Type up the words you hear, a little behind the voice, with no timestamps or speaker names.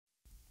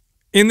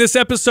In this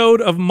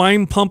episode of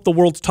Mind Pump, the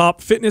world's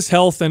top fitness,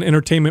 health, and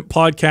entertainment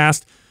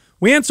podcast,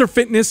 we answer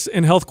fitness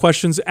and health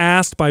questions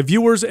asked by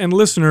viewers and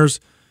listeners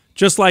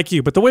just like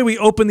you. But the way we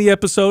open the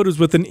episode is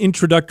with an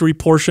introductory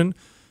portion.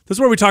 This is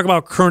where we talk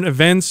about current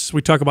events,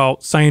 we talk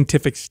about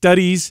scientific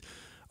studies,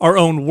 our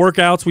own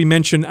workouts, we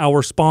mention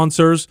our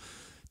sponsors.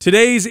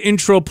 Today's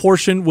intro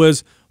portion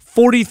was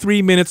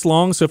 43 minutes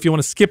long, so if you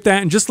want to skip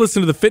that and just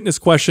listen to the fitness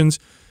questions,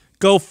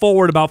 go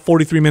forward about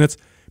 43 minutes.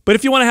 But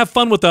if you want to have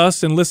fun with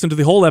us and listen to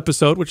the whole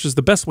episode, which is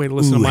the best way to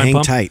listen to Mind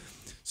Pump, hang tight.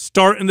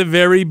 Start in the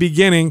very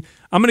beginning.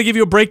 I'm going to give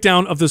you a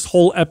breakdown of this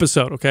whole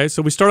episode, okay?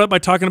 So we start out by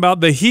talking about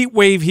the heat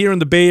wave here in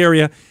the Bay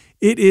Area.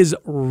 It is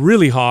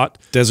really hot.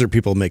 Desert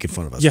people making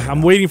fun of us. Yeah,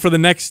 I'm waiting for the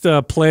next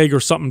plague or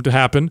something to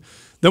happen.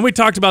 Then we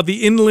talked about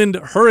the inland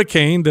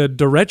hurricane, the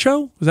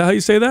derecho. Is that how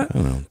you say that? I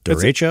don't know.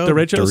 Derecho?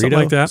 Derecho, Dorito? something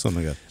like that.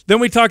 Something like that. Then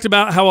we talked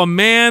about how a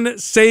man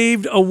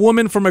saved a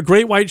woman from a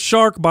great white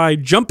shark by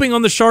jumping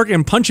on the shark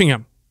and punching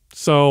him.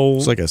 So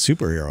it's like a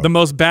superhero. The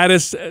most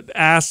baddest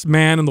ass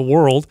man in the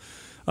world.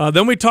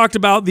 Then we talked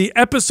about the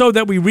episode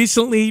that we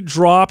recently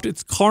dropped.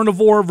 It's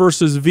carnivore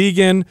versus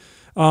vegan,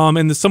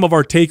 and some of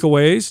our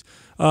takeaways.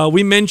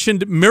 We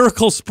mentioned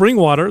Miracle Spring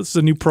Water. This is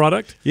a new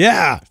product.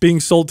 Yeah. Being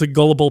sold to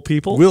gullible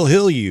people. We'll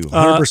heal you,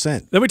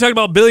 100%. Then we talked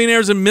about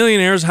billionaires and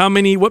millionaires.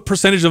 What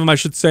percentage of them, I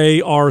should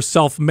say, are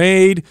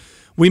self-made.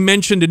 We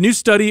mentioned a new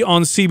study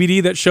on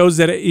CBD that shows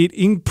that it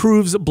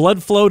improves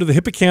blood flow to the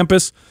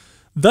hippocampus,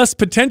 thus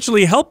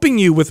potentially helping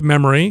you with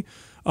memory.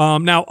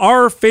 Now,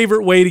 our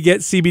favorite way to get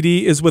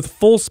CBD is with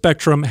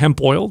full-spectrum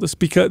hemp oil. This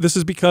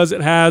is because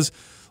it has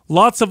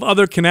lots of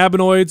other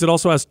cannabinoids. It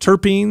also has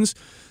terpenes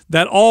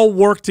that all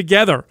work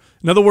together.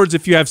 In other words,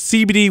 if you have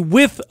CBD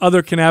with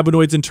other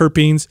cannabinoids and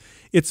terpenes,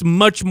 it's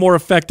much more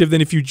effective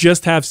than if you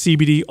just have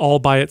CBD all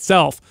by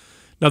itself.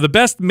 Now, the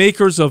best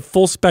makers of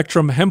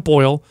full-spectrum hemp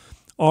oil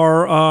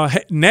are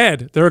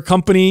Ned. They're a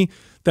company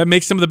that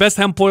makes some of the best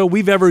hemp oil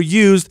we've ever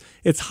used.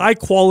 It's high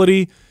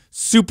quality,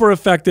 super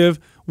effective.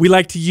 We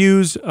like to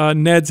use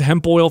Ned's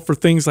hemp oil for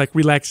things like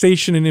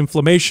relaxation and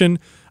inflammation.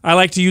 I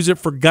like to use it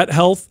for gut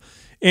health.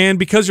 And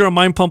because you're a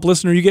Mind Pump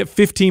listener, you get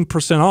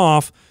 15%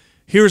 off.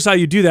 Here's how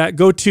you do that.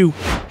 Go to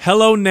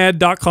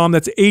helloned.com.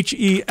 That's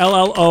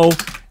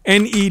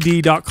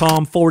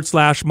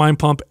HELLONED.com/Mind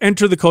Pump.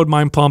 Enter the code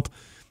Mind Pump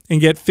and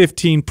get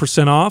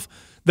 15% off.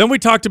 Then we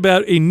talked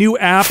about a new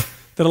app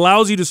that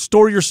allows you to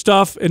store your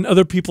stuff in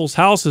other people's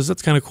houses.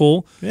 That's kind of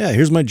cool. Yeah,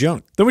 here's my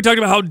junk. Then we talked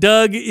about how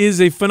Doug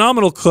is a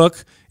phenomenal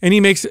cook, and he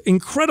makes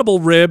incredible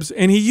ribs,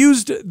 and he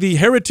used the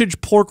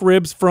heritage pork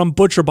ribs from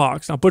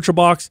ButcherBox. Now,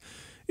 ButcherBox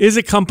is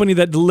a company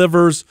that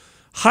delivers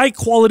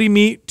high-quality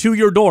meat to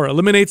your door.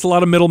 Eliminates a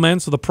lot of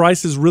middlemen, so the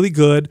price is really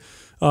good.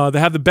 They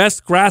have the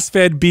best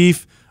grass-fed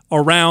beef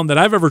around that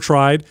I've ever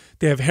tried.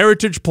 They have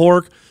heritage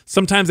pork.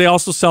 Sometimes they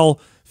also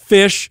sell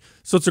fish.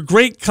 So it's a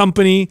great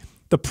company.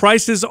 The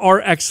prices are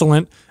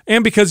excellent.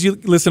 And because you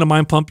listen to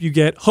Mind Pump, you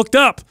get hooked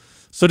up.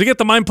 So to get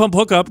the Mind Pump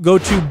hookup, go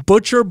to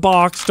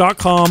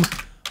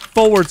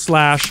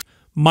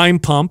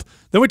butcherbox.com/Mind Pump.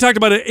 Then we talked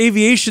about an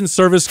aviation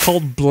service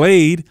called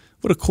Blade.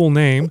 What a cool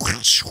name.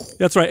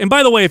 That's right. And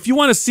by the way, if you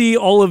want to see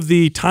all of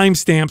the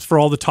timestamps for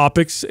all the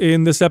topics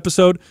in this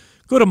episode,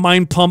 go to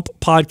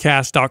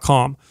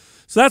mindpumppodcast.com.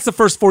 So that's the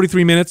first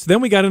 43 minutes.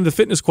 Then we got into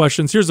fitness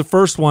questions. Here's the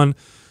first one.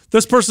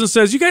 This person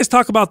says, you guys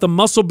talk about the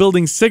muscle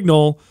building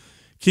signal.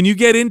 Can you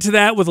get into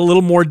that with a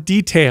little more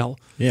detail?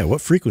 Yeah,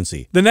 what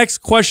frequency? The next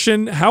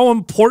question, how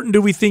important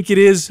do we think it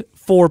is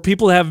for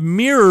people to have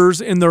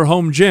mirrors in their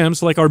home gym?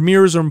 So like our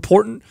mirrors are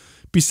important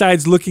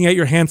besides looking at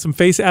your handsome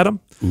face,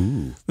 Adam?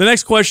 Ooh. The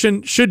next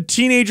question, should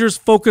teenagers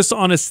focus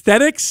on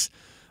aesthetics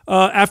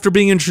after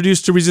being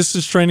introduced to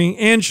resistance training,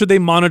 and should they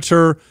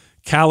monitor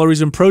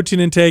calories and protein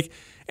intake?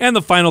 And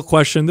the final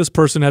question, this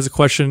person has a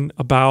question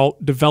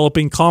about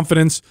developing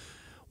confidence.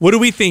 What do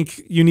we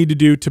think you need to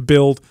do to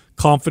build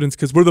confidence?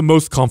 Because we're the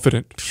most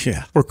confident.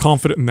 Yeah. We're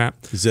confident in that.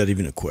 Is that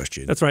even a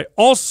question? That's right.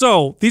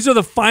 Also, these are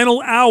the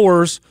final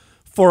hours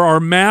for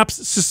our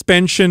MAPS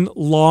suspension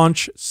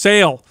launch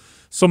sale.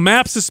 So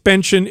MAPS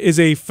suspension is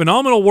a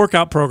phenomenal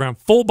workout program,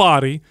 full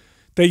body,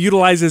 that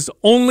utilizes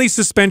only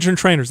suspension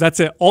trainers. That's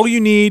it. All you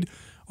need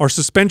are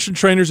suspension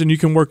trainers, and you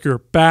can work your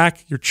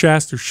back, your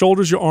chest, your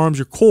shoulders, your arms,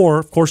 your core,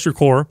 of course your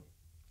core,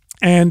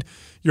 and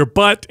your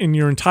butt and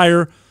your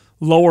entire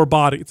lower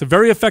body. It's a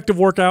very effective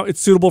workout.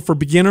 It's suitable for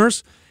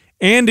beginners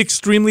and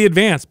extremely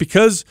advanced.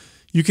 Because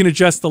you can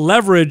adjust the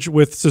leverage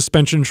with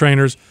suspension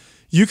trainers,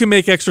 you can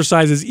make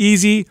exercises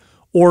easy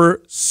or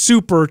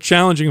super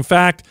challenging. In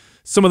fact,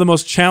 some of the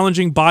most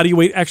challenging body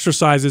weight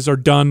exercises are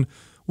done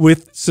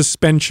with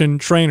suspension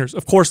trainers.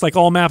 Of course, like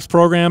all MAPS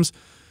programs,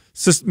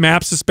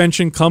 MAPS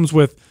suspension comes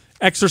with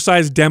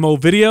exercise demo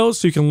videos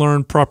so you can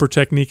learn proper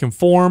technique and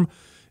form.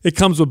 It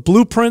comes with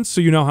blueprints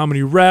so you know how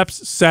many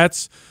reps,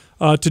 sets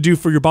to do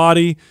for your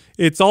body.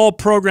 It's all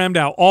programmed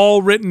out,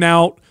 all written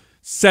out,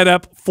 set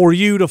up for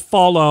you to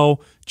follow.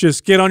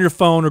 Just get on your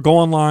phone or go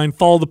online,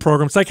 follow the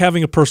program. It's like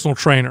having a personal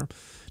trainer.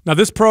 Now,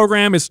 this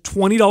program is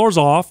 $20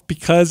 off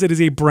because it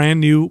is a brand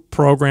new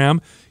program.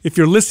 If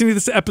you're listening to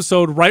this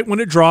episode right when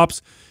it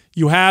drops,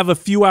 You have a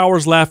few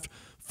hours left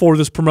for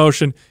this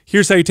promotion.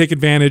 Here's how you take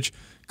advantage.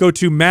 Go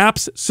to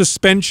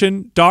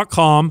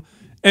mapssuspension.com,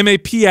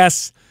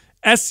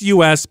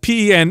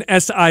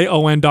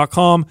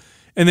 mapssuspension.com,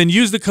 and then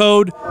use the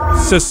code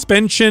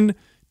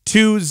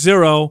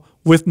suspension20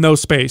 with no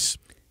space.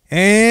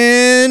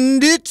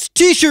 And it's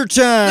t-shirt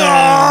time.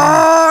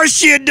 Oh,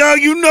 shit, Doug.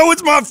 You know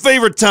it's my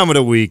favorite time of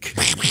the week.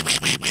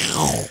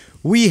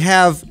 We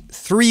have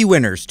 3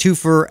 winners, 2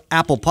 for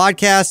Apple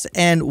Podcasts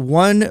and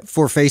 1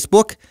 for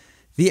Facebook.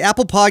 The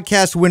Apple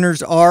Podcast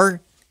winners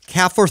are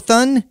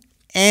Cafforthun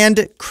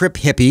and Crip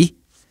Hippie.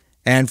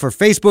 And for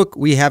Facebook,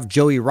 we have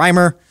Joey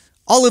Reimer.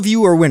 All of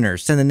you are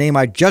winners. Send the name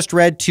I just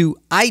read to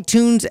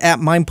iTunes at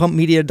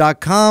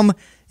mindpumpmedia.com.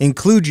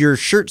 Include your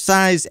shirt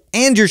size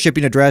and your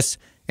shipping address,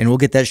 and we'll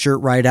get that shirt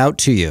right out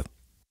to you.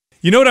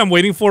 You know what I'm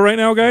waiting for right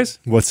now, guys?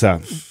 What's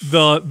that?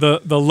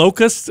 The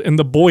locusts and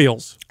the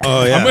boils.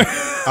 Oh, yeah.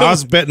 I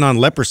was betting on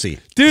leprosy.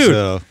 Dude,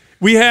 So.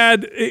 we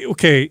had,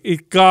 okay,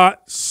 it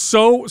got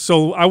so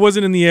I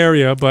wasn't in the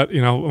area, but,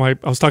 you know, I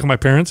was talking to my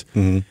parents.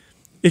 Mm-hmm.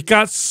 It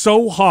got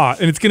so hot,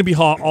 and it's going to be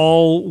hot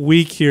all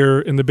week here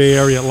in the Bay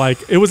Area. Like,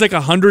 it was like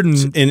 100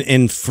 and... An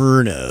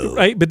inferno.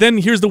 Right? But then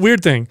here's the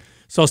weird thing.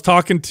 So I was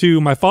talking to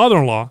my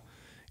father-in-law,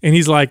 and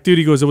he's like, dude,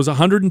 he goes, it was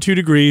 102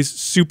 degrees,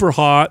 super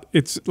hot.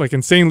 It's like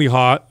insanely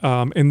hot.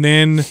 And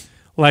then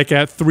like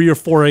at 3 or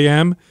 4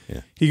 a.m.,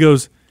 he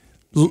goes,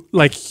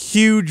 like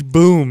huge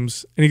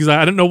booms. And he goes,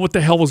 I didn't know what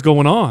the hell was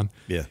going on.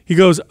 Yeah. He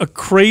goes, a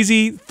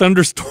crazy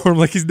thunderstorm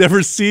like he's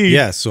never seen.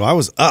 Yeah, so I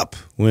was up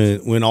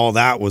when all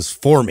that was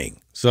forming.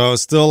 So I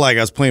was still like, I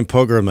was playing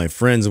poker with my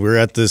friends. We were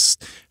at this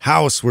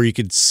house where you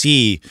could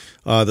see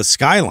the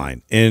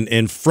skyline.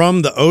 And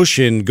from the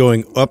ocean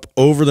going up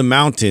over the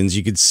mountains,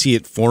 you could see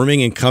it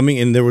forming and coming.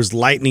 And there was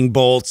lightning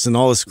bolts and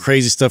all this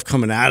crazy stuff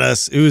coming at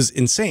us. It was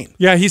insane.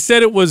 Yeah, he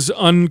said it was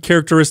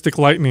uncharacteristic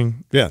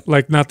lightning. Yeah.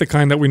 Like not the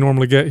kind that we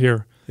normally get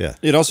here. Yeah.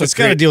 It also It's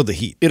got to deal with the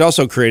heat. It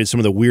also created some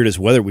of the weirdest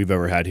weather we've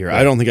ever had here.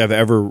 I don't think I've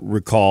ever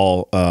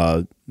recall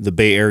the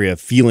Bay Area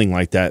feeling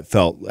like that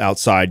felt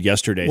outside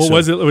yesterday. What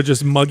was it? It was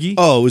just muggy?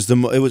 Oh,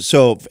 it was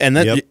so, and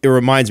that Yep. it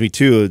reminds me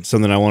too of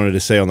something I wanted to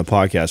say on the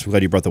podcast. I'm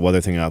glad you brought the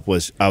weather thing up.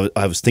 Was I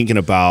was thinking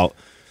about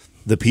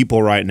the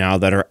people right now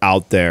that are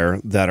out there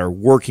that are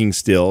working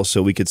still,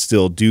 so we could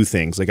still do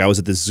things. Like I was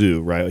at the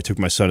zoo, right? I took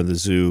my son to the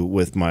zoo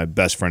with my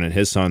best friend and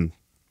his son.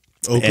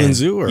 Oakland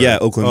Zoo? Or? Yeah,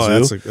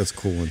 Oakland Zoo. That's a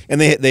cool one. And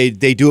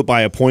they do it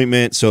by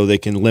appointment, so they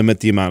can limit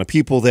the amount of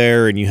people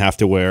there, and you have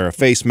to wear a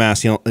face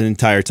mask the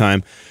entire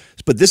time.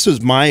 But this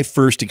was my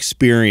first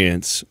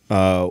experience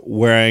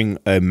wearing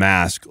a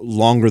mask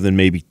longer than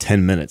maybe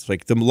 10 minutes.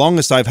 Like the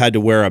longest I've had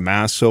to wear a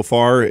mask so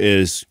far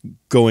is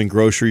going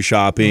grocery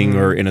shopping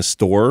or in a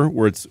store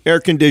where it's air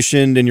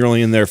conditioned and you're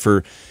only in there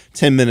for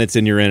 10 minutes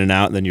and you're in and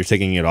out, and then you're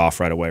taking it off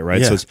right away,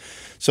 right? Yeah.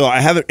 So I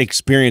haven't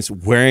experienced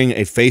wearing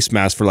a face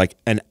mask for like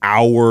an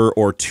hour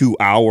or 2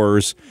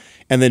 hours.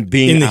 And then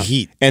being in the out,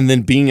 heat. And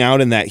then being out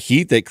in that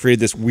heat that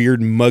created this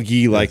weird,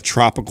 muggy, like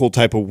tropical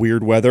type of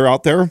weird weather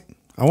out there.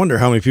 I wonder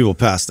how many people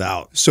passed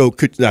out. So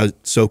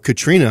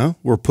Katrina,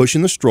 we're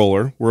pushing the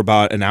stroller. We're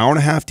about an hour and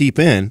a half deep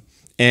in,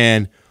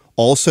 and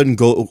all of a sudden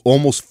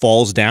almost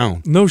falls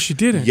down. No, she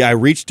didn't. Yeah, I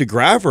reached to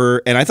grab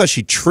her, and I thought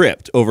she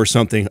tripped over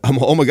something.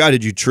 Oh my God,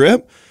 did you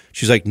trip?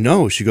 She's like,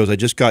 no. She goes, I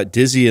just got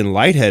dizzy and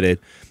lightheaded.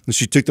 And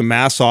she took the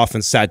mask off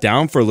and sat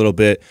down for a little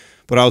bit.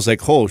 But I was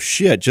like, oh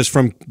shit, just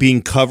from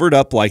being covered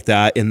up like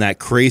that in that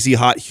crazy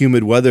hot,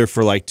 humid weather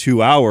for like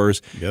 2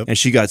 hours, and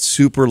she got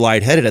super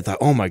lightheaded. I thought,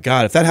 oh my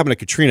God, if that happened to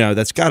Katrina,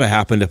 that's got to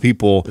happen to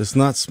people. It's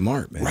not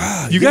smart,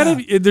 man. You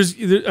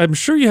gotta. I'm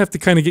sure you have to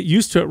kind of get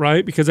used to it,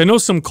 right? Because I know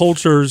some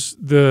cultures,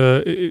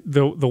 the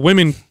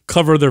women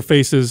cover their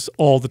faces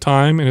all the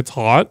time, and it's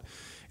hot.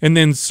 And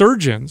then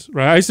surgeons,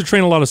 right? I used to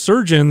train a lot of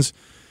surgeons,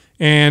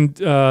 and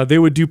they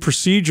would do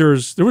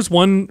procedures. There was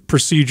one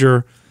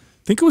procedure,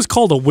 I think it was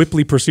called a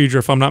Whipley procedure,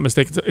 if I'm not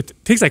mistaken. It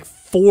takes like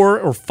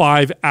 4 or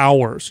 5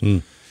 hours.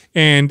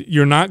 And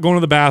you're not going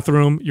to the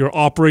bathroom. You're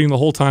operating the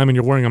whole time, and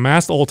you're wearing a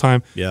mask the whole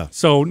time. Yeah.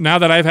 So now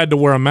that I've had to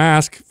wear a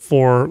mask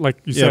for, like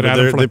you said, but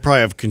Adam, for they like, probably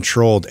have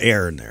controlled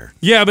air in there.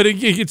 yeah, but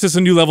it's just a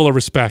new level of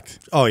respect.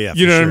 Oh yeah,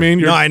 You know what I mean?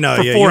 No, I know.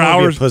 For Yeah, 4 you don't wanna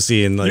be a hours,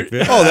 pussy and like.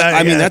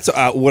 I mean, that's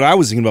what I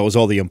was thinking about was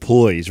all the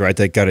employees, right?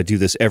 That got to do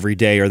this every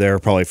day, or they're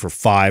probably for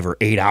 5 or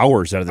 8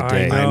 hours out of the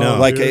day. I know.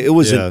 Like Dude. it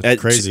was Yeah,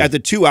 crazy. at the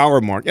 2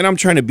 hour mark, and I'm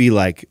trying to be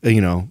like,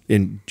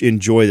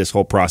 enjoy this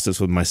whole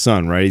process with my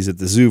son, right? He's at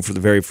the zoo for the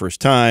very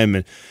first time,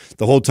 and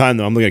the whole time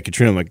though, I'm looking at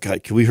Katrina. I'm like,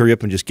 God, can we hurry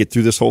up and just get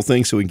through this whole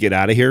thing so we can get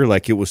out of here?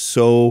 Like it was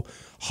so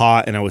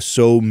hot, and I was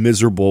so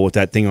miserable with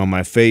that thing on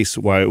my face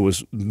while it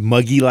was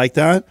muggy like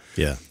that.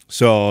 Yeah.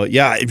 So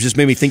yeah, it just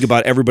made me think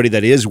about everybody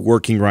that is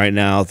working right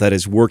now, that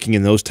is working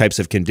in those types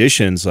of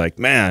conditions. Like,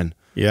 man.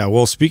 Yeah.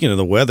 Well, speaking of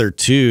the weather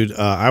too,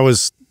 I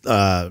was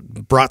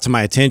brought to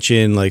my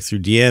attention, like through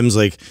DMs,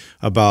 like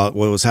about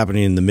what was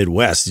happening in the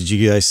Midwest. Did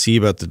you guys see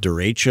about the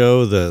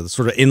derecho, the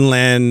sort of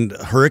inland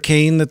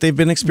hurricane that they've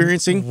been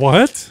experiencing?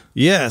 What?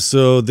 Yeah,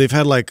 so they've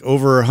had like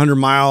over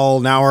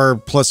 100-mile-an-hour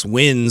plus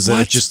winds that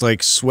have just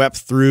like swept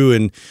through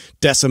and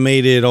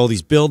decimated all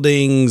these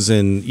buildings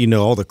and, you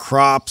know, all the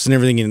crops and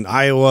everything in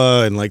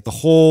Iowa, and like the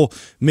whole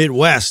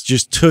Midwest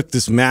just took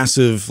this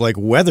massive like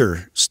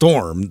weather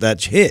storm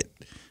that hit.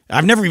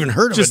 I've never even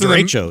heard of a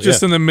derecho.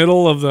 Just in the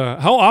middle of the.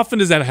 How often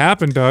does that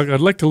happen, Doug? I'd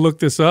like to look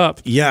this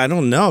up. Yeah, I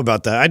don't know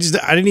about that. I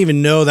didn't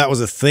even know that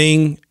was a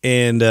thing,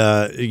 and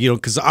you know,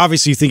 because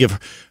obviously you think of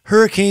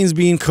hurricanes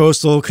being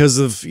coastal because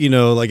of, you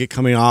know, like it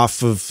coming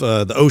off of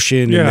the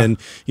ocean and then,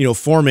 you know,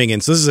 forming,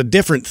 and so this is a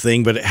different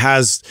thing, but it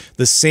has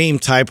the same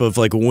type of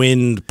like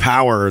wind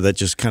power that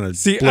just kind of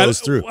blows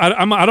through.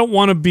 I don't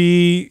want to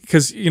be,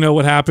 because you know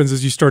what happens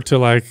is you start to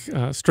like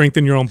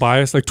strengthen your own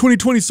bias. Like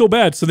 2020 is so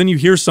bad, so then you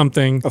hear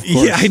something. Of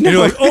course. Yeah, I know. And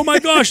you're like, oh my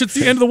gosh, it's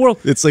the end of the world.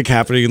 It's like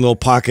happening in little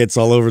pockets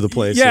all over the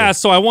place. Yeah,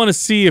 so I want to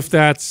see if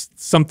that's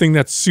something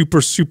that's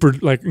super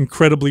like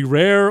incredibly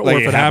rare, or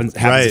like if it happens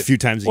a few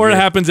times a year. Or it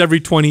happens every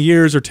 20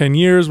 years or 10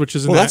 years, which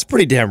isn't that's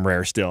pretty damn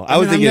rare still. I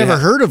would think I've never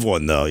heard of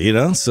one though, you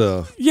know?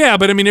 So yeah,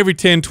 but I mean every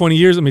 10, 20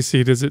 years, let me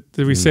see, did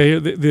we say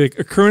the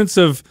occurrence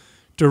of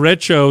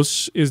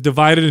derechos is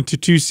divided into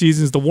 2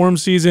 seasons, the warm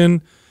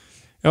season.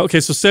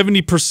 Okay, so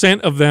 70%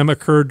 of them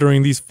occurred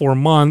during these 4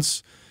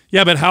 months.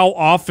 Yeah, but how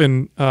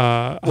often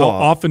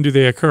do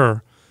they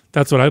occur?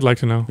 That's what I'd like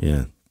to know.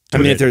 Yeah. I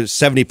mean, if there's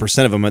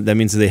 70% of them, that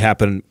means that they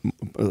happen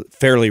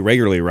fairly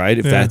regularly, right?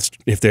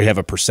 If they have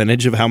a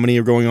percentage of how many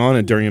are going on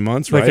and during a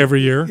month, right? Like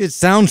every year? It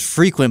sounds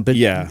frequent, but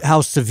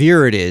how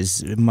severe it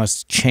is, it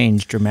must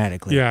change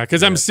dramatically. Yeah,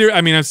 because I'm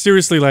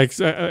seriously like,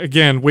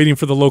 again, waiting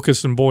for the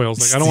locusts and boils.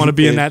 Like, I don't want to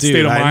be in that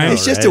state of mind.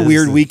 It's just a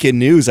weird week in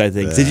news, I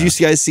think. Did you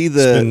guys see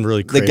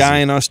the guy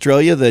in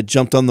Australia that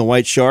jumped on the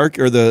white shark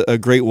or the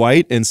great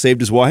white and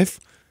saved his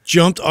wife?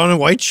 Jumped on a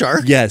white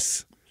shark?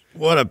 Yes.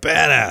 What a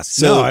badass!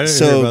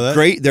 So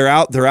great. They're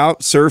out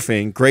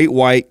surfing. Great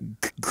white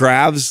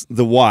grabs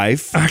the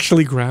wife.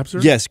 Actually grabs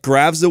her. Yes,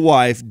 grabs the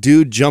wife.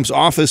 Dude jumps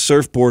off his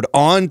surfboard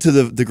onto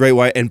the great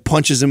white and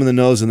punches him in the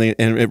nose, and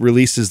it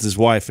releases his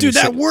wife. Dude,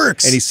 that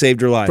works. And he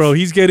saved her life. Bro,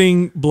 he's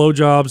getting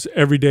blowjobs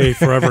every day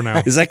forever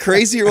now. Is that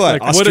crazy or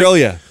what? Like,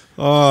 Australia.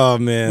 Oh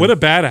man, what a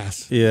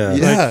badass! Yeah,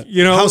 like,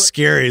 you know, how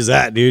scary is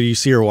that, dude? You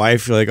see your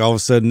wife, like all of a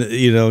sudden,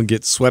 you know,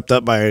 get swept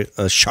up by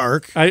a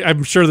shark.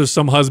 I'm sure there's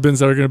some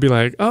husbands that are going to be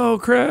like, "Oh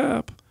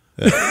crap!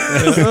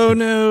 Oh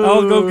no,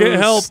 I'll go get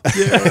help."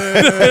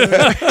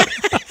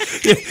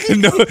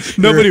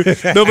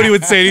 Nobody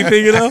would say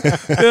anything, you know.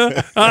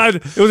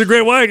 It was a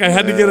great whack. I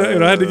had to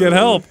get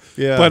help.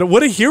 Yeah. But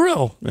what a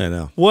hero! I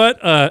know. What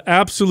an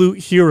absolute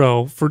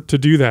hero to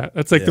do that.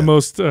 That's like the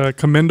most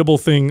commendable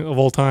thing of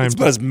all time. It's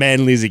about as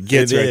manly as it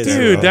gets, right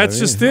there. Dude, that's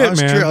just it, man.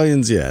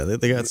 Australians,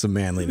 they got some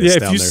manliness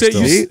down there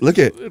still. Look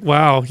at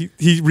wow,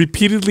 he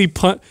repeatedly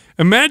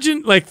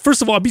Imagine, like,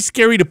 first of all, it'd be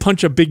scary to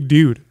punch a big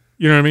dude.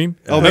 You know what I mean?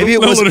 Oh, maybe it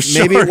wasn't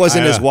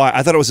his wife.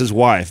 I thought it was his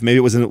wife. Maybe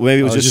it was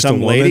just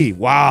some lady.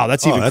 Wow,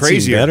 that's even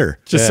crazier. Even better.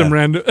 Just some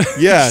random.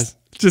 Yeah,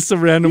 just some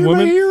random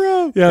woman. My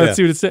hero. Yeah, let's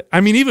see what it said. I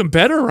mean, even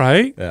better,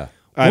 right? Yeah.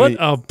 What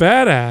a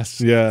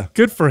badass. Yeah.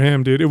 Good for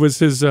him, dude. It was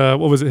his what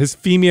was it? His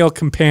female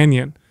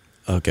companion.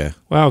 Okay.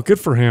 Wow, good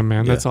for him,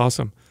 man. That's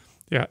awesome.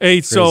 Yeah.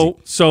 Hey, so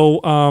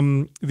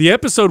the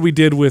episode we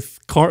did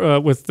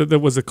that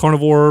was a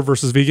carnivore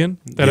versus vegan.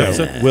 That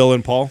episode. Will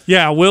and Paul.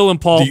 Yeah, Will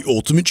and Paul. The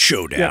ultimate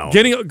showdown.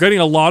 Yeah, getting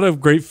a lot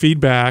of great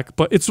feedback,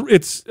 but it's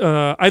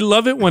I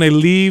love it when I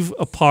leave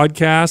a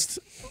podcast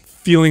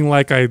feeling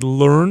like I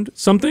learned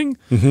something.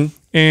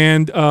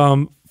 And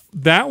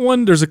that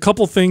one, there's a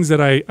couple things that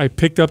I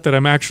picked up that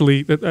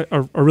that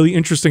are really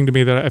interesting to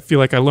me that I feel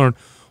like I learned.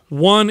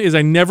 One is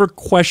I never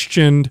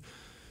questioned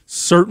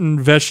certain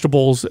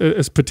vegetables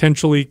as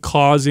potentially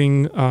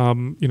causing,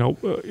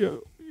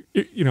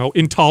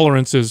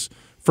 intolerances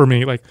for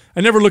me. Like,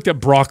 I never looked at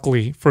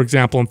broccoli, for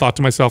example, and thought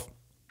to myself,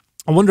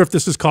 I wonder if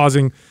this is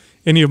causing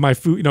any of my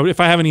food,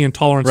 if I have any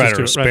intolerances to it.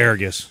 Or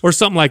asparagus. Right? Or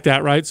something like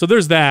that, right? So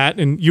there's that,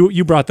 and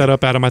you brought that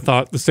up, Adam. I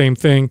thought the same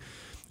thing.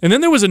 And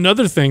then there was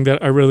another thing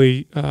that I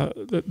really,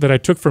 that I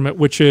took from it,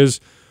 which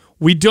is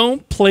we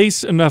don't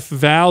place enough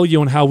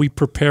value on how we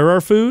prepare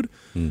our food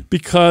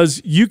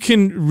because you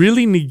can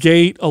really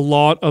negate a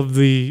lot of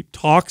the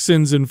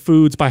toxins in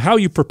foods by how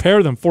you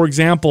prepare them. For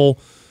example,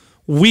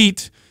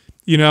 wheat,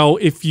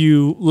 if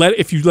you let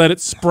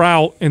it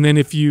sprout and then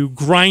if you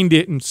grind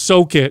it and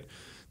soak it,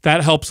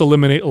 that helps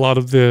eliminate a lot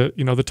of the,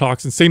 the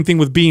toxins. Same thing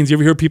with beans. You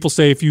ever hear people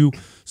say if you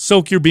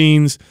soak your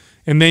beans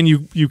and then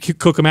you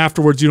cook them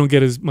afterwards, you don't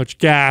get as much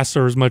gas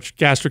or as much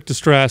gastric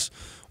distress,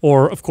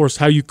 or of course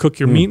how you cook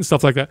your meat and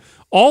stuff like that.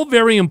 All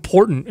very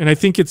important, and I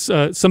think it's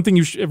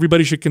something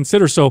everybody should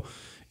consider. So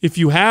if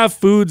you have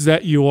foods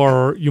that you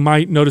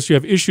might notice you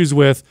have issues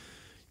with,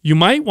 you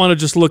might want to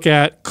just look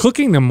at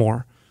cooking them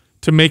more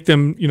to make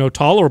them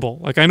tolerable.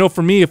 Like I know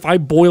for me, if I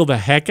boil the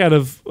heck out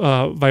of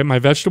my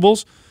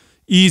vegetables,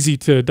 easy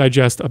to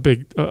digest a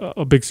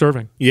big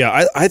serving.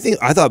 Yeah, I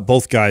thought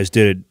both guys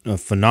did a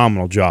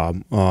phenomenal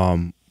job.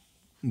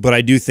 But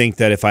I do think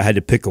that if I had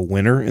to pick a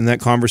winner in that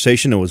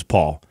conversation, it was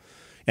Paul.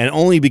 And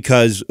only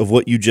because of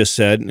what you just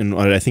said, and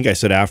what I think I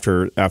said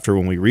after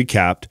when we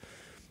recapped,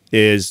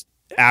 is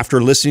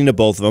after listening to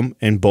both of them,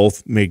 and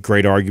both made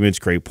great arguments,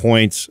 great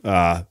points,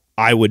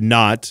 I would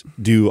not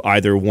do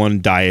either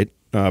one diet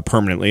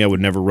permanently. I would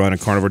never run a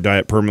carnivore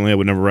diet permanently. I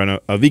would never run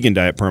a vegan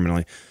diet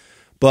permanently.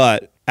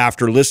 But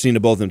after listening to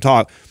both of them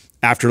talk,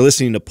 after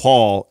listening to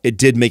Paul, it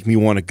did make me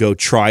want to go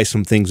try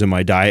some things in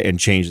my diet and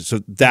change it. So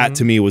that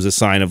to me was a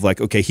sign of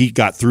like, okay, he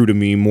got through to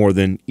me more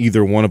than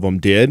either one of them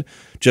did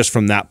just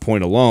from that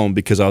point alone,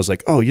 because I was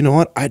like, oh, you know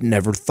what? I'd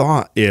never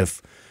thought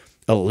I've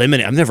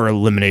never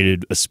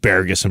eliminated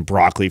asparagus and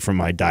broccoli from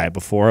my diet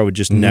before. I would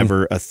just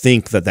never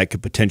think that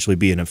could potentially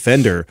be an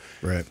offender.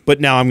 Right. But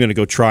now I'm going to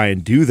go try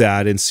and do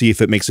that and see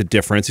if it makes a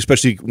difference,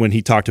 especially when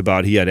he talked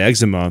about he had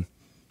eczema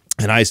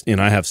and I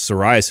have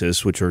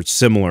psoriasis, which are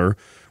similar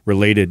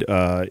related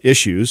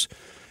issues.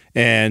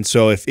 And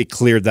so if it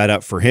cleared that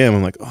up for him,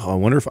 I'm like, oh, I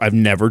wonder if I've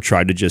never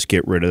tried to just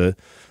get rid of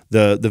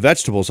the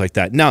vegetables like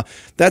that. Now,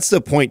 that's the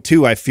point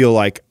too. I feel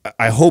like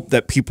I hope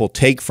that people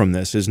take from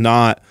this is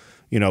not,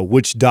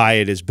 which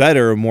diet is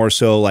better, more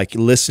so like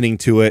listening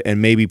to it and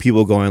maybe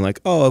people going like,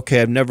 oh,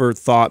 okay, I've never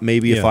thought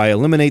maybe if I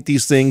eliminate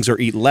these things or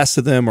eat less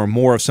of them or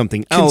more of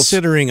something else.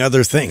 Considering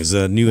other things,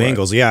 new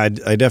angles. Yeah,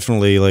 I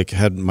definitely like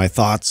had my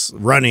thoughts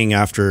running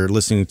after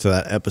listening to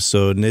that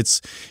episode. And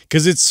it's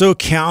because it's so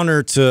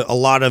counter to a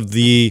lot of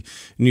the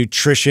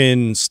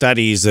nutrition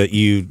studies that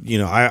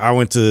I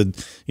went to,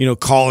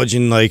 college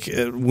and like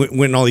went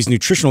in all these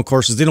nutritional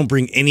courses. They don't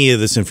bring any of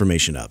this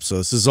information up. So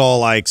this is all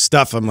like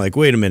stuff. I'm like,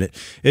 wait a minute.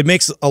 It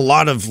makes a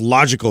lot of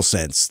logical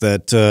sense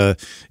that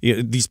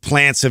these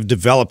plants have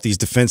developed these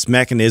defense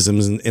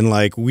mechanisms and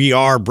like we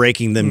are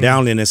breaking them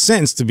down in a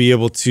sense to be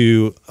able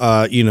to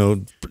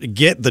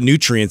get the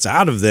nutrients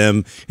out of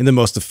them in the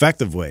most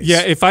effective ways.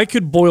 Yeah, if I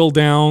could boil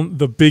down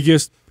the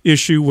biggest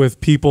issue with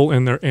people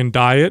and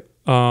diet,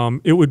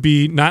 it would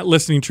be not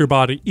listening to your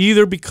body,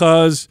 either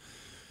because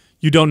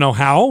you don't know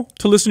how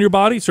to listen to your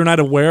body, so you're not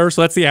aware. So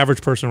that's the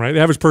average person, right?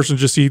 The average person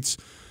just eats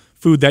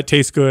food that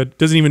tastes good,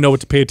 doesn't even know what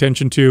to pay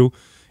attention to,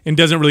 and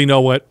doesn't really know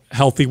what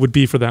healthy would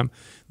be for them.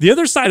 The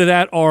other side of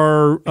that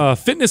are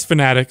fitness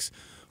fanatics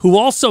who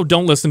also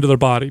don't listen to their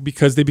body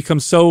because they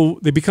become so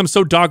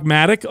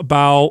dogmatic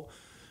about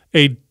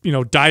a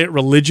diet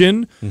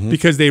religion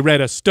because they read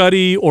a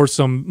study or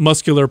some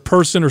muscular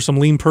person or some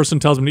lean person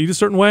tells them to eat a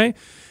certain way.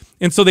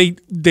 And so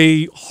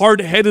they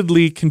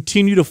hard-headedly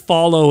continue to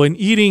follow an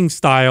eating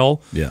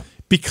style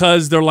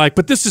because they're like,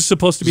 but this is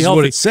supposed to be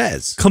healthy. This is what it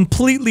says.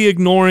 Completely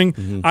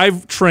ignoring.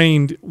 I've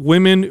trained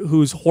women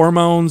whose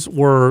hormones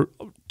were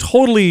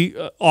totally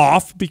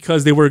off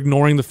because they were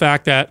ignoring the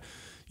fact that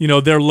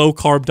their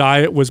low-carb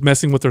diet was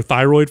messing with their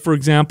thyroid, for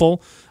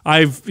example.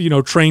 I've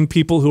trained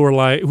people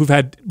who've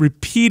had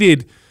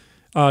repeated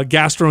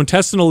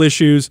gastrointestinal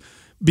issues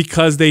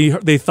because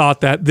they thought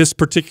that this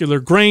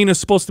particular grain is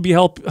supposed to be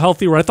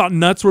healthy, or I thought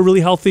nuts were really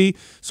healthy,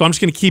 so I'm just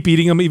going to keep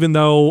eating them even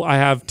though I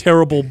have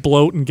terrible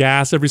bloat and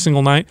gas every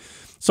single night.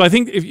 So I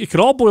think it could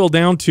all boil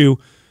down to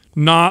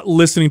not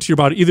listening to your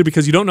body, either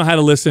because you don't know how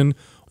to listen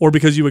or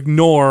because you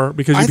ignore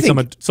because you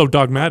become so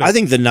dogmatic. I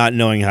think the not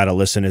knowing how to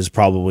listen is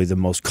probably the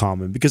most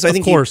common because I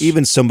think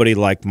even somebody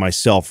like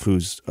myself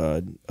who's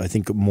I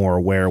think more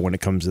aware when it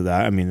comes to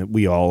that. I mean,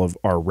 we all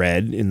are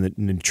read in the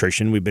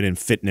nutrition. We've been in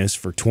fitness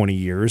for 20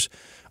 years.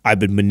 I've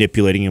been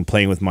manipulating and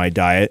playing with my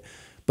diet.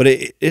 But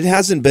it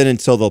hasn't been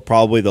until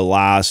probably the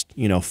last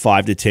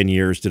 5 to 10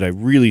 years did I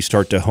really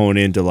start to hone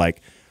into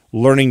like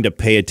learning to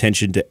pay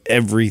attention to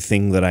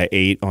everything that I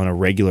ate on a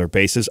regular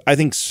basis. I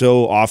think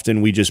so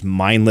often we just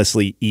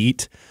mindlessly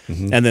eat,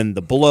 and then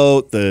the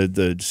bloat,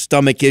 the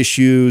stomach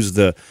issues,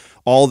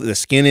 all the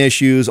skin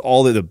issues,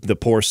 all the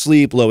poor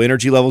sleep, low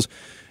energy levels.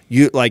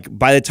 You like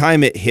by the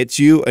time it hits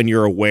you and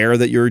you're aware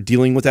that you're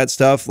dealing with that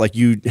stuff, like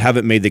you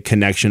haven't made the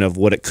connection of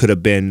what it could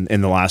have been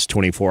in the last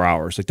 24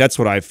 hours. Like that's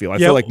what I feel. I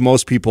feel like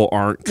most people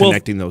aren't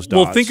connecting those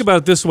dots. Well, think about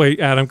it this way,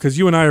 Adam, because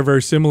you and I are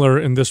very similar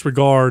in this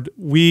regard.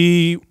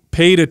 We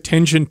paid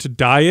attention to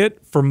diet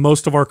for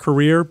most of our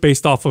career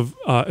based off of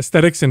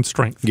aesthetics and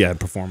strength. Yeah,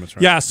 performance.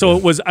 Right? Yeah, so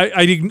it was I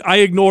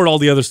ignored all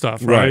the other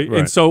stuff, right?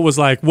 And so it was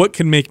like, what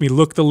can make me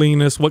look the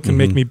leanest? What can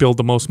make me build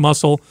the most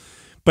muscle?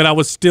 But I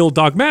was still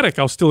dogmatic.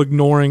 I was still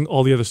ignoring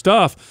all the other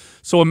stuff.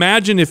 So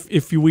imagine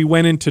if we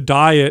went into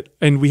diet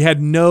and we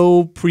had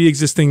no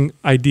pre-existing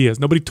ideas.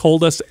 Nobody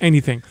told us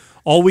anything.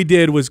 All we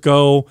did was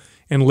go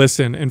and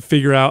listen and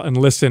figure out and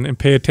listen and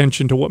pay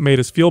attention to what made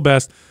us feel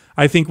best.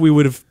 I think we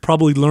would have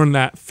probably learned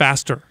that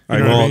faster. You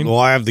know what I mean? Well,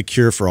 I have the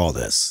cure for all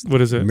this. What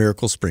is it?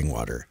 Miracle spring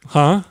water.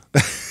 Huh?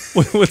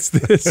 What's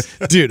this?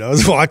 Dude, I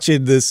was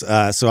watching this.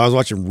 So I was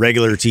watching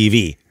regular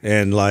TV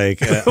and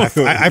like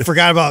I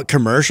forgot about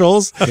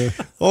commercials.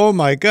 Oh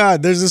my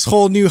God. There's this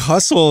whole new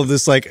hustle of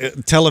this like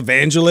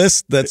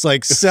televangelist that's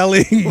like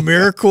selling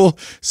miracle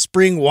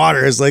spring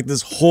water as like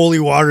this holy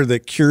water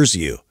that cures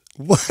you.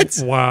 What?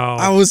 Wow.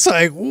 I was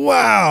like,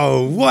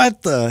 wow,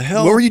 what the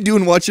hell? What were you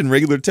doing watching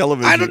regular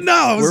television? I don't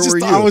know. Where were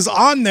you? I was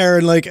on there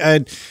and like I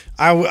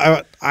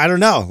don't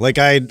know. Like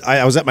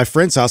I was at my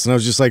friend's house and I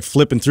was just like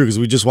flipping through because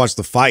we just watched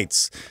the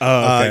fights,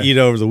 okay.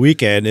 over the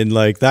weekend, and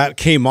like that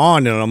came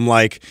on and I'm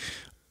like,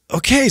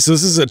 okay, so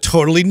this is a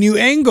totally new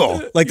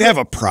angle. Like they have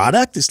a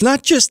product. It's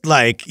not just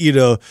like,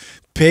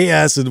 pay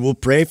us and we'll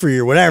pray for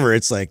you or whatever.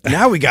 It's like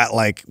now we got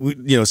like,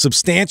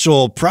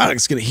 substantial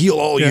products going to heal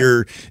all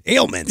your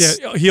ailments.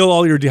 Yeah, heal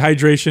all your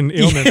dehydration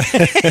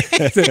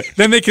ailments.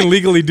 Then they can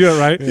legally do it,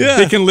 right? Yeah.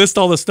 They can list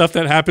all the stuff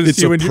that happens It's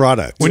to you a when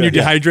product. you're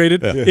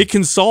dehydrated. It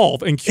can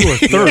solve and cure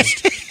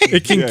thirst.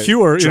 It can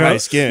cure Dry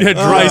skin. Yeah,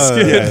 dry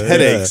skin.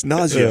 Headaches,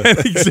 nausea.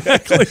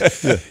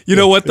 Exactly. You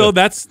know what though?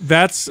 That's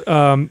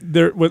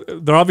they're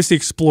obviously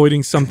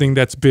exploiting something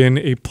that's been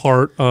a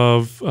part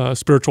of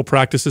spiritual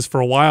practices for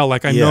a while.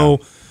 Like I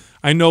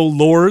know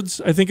Lourdes,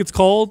 I think it's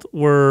called,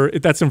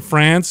 that's in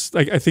France.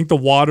 Like I think the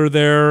water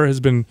there has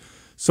been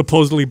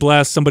supposedly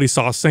blessed. Somebody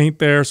saw a saint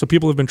there, so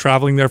people have been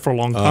traveling there for a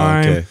long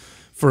time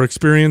for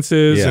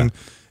experiences. Yeah.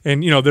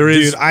 And there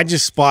is. Dude, I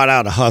just spot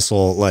out a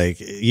hustle,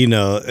 like,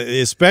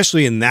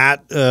 especially in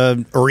that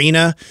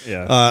arena.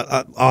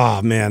 Yeah.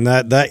 Oh man,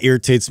 that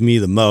irritates me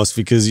the most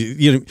because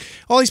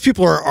all these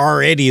people are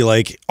already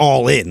like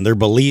all in. Their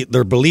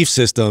belief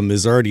system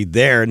is already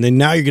there, and then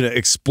now you're gonna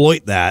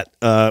exploit that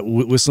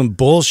with some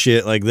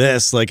bullshit like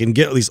this, like, and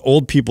get these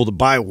old people to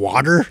buy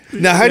water.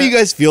 Now, how do you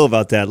guys feel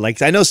about that?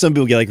 Like, I know some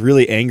people get like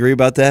really angry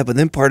about that, but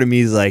then part of me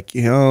is like,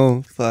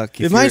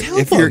 fuck. It might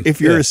help if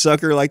you're a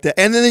sucker like that,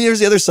 and then there's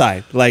the other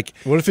side. Like,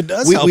 what if it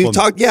does help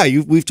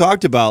them? We've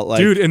talked about like,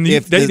 dude, and they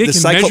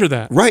can measure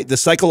that, right? The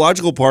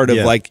psychological part of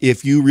like,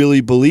 if you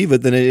really believe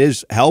it, then it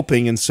is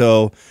helping. And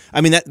so, I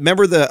mean,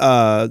 remember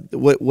the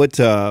what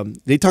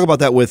they talk about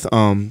that with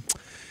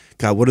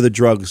God, what are the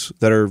drugs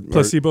that are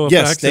placebo effects?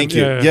 Yes, thank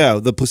you. Yeah,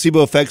 the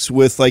placebo effects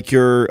with like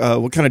your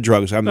what kind of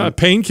drugs?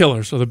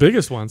 Painkillers are the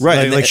biggest ones,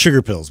 right? Like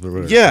sugar pills, but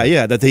whatever.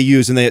 Yeah, that they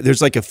use, and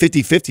there's like a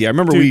 50-50. I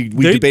remember we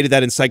debated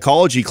that in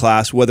psychology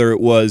class, whether it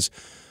was,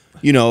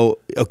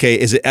 okay,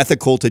 is it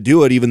ethical to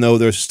do it, even though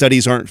their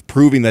studies aren't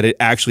proving that it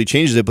actually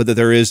changes it, but that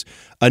there is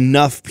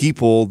enough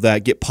people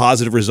that get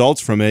positive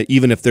results from it,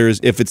 even if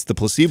it's the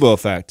placebo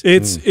effect.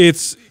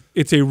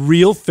 It's a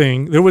real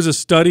thing. There was a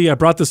study, I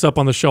brought this up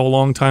on the show a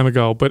long time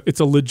ago, but it's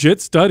a legit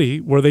study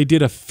where they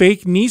did a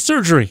fake knee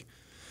surgery.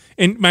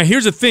 And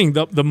here's the thing,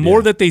 the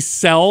more that they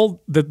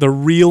sell the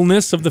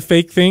realness of the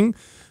fake thing,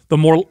 the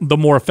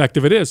more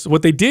effective it is. So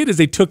what they did is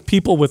they took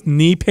people with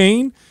knee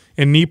pain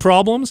and knee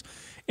problems,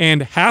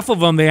 and half of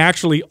them they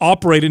actually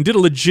operated and did a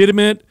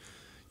legitimate,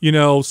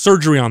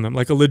 surgery on them,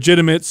 like a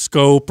legitimate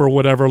scope or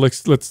whatever.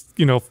 Let's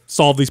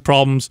solve these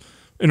problems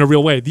in a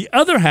real way. The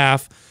other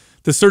half,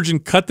 the surgeon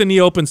cut the knee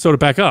open, sewed it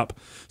back up,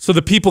 so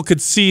the people could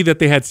see that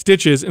they had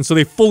stitches, and so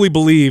they fully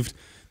believed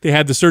they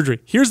had the surgery.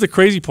 Here's the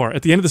crazy part: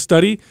 at the end of the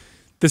study,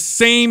 the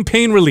same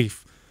pain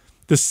relief,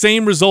 the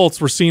same results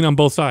were seen on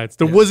both sides.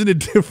 There wasn't a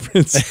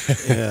difference.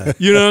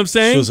 You know what I'm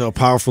saying? Shows how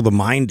powerful the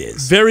mind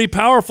is. Very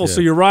powerful. So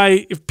you're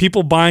right. If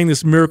people buying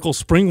this miracle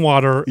spring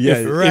water,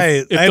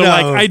 if they're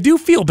like, I do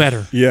feel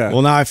better. Yeah.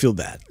 Well, now I feel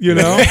bad.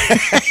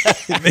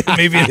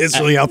 Maybe it is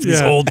really helping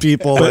these old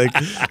people.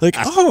 Like,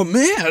 oh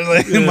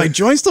man, my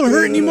joints don't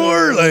hurt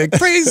anymore. Like,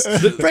 praise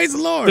the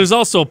Lord. There's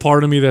also a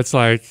part of me that's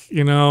like,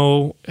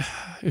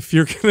 if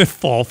you're gonna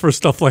fall for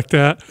stuff like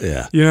that,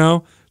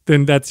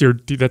 then that's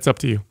up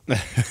to you.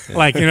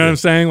 Like, you know what I'm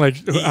saying? Like,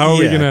 how are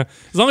we gonna?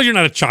 As long as you're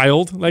not a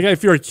child, like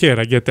if you're a kid,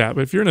 I get that.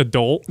 But if you're an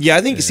adult,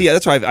 I think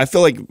that's why I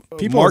feel like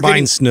people are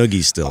buying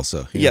Snuggies still.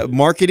 So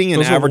marketing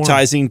and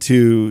advertising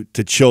to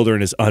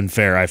children is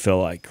unfair. I feel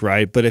like,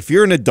 right? But if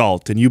you're an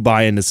adult and you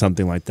buy into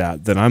something like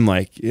that, then I'm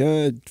like,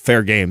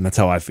 fair game. That's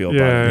how I feel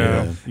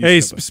about it.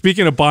 Hey,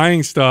 speaking of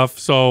buying stuff,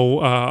 so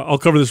I'll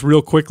cover this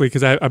real quickly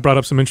because I brought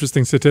up some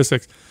interesting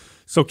statistics.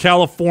 So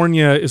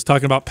California is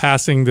talking about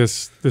passing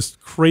this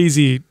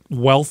crazy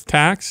wealth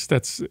tax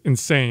that's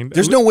insane.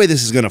 There's no way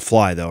this is going to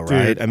fly, though,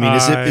 right? Dude, I mean,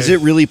 is it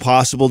really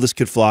possible this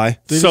could fly?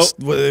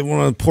 They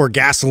want to pour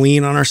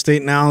gasoline on our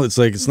state now. It's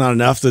like it's not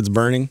enough that's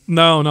burning.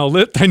 No,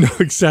 I know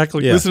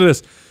exactly. Yeah. Listen to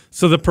this.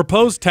 So the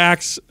proposed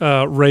tax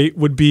rate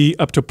would be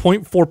up to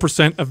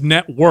 0.4% of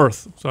net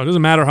worth. So it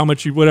doesn't matter how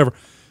much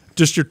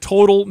just your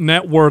total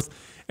net worth,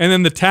 and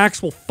then the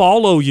tax will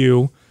follow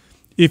you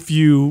if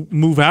you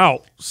move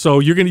out. So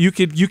you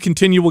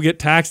continue will get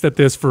taxed at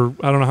this for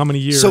I don't know how many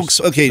years.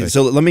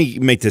 So let me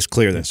make this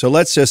clear then. So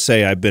let's just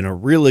say I've been a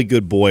really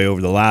good boy over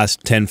the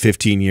last 10,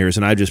 15 years,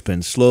 and I've just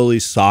been slowly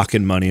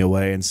socking money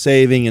away and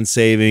saving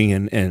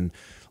and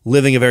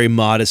living a very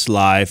modest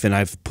life, and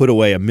I've put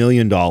away $1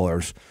 million.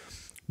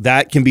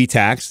 That can be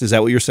taxed. Is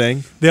that what you're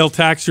saying? They'll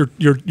tax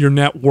your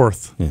net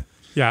worth.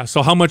 Yeah.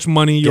 So how much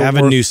money you're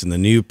Gavin worth. Newsom, the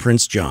new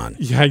Prince John.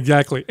 Yeah,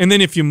 exactly. And then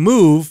if you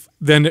move,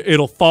 then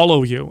it'll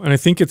follow you. And I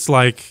think it's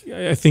like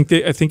I think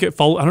it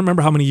follow. I don't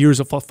remember how many years,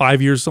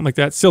 5 years, something like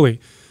that. Silly.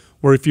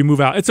 Where if you move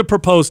out, it's a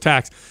proposed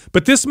tax.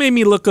 But this made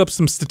me look up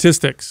some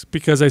statistics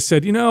because I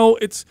said,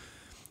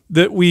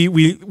 that we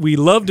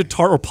love to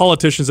target, or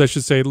politicians, I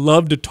should say,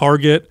 love to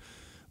target,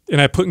 and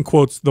I put in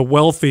quotes, the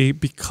wealthy,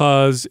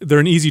 because they're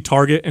an easy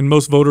target, and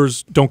most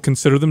voters don't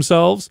consider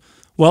themselves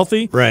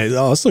wealthy. Right.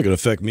 Oh, it's not going to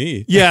affect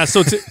me. Yeah.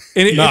 So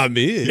it's Not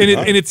me.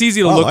 And it's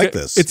easy to I look like at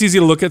this. It's easy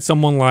to look at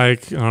someone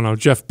like, I don't know,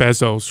 Jeff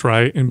Bezos,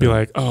 right, and be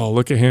like, oh,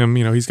 look at him.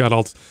 You know, he's got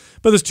all.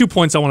 But there's 2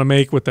 points I want to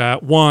make with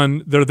that.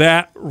 One, they're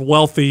that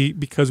wealthy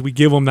because we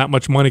give them that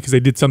much money because they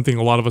did something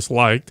a lot of us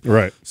liked.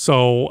 Right.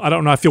 So I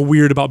don't know. I feel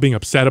weird about being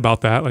upset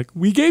about that. Like,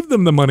 we gave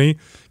them the money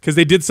because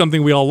they did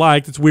something we all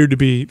liked. It's weird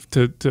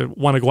to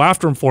want to go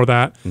after them for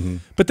that.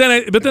 But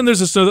then there's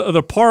this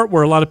other part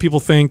where a lot of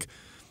people think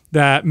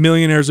that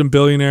millionaires and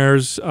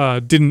billionaires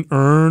didn't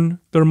earn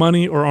their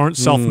money or aren't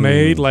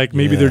self-made. Like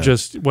maybe they're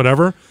just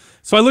whatever.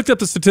 So I looked up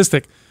the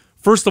statistic.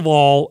 First of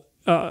all,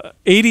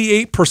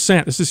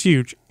 88%, this is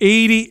huge,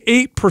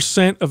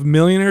 88% of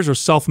millionaires are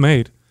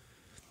self-made.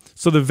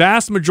 So the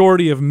vast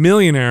majority of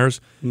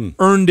millionaires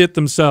earned it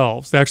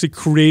themselves. They actually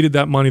created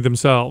that money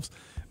themselves.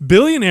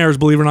 Billionaires,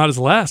 believe it or not, is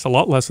less, a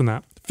lot less than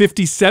that.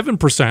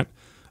 57%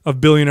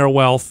 of billionaire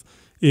wealth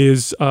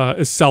is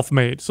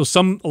self-made. So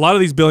a lot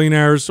of these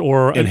billionaires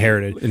or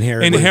Inherit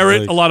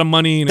a lot of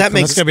money. And That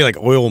makes That's got to be like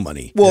oil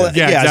money. Well,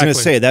 Yeah, I was going to exactly.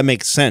 say that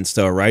makes sense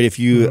though, right? If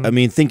you, I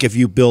mean, think if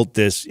you built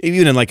this,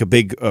 even in like a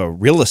big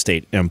real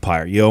estate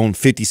empire, you own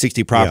 50,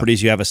 60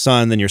 properties, you have a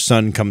son, then your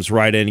son comes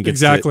right in and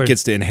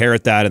gets to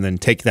inherit that and then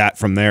take that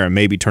from there and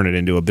maybe turn it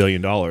into $1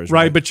 billion.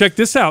 Right, but check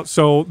this out.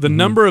 So the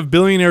number of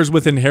billionaires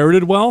with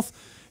inherited wealth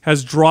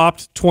has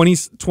dropped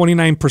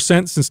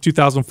 29% since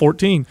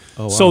 2014.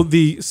 Oh, wow. So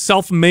the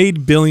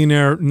self-made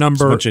billionaire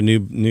number, a bunch of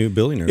new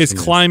billionaires. is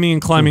climbing and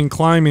climbing and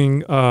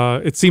climbing.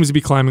 It seems to be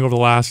climbing over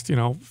the last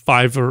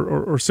 5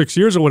 or 6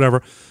 years or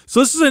whatever. So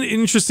this is an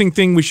interesting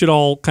thing we should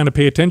all kind of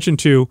pay attention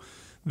to.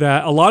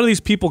 That a lot of these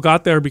people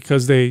got there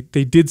because they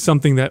did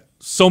something that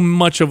so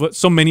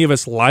many of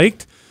us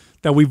liked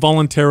that we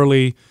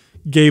voluntarily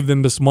gave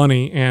them this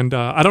money. And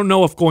I don't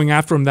know if going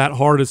after them that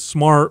hard is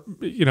smart.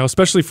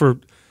 Especially for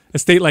a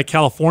state like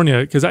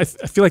California, because I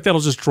feel like that'll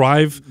just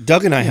drive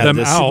Doug and I had them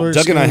this. out.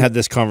 Doug and I had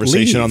this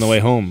conversation leave. on the way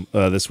home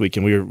this week,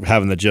 and we were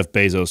having the Jeff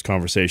Bezos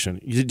conversation.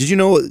 Did you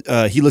know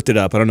he looked it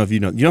up? I don't know if you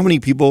know. You know how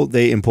many people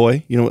they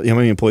employ? You know how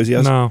many employees he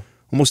has? No.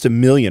 Almost 1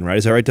 million, right?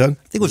 Is that right, Doug? I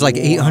think it was like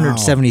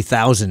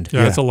 870,000.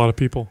 Yeah, that's a lot of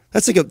people.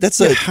 That's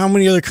How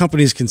many other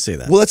companies can say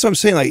that? well, that's what I'm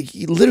saying. Like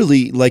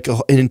literally, like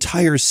an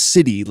entire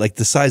city, like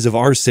the size of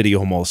our city,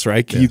 almost,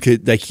 right? You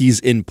could he's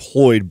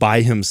employed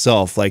by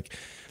himself, like.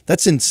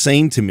 That's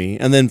insane to me.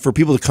 And then for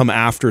people to come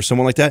after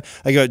someone like that,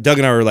 Doug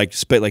and I were like,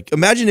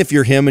 imagine if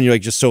you're him and you're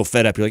like just so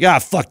fed up. You're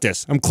like, fuck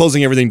this. I'm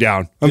closing everything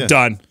down. I'm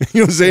done.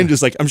 You know what I'm saying?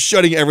 Just like, I'm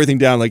shutting everything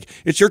down. Like,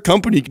 it's your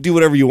company. You can do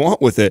whatever you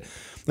want with it.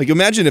 Like,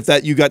 imagine if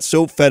you got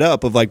so fed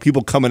up of like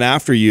people coming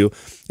after you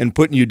and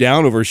putting you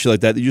down over shit like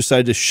that you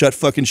decided to shut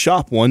fucking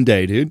shop one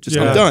day, dude.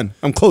 I'm done.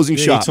 I'm closing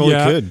shop. totally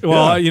could.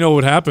 Well, you know what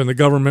would happen? The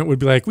government would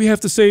be like, we have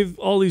to save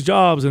all these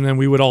jobs, and then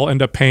we would all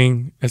end up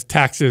paying as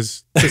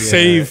taxes to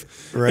save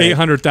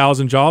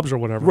 800,000 jobs or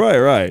whatever.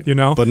 Right.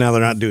 But now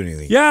they're not doing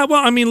anything. Yeah,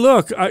 well, I mean,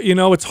 look,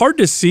 it's hard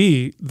to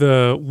see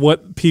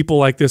what people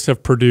like this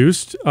have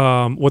produced,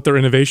 what their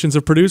innovations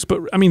have produced.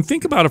 But I mean,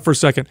 think about it for a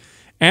second.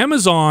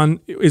 Amazon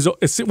is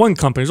one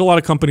company. There's a lot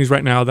of companies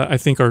right now that I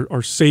think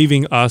are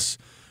saving us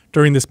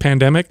during this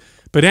pandemic,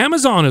 but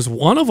Amazon is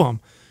one of them.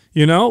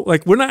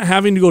 Like we're not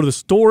having to go to the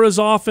store as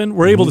often.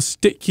 We're able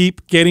to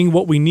keep getting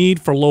what we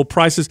need for low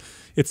prices.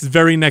 It's the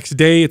very next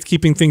day. It's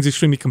keeping things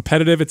extremely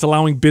competitive. It's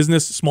allowing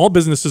small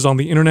businesses on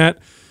the internet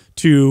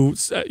to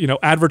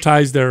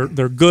advertise their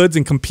goods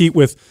and compete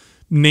with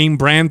name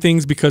brand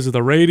things because of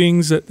the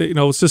ratings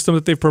system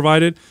that they've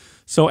provided.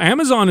 So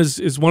Amazon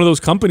is one of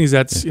those companies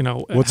that's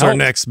What's our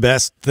next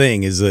best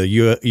thing? Is a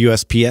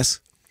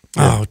USPS?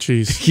 Oh,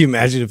 geez. Can you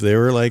imagine if they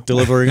were like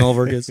delivering all of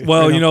our goods?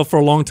 Well, for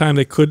a long time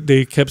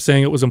they kept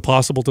saying it was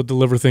impossible to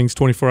deliver things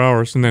 24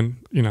 hours, and then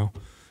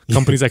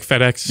companies like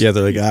FedEx. Yeah,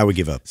 they're like, I would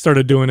give up.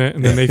 Started doing it,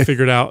 and then they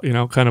figured out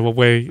kind of a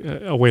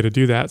way to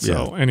do that.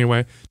 So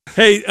anyway,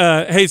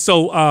 hey,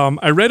 so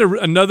I read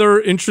another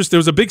interest. There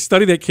was a big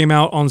study that came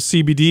out on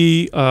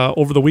CBD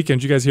over the weekend.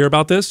 Did you guys hear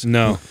about this?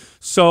 No.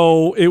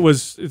 So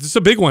it's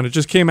a big one. It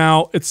just came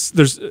out.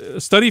 There's a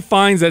study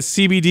finds that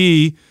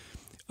CBD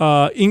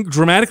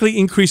dramatically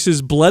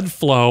increases blood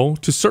flow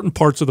to certain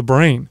parts of the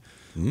brain,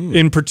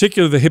 in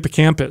particular the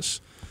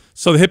hippocampus.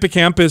 So the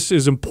hippocampus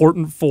is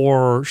important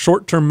for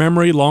short-term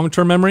memory,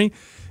 long-term memory,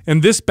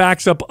 and this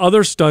backs up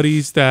other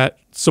studies that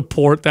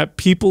support that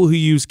people who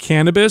use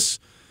cannabis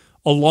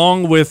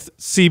along with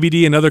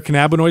CBD and other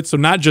cannabinoids, so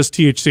not just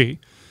THC,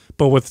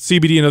 but with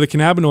CBD and other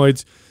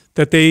cannabinoids,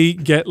 that they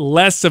get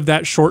less of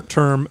that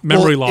short-term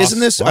memory loss.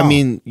 Isn't this? Wow. I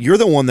mean, you're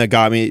the one that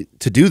got me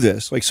to do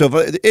this. Like, so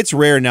it's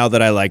rare now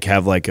that I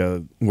have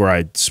where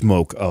I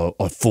smoke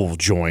a full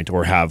joint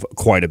or have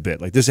quite a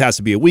bit. Like, this has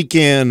to be a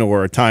weekend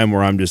or a time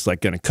where I'm just like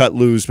going to cut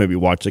loose, maybe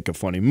watch like a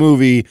funny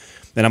movie,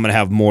 and I'm going to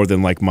have more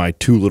than like my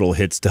 2 little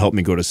hits to help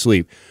me go to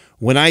sleep.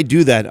 When I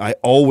do that, I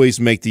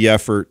always make the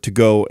effort to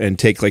go and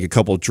take like a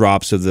couple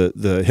drops of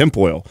the hemp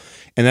oil.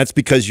 And that's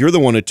because you're the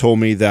one who told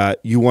me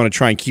that you want to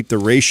try and keep the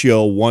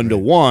ratio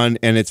 1-to-1,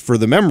 and it's for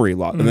the memory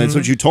loss. And that's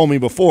what you told me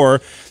before.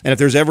 And if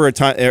there's ever a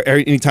time,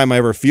 anytime I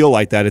ever feel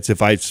like that, it's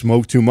if I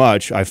smoke too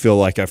much, I feel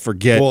like I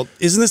forget. Well,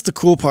 isn't this the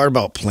cool part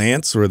about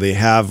plants where they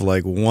have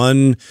like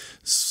one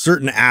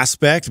certain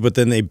aspect, but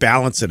then they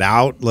balance it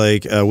out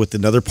like with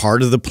another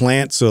part of the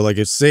plant? So like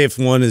if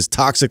one is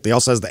toxic, they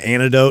also has the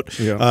antidote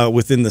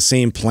within the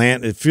same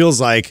plant. It feels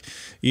like,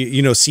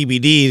 you know,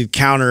 CBD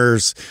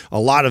counters a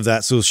lot of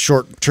that. So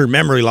short-term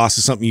memory loss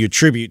is something you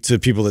attribute to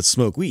people that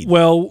smoke weed.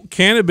 Well,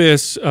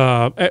 cannabis,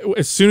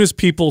 as soon as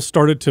people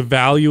started to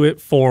value it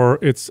for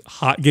its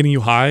getting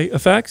you high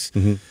effects,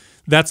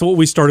 that's what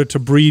we started to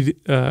breed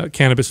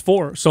cannabis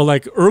for. So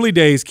like early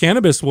days,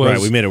 cannabis was...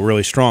 Right, we made it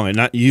really strong.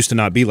 It used to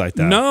not be like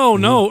that.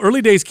 No.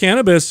 Early days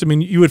cannabis, I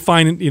mean, you would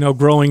find, you know,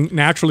 growing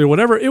naturally or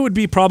whatever, it would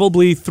be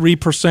probably 3%,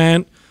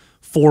 4%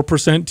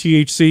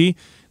 THC.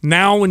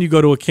 Now, when you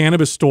go to a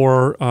cannabis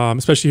store,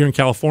 especially here in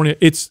California,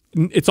 it's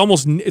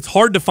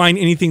hard to find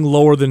anything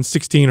lower than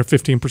 16 or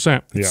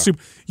 15%. Yeah.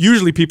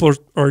 Usually, people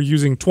are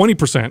using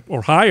 20%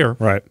 or higher.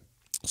 Right.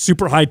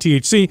 Super high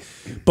THC,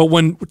 but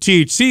when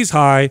THC is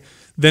high,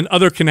 then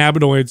other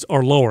cannabinoids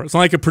are lower. It's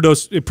not like it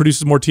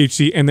produces more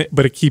THC,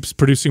 but it keeps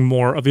producing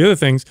more of the other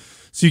things.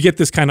 So you get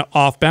this kind of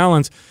off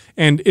balance.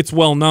 And it's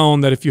well known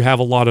that if you have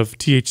a lot of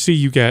THC,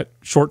 you get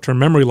short-term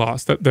memory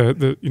loss. That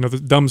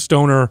the dumb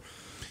stoner.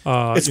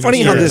 It's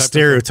funny how this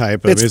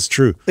stereotype is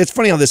true. It's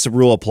funny how this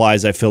rule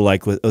applies, I feel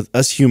like, with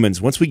us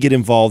humans. Once we get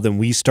involved and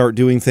we start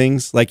doing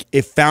things, like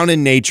if found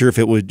in nature, if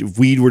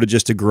weed were to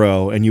just to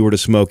grow and you were to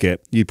smoke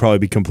it, you'd probably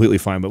be completely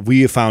fine. But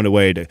we have found a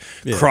way to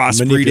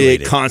crossbreed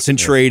it,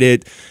 concentrate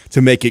it, to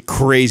make it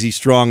crazy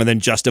strong and then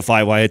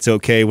justify why it's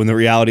okay, when the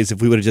reality is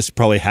if we would have just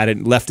probably had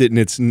it, left it in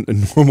its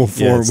normal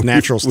form, its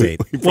natural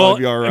state. we'd probably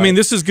be all right. I mean,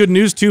 this is good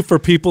news too for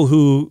people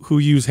who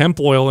use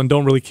hemp oil and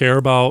don't really care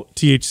about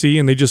THC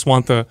and they just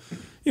want the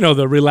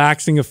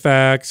relaxing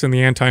effects and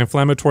the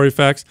anti-inflammatory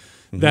effects,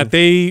 that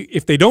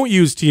if they don't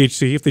use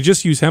THC, if they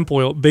just use hemp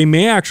oil, they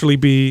may actually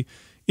be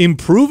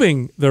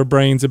improving their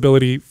brain's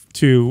ability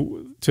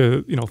to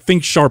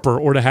think sharper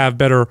or to have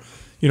better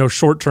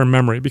short-term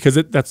memory, because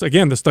that's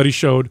again, the study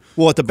showed.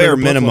 Well, at the bare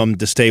minimum,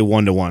 to stay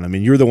 1-to-1. I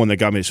mean, you're the one that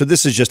got me. So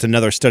this is just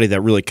another study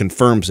that really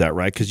confirms that,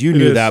 right? Because you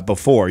knew that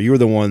before. You were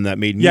the one that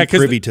made me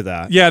privy to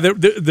that. Yeah,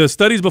 the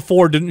studies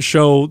before didn't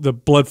show the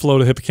blood flow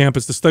to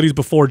hippocampus. The studies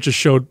before just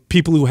showed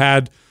people who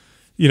had,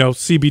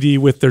 CBD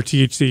with their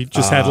THC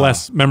just had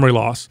less memory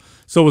loss.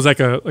 So it was like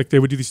they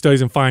would do these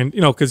studies and find,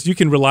 because you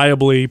can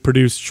reliably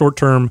produce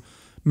short-term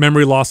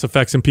memory loss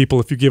effects in people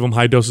if you give them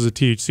high doses of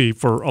THC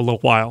for a little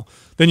while.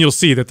 Then you'll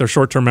see that their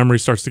short-term memory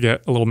starts to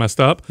get a little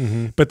messed up.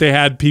 But they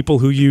had people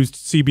who used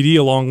CBD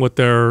along with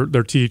their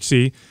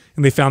THC,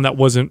 and they found that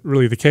wasn't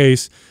really the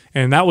case.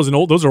 And that was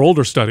those are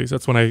older studies.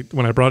 That's when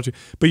I brought it to you.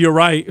 But you're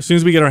right. As soon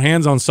as we get our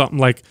hands on something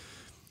like,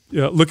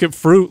 look at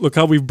fruit. Look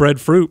how we've bred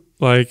fruit.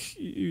 Like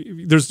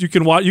you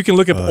can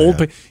look up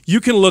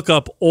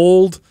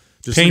old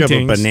Just paintings.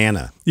 look up a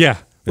banana. Yeah.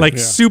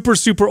 Super,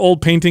 super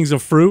old paintings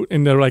of fruit,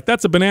 and they're like,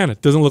 that's a banana.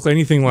 It doesn't look like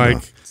anything like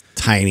it's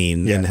tiny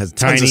and has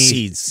tons of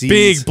seeds.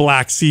 Big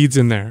black seeds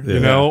in there,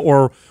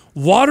 or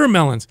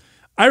watermelons.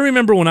 I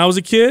remember when I was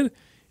a kid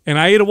and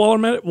I ate a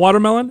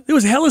watermelon, there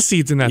was hella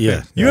seeds in that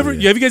thing. Have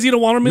you guys eat a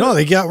watermelon? No,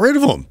 they got rid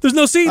of them. There's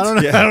no seeds. I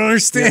don't know. I don't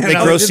understand. They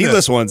grow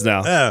seedless ones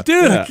now.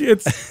 Dude,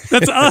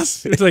 that's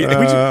us. It's like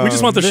we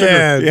just want the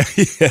sugar.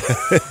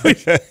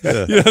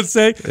 You know what I'm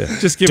saying?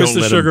 Just give us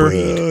the sugar.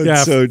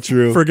 It's so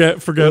true.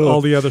 Forget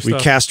all the other stuff. We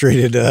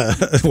castrated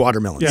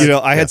watermelons. Yeah.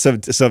 I had some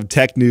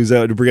tech news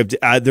to bring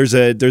up. There's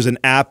an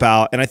app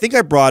out, and I think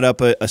I brought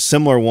up a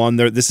similar one.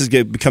 This is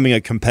becoming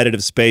a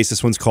competitive space.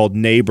 This one's called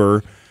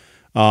Neighbor.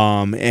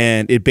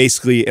 And it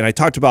basically, and I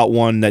talked about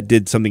one that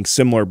did something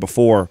similar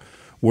before,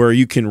 where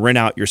you can rent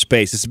out your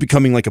space. This is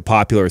becoming like a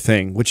popular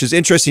thing, which is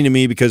interesting to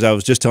me because I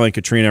was just telling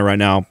Katrina right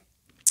now,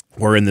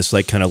 we're in this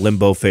like kind of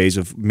limbo phase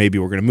of maybe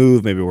we're going to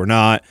move, maybe we're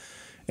not.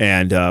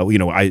 And,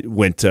 I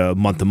went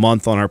month to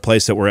month on our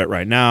place that we're at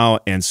right now.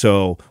 And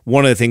so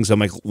one of the things I'm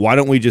like, why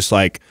don't we just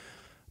like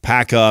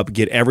pack up,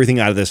 get everything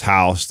out of this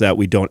house that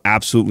we don't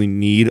absolutely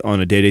need on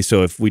a day-to-day.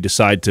 So if we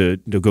decide to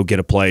go get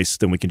a place,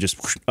 then we can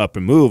just up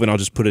and move, and I'll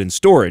just put it in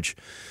storage.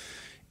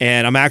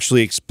 And I'm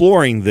actually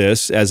exploring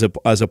this as a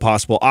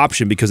possible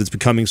option because it's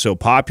becoming so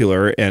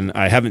popular, and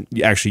I haven't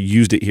actually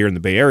used it here in the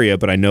Bay Area,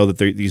 but I know that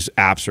these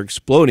apps are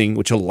exploding,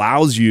 which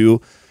allows you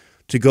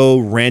to go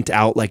rent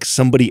out like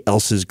somebody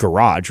else's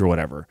garage or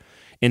whatever,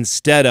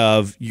 instead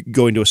of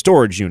going to a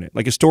storage unit.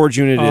 Like a storage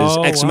unit is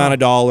X amount of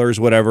dollars,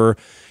 whatever.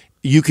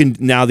 You can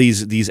now,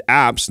 these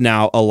apps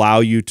now allow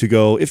you to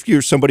go, if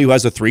you're somebody who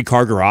has a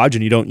 3-car garage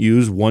and you don't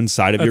use one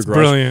side of your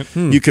garage,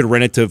 brilliant. You could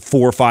rent it to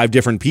 4 or 5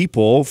 different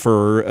people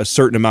for a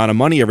certain amount of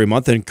money every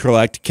month and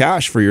collect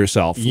cash for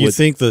yourself. You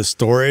think the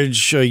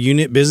storage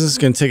unit business is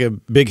going to take a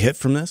big hit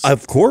from this?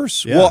 Of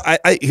course. Yeah. Well,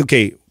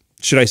 okay.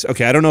 should I?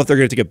 Okay, I don't know if they're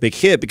going to take a big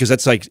hit because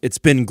that's like it's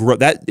been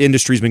that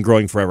industry's been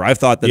growing forever. I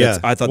thought that. Yeah.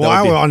 I thought. Well, that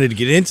I would be, wanted to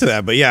get into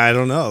that, but yeah, I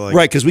don't know. Like,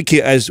 right, because we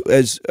keep as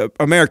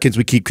Americans,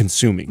 we keep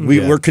consuming.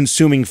 We're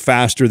consuming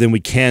faster than we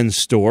can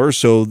store.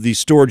 So these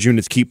storage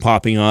units keep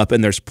popping up,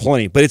 and there's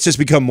plenty. But it's just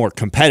become more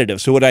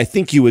competitive. So what I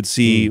think you would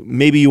see,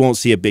 maybe you won't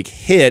see a big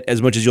hit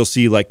as much as you'll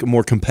see like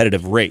more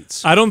competitive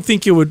rates. I don't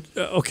think it would.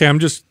 Okay, I'm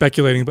just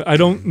speculating, but I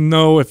don't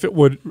know if it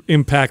would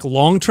impact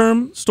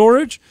long-term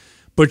storage.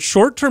 But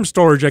short-term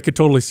storage, I could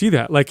totally see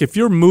that. Like if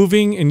you're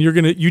moving and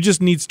you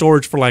just need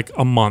storage for like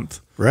a month.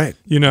 right?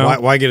 You know,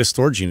 why get a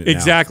storage unit?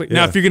 Exactly.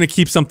 Now, Now, if you're going to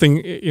keep something,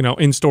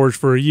 in storage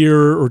for a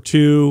year or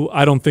two,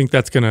 I don't think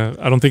it's going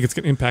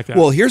to impact that.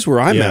 Well, here's where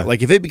I'm at.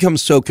 Like if it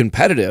becomes so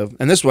competitive,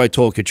 and this is what I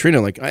told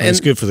Katrina, like, and it's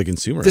good for the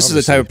consumer. This is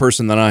the type of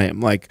person that I am.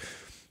 Like,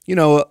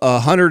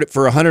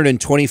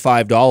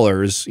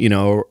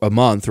 $125, a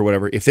month or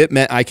whatever. If it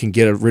meant I can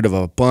get rid of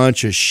a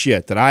bunch of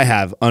shit that I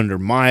have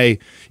in my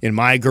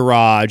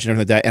garage and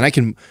everything like that,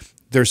 and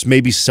there's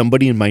maybe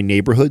somebody in my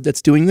neighborhood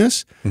that's doing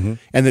this,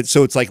 and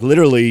so it's like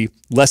literally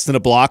less than a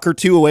block or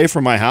two away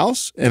from my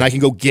house, and I can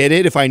go get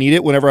it if I need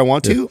it whenever I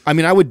want to. I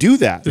mean, I would do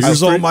that. This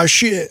is all my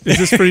shit.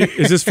 Is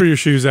this for your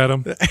shoes,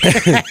 Adam?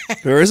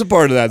 There is a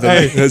part of that.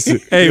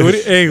 What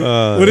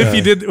if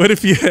you did? What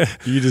if you?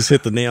 You just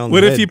hit the nail on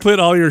What the if head. you put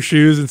all your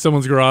shoes in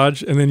someone's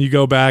garage and then you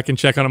go back and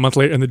check on a month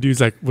later and the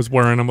dude's like was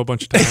wearing them a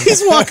bunch of times?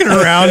 He's walking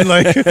around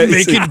like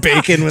making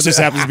bacon with just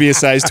happens to be a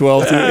size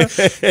 12.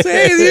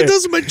 Hey,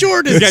 those are my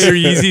Jordans. He's got your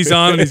Yeezys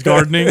on and he's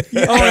gardening.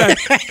 Oh,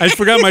 I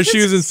forgot my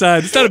shoes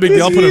inside. It's not a big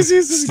deal. I'll put them.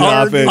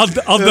 Stop it.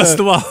 I'll dust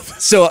them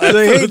off. So,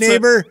 Hey,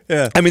 neighbor.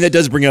 Yeah. I mean, that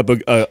does bring up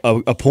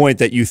a point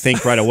that you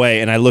think right away.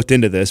 And I looked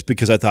into this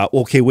because I thought,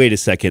 well, okay, wait a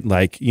second.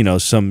 Like,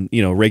 some,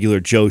 regular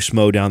Joe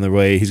Schmo down the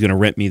way, he's going to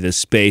rent me this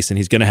space and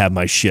he's going to have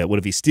my shit. What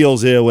if he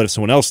steals it? What if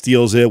someone else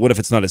steals it? What if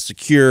it's not as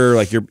secure?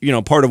 Like,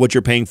 part of what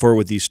you're paying for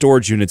with these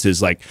storage units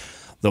is like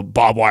the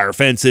barbed wire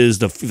fences,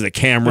 the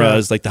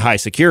cameras, like the high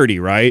security,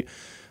 right?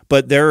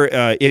 But they're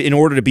in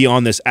order to be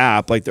on this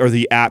app, or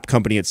the app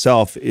company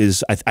itself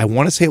is, I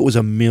want to say it was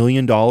 $1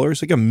 million, like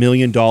 $1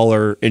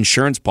 million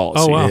insurance policy.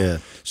 Oh wow! Yeah.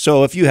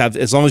 So if you have,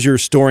 as long as you're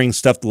storing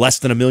stuff less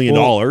than $1 million,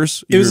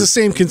 it was the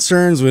same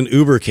concerns when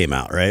Uber came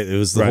out, right? It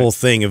was the whole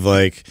thing of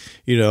like,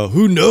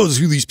 who knows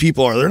who these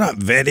people are? They're not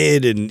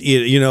vetted, and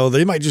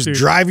they might just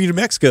drive you to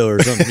Mexico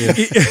or something.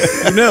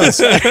 Who knows?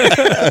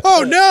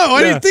 Oh no,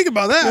 I didn't think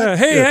about that. Yeah.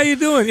 Hey, how you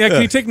doing? Yeah,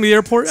 can you take me to the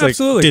airport? It's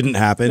Absolutely. like, didn't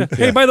happen. Yeah.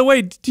 Hey, by the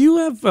way, do you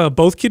have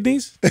both kidneys?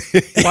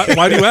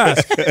 Why do you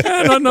ask?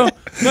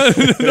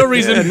 No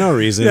reason. Yeah, no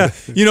reason.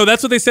 Yeah.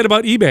 That's what they said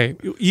about eBay.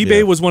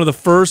 eBay was one of the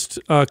first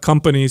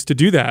companies to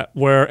do that,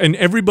 and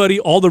everybody,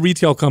 all the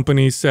retail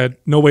companies said,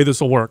 no way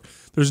this will work.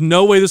 There's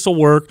no way this will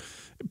work.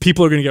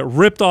 People are going to get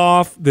ripped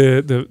off.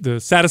 The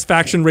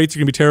satisfaction rates are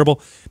going to be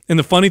terrible. And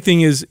the funny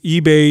thing is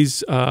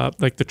eBay's,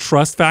 like the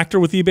trust factor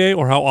with eBay,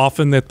 or how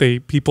often that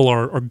people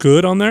are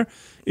good on there,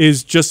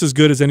 is just as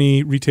good as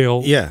any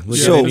retail. Yeah.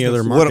 So any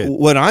other market.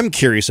 What I'm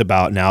curious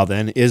about now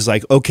then is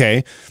like,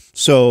 okay,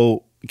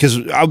 so because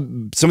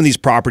some of these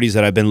properties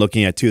that I've been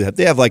looking at too,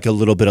 they have like a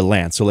little bit of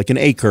land, so like an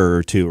acre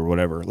or two or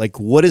whatever. Like,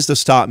 what is to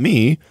stop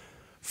me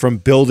from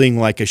building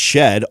like a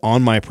shed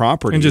on my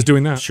property And just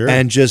doing that. Sure.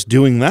 and just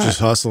doing that,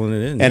 Just hustling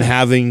it in. and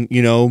having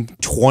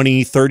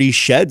 20, 30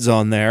 sheds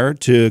on there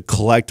to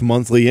collect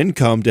monthly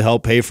income to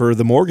help pay for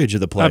the mortgage of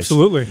the place.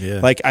 Absolutely.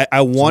 Yeah. Like I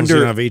as you wonder,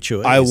 don't have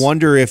HOAs. I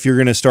wonder if you're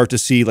going to start to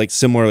see like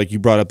similar, like you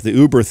brought up the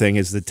Uber thing,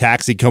 is the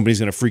taxi company's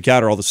going to freak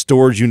out, or all the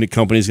storage unit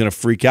companies going to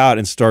freak out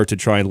and start to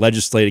try and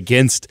legislate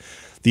against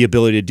the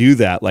ability to do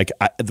that. Like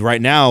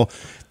right now,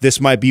 this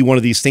might be one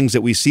of these things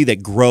that we see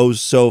that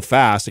grows so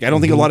fast. Like I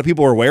don't think a lot of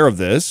people are aware of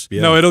this.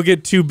 Yeah. No, it'll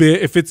get too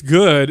big. If it's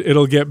good,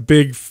 it'll get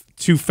big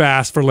too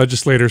fast for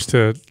legislators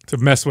to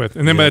mess with.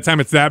 And then by the time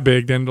it's that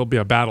big, then it'll be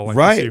a battle.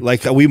 Right.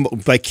 Like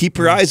keep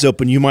your eyes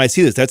open. You might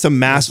see this. That's a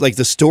like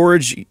the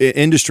storage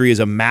industry is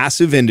a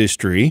massive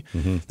industry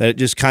that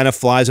just kind of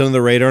flies under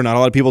the radar. Not a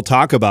lot of people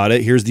talk about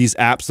it. Here's these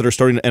apps that are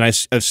starting, and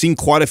I've seen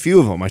quite a few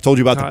of them. I told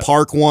you about the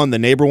park one, the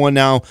neighbor one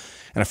now,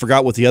 and I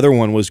forgot what the other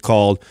one was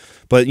called.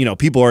 But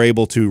people are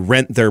able to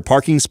rent their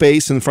parking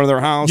space in front of their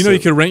house. You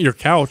could rent your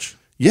couch.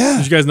 Yeah.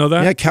 Did you guys know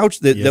that? Yeah, couch.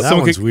 that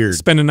someone one's could weird.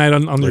 spend a night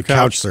on their Like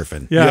couch. couch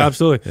surfing. Yeah, Yeah.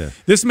 absolutely. Yeah.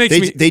 This makes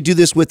me They do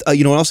this with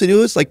you know what else they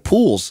do is like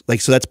pools.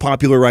 Like so that's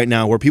popular right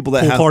now where people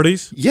that pool have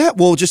parties. Yeah,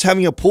 well, just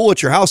having a pool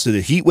at your house. So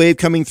the heat wave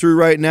coming through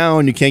right now,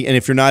 and you can't. And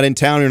if you're not in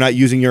town, you're not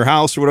using your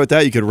house or whatever like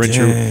that. You could rent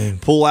your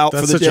pool out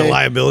That's for the such day. a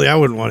liability. I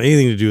wouldn't want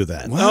anything to do with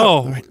that.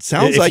 Oh,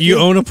 Sounds if like you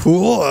it. own a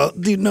pool,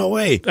 dude, no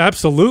way.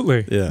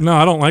 Absolutely. Yeah. No,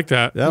 I don't like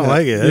that. I don't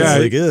like it. That's Yeah,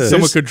 like, ugh.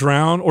 someone could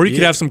drown, or you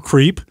could have some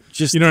creep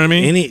Just you know what I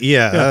mean?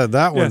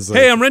 That one's like,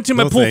 hey, I'm renting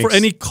my no pool thanks. for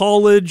any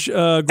college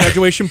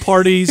graduation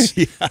parties.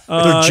 They're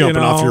jumping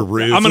off your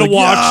roof. I'm gonna Like,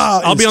 watch.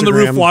 yeah, I'll be on the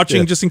roof Instagram. watching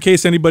Yeah. just in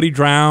case anybody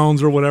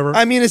drowns or whatever.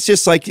 I mean, it's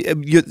just like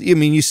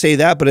you say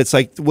that, but it's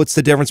like, what's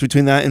the difference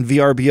between that and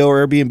VRBO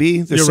or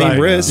Airbnb? The You're same right.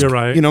 risk. You're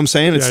right. You know what I'm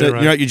saying? It's Yeah,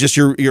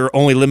 you're right. you're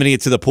only limiting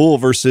it to the pool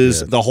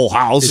versus the whole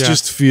house. It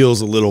just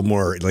feels a little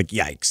more like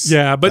yikes.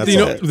 Yeah, but That's you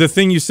know all. the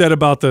thing you said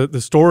about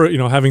the store,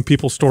 having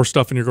people store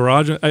stuff in your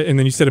garage, and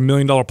then you said $1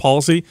 million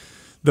policy.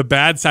 The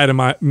bad side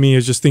of me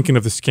is just thinking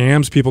of the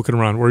scams people can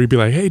run, where you'd be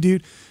like, "Hey,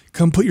 dude,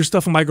 come put your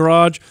stuff in my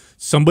garage.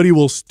 Somebody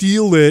will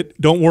steal it.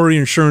 Don't worry,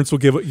 insurance will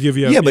give you."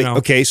 Yeah, but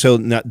okay. So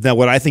now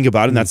what I think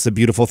about it, and that's the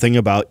beautiful thing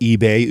about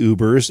eBay,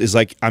 Ubers, is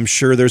like I'm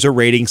sure there's a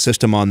rating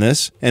system on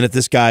this, and if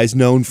this guy's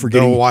known for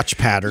They'll getting watch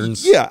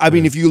patterns. Yeah, I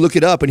mean, if you look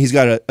it up and he's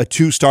got a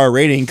 2-star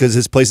rating because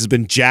his place has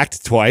been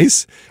jacked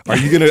twice, are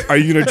you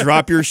gonna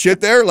drop your shit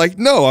there? Like,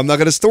 no, I'm not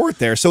gonna store it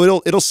there.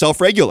 So it'll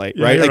self-regulate,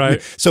 right? you're Like,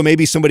 right. So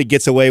maybe somebody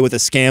gets away with a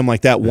scam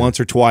like that once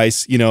or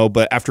twice,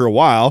 but after a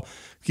while,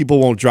 people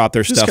won't drop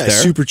their This stuff guy's there.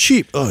 super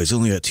cheap. Oh, he's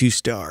only got 2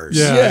 stars.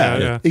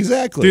 Yeah.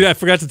 Exactly. Dude, I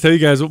forgot to tell you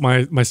guys what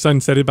my son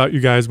said about you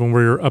guys when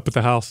we were up at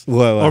the house.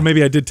 What? Or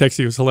maybe I did text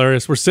you. It was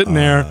hilarious. We're sitting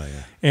there,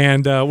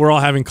 and we're all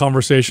having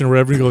conversation or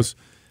whatever. He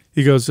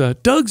goes,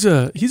 Doug's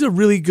he's a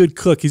really good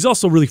cook. He's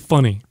also really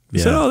funny. I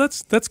said, oh,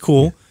 that's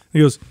cool. And he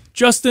goes,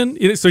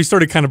 Justin. So he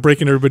started kind of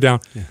breaking everybody down.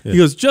 He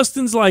goes,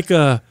 Justin's like he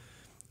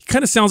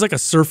kind of sounds like a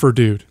surfer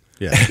dude.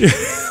 Yeah.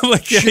 I'm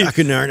like, yeah,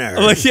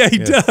 I'm like, yeah, he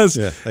does.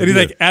 Yeah, and he's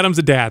like, Adam's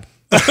a dad.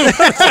 He's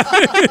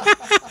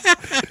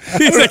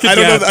like a I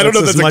dad. don't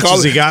know if That's that's as a much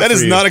as he compliment. got That for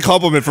is you. not a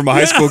compliment from a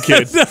high school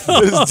kid. It's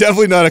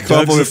definitely not a Doug's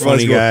compliment a from a high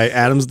funny school guy.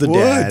 Adam's the What,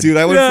 dad. dude?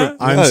 I went Yeah. from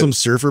I'm some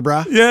surfer,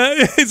 brah.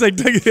 Yeah, he's like,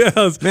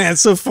 Man,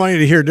 it's so funny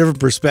to hear different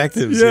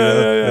perspectives. you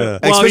know? yeah.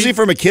 Especially Well, he-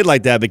 from a kid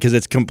like that because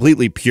it's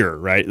completely pure,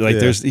 right? Like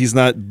he's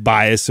not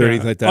biased or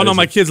anything like that. Oh no, It's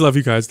my like, kids love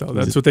you guys though.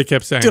 That's what they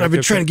kept saying. Dude, I've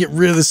been trying to get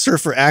rid of the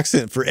surfer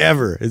accent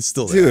forever. It's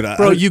still there. dude,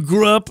 Bro, you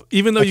grew up,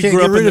 even though I you can't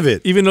grew get up rid of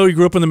it. even though you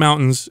grew up in the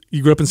mountains,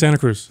 you grew up in Santa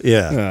Cruz.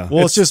 Yeah.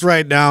 Well, it's just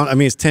right down. I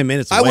mean, it's 10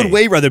 minutes away. I would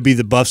way rather be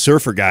the buff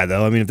surfer guy,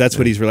 though. I mean, if that's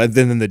what he's realized,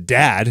 than the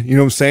dad. You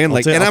know what I'm saying?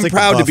 Like, I'll and I'm take the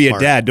proud to buff be a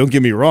part. dad. Don't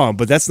get me wrong,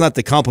 but that's not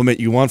the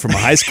compliment you want from a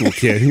high school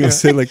kid. You know what I'm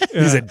saying? Like,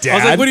 he's a dad. I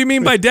was like, what do you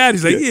mean by dad?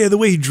 He's like, yeah, the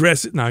way he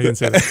dresses. No, he didn't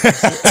say that.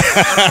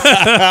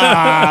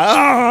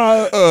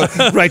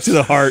 Right to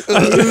the heart.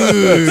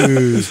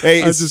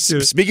 Hey, just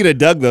kidding. speaking of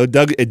Doug, though,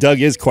 Doug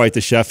is quite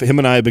the chef. Him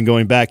and I have been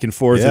going back and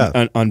forth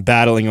on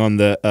battling on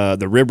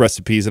the rib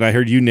recipes, and I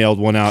heard you nailed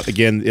one out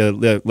again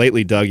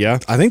lately, Doug. Yeah.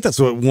 I think that's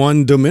what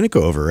won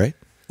Domenico over, right?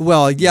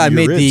 Well, yeah, I Your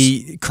made ribs.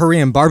 the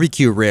Korean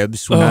barbecue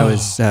ribs when I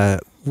was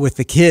with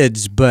the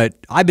kids, but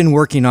I've been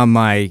working on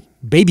my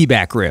baby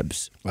back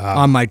ribs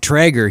on my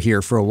Traeger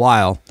here for a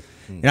while.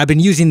 And I've been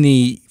using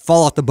the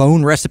fall off the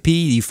bone recipe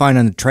you find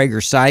on the Traeger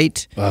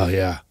site Oh,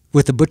 yeah.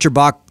 with the butcher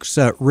box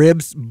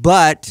ribs,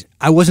 but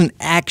I wasn't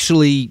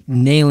actually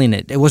nailing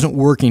it. It wasn't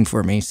working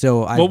for me.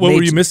 So I What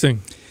were you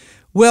missing?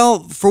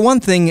 Well, for one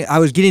thing, I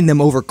was getting them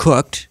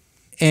overcooked,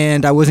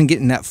 and I wasn't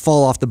getting that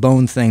fall off the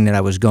bone thing that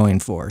I was going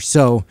for.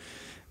 So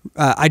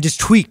I just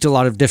tweaked a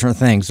lot of different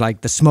things,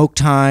 like the smoke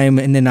time,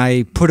 and then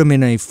I put them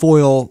in a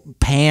foil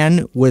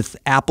pan with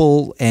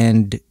apple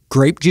and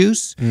grape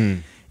juice.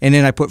 And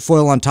then I put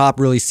foil on top,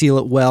 really seal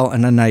it well,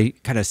 and then I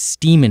kind of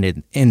steam it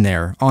in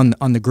there on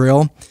the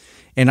grill.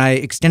 And I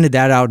extended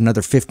that out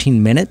another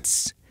 15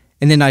 minutes.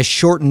 And then I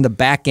shortened the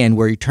back end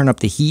where you turn up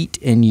the heat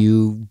and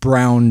you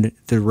browned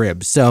the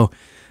ribs. So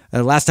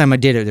last time I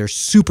did it, they're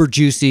super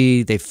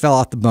juicy. They fell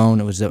off the bone.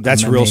 It was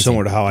That's real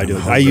similar to how I do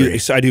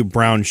it. I do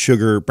brown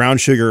sugar,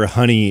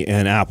 honey,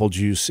 and apple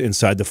juice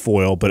inside the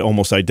foil, but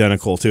almost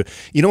identical to.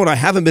 You know what I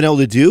haven't been able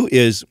to do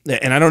is,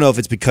 and I don't know if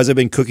it's because I've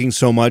been cooking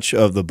so much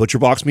of the butcher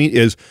box meat,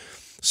 is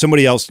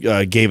somebody else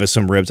gave us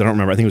some ribs. I don't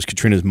remember. I think it was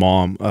Katrina's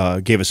mom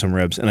gave us some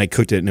ribs, and I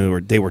cooked it,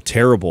 and they were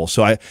terrible.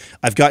 So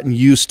I've gotten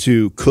used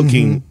to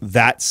cooking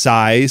that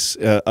size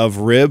of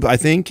rib, I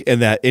think,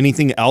 and that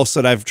anything else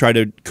that I've tried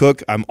to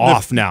cook, I'm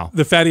off now.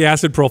 The fatty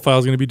acid profile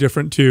is going to be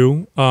different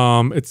too.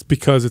 It's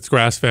because it's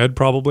grass fed,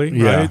 probably,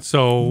 right?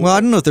 So, Well, I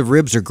don't know if the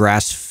ribs are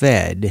grass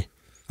fed.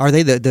 Are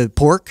they the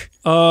pork?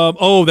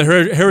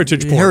 the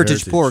heritage pork.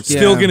 Heritage pork. Yeah.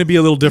 Still going to be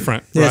a little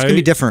different. Yeah, it's right? gonna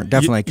be different,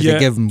 definitely, because Yeah. they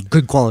give them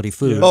good quality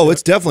food. Oh,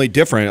 it's definitely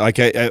different. Like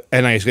I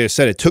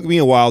said, it took me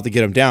a while to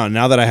get them down.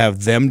 Now that I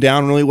have them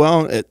down really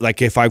well,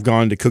 like if I've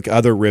gone to cook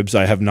other ribs,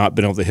 I have not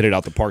been able to hit it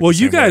out the park. Well, the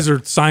you same guys way.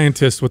 are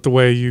scientists with the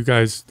way you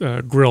guys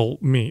grill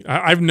meat.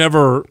 I've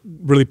never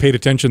really paid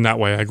attention that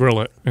way. I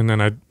grill it and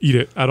then I eat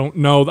it. I don't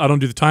know. I don't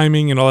do the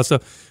timing and all that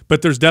stuff.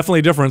 But there's definitely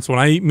a difference when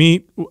I eat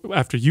meat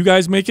after you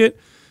guys make it.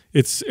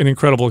 It's an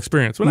incredible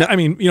experience. I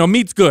mean,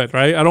 meat's good,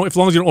 right? As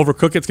long as you don't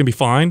overcook it, it's gonna be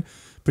fine.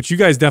 But you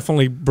guys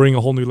definitely bring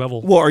a whole new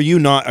level. Well, are you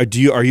not a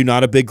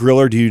big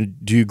griller?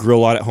 Do you grill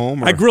a lot at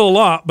home? Or? I grill a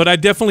lot, but I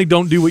definitely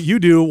don't do what you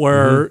do,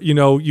 where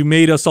you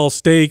made us all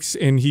steaks,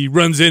 and he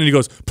runs in and he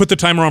goes, "Put the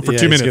timer on for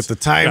 2 minutes." Get the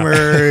timer.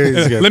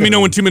 Let me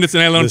know in 2 minutes,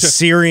 and I let him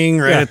searing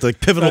at the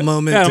pivotal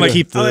moment to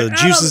keep the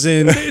juices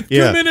in.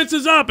 2 minutes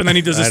is up, and then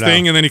he does his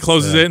thing, and then he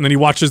closes it, and then he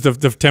watches the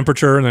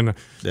temperature, and then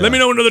let me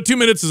know when another 2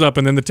 minutes is up,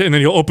 and then and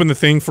then he'll open the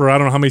thing for I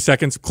don't know how many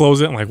seconds,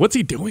 close it. I'm like, what's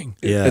he doing?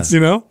 Yeah,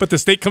 but the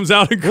steak comes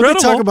out incredible. When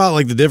they talk about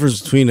like the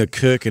difference between a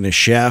cook and a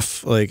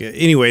chef, like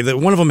anyway,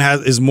 one of them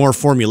is more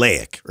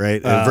formulaic,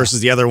 right? Versus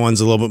the other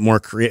one's a little bit more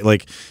creative,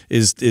 like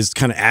is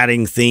kind of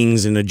adding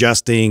things and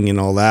adjusting and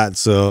all that.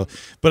 So,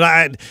 but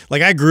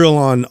I grill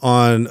on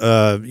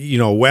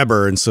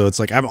Weber, and so it's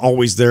like I'm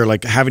always there,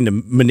 like having to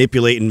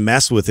manipulate and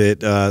mess with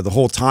it the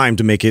whole time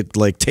to make it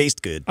like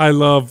taste good. I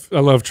love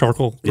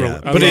charcoal. Yeah,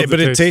 but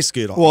it tastes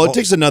good. Well, it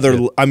takes another.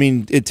 Yeah. I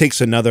mean, it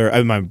takes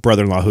another. My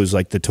brother-in-law, who's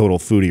like the total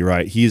foodie,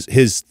 right?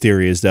 His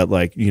theory is that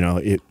like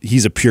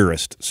he's a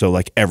purist, so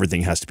like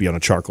everything has to be on a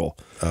charcoal.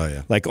 Oh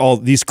yeah, like all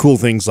these cool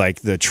things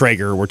like the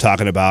Traeger we're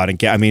talking about,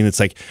 and I mean, it's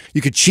like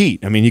you could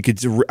cheat. I mean,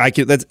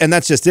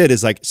 that's just it.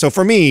 Is like so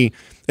for me.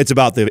 It's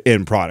about the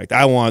end product.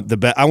 I want the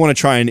best. I want to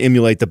try and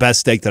emulate the best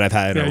steak that I've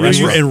had in a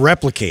restaurant and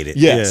replicate it.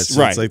 Yes, so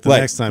right. It's like the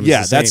next time.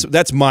 Yeah,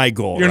 that's my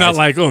goal. You're not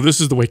like, oh,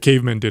 this is the way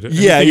cavemen did it.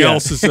 Yeah, Anything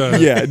else is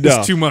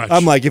is too much.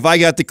 I'm like, if I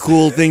got the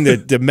cool thing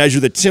to measure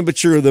the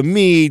temperature of the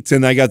meat,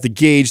 and I got the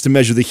gauge to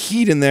measure the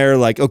heat in there,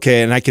 like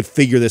okay, and I could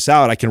figure this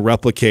out. I can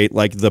replicate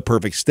like the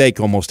perfect steak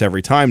almost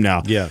every time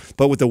now. Yeah.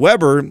 But with the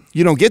Weber,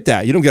 you don't get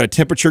that. You don't get a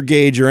temperature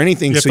gauge or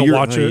anything. You have to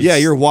watch it. Yeah,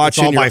 you're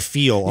watching. It's all by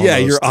feel. Almost. Yeah,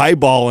 you're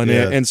eyeballing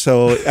it, and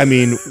so I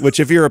mean,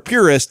 which if you're a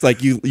purist,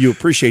 like you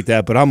appreciate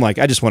that, but I'm like,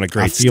 I just want a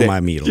great steak. I feel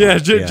my meat.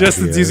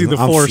 Justin's using the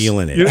force. I'm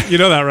feeling it. You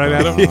know that, right,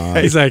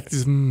 Adam? He's like,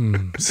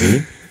 see,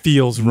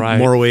 feels right.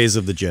 More ways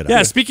of the Jedi.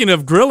 Yeah. Speaking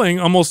of grilling,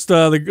 almost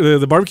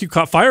the barbecue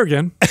caught fire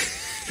again.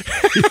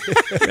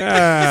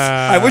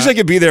 I wish I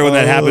could be there when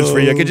that happens for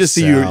you. I could just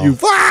see you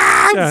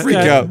freak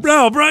out.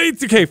 Bro,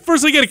 it's okay.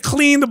 First, I got to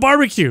clean the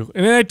barbecue,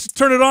 and then I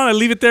turn it on. I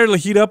leave it there to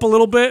heat up a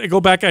little bit. I go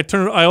back. I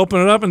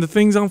open it up, and the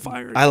thing's on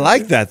fire. I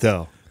like that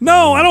though.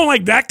 No, I don't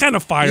like that kind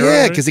of fire.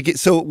 Yeah, because it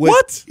gets so.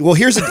 What? Well,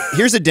 here's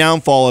a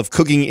downfall of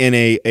cooking in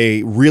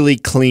a really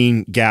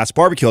clean gas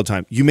barbecue all the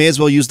time. You may as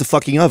well use the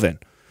fucking oven.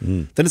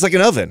 Then it's like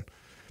an oven.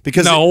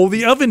 Because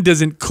the oven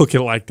doesn't cook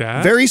it like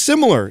that. Very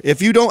similar.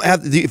 If you don't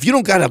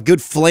got a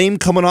good flame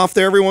coming off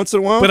there every once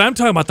in a while. But I'm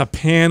talking about the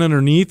pan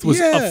underneath was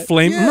a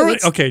flame. Yeah,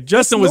 okay,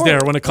 Justin was there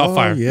when it caught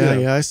fire.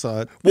 Yeah, I saw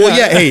it. Well,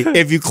 hey,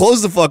 if you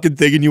close the fucking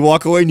thing and you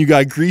walk away and you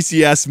got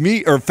greasy ass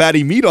meat or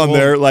fatty meat on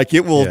there, like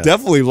it will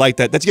definitely light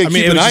that. That's you gotta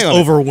keep an eye on. It was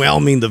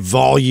overwhelming the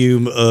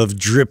volume of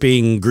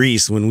dripping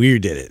grease when we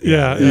did it.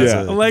 Yeah.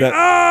 I'm like,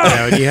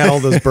 when you had all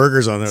those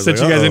burgers on there. Sent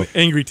you guys an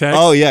angry text.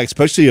 Oh yeah,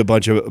 especially a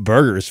bunch of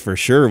burgers for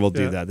sure. We'll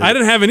do that. I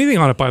didn't have anything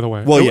on it, by the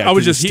way. Well, yeah, I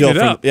was just heating it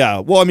up. Yeah.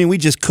 Well, I mean, we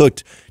just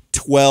cooked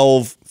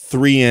 12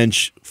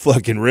 3-inch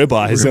fucking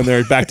ribeyes in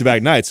there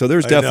back-to-back nights. So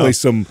there's definitely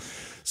some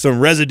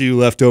residue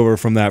left over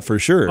from that for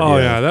sure. Oh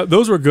yeah,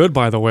 those were good,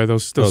 by the way.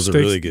 Those steaks are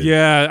really good.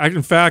 Yeah,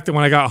 in fact,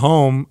 when I got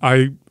home,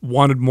 I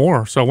wanted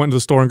more, so I went to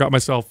the store and got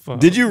myself.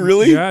 Did you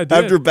really? Yeah, I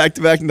did. After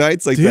back-to-back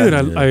nights like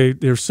that,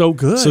 dude, they're so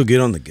good. So good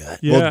on the gut.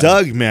 Yeah. Well,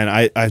 Doug, man,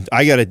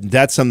 I got to.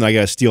 That's something I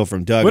got to steal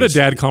from Doug. What a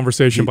dad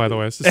conversation, by the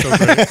way. This is so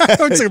great.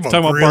 Talking about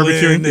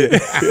barbecuing.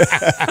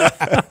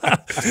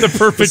 The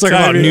perfect. It's like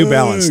about New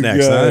Balance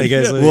snacks. Huh? You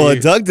guys, well,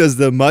 Doug does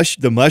the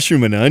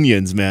mushroom and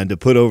onions, man, to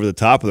put over the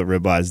top of the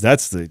ribeyes.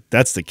 That's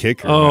the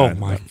kicker. Oh man.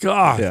 my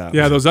god!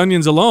 Yeah, those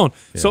onions alone.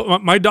 Yeah. So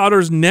my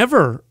daughter's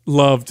never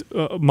loved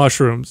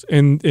mushrooms,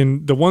 and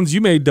the ones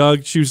you made,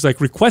 Doug, she was like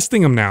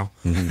requesting them now.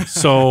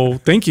 So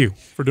thank you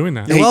for doing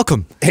that. You're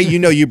welcome. Hey,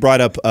 you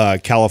brought up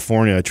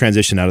California,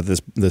 transition out of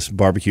this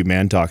barbecue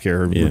man talk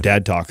here, or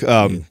dad talk.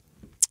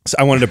 So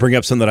I wanted to bring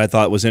up something that I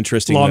thought was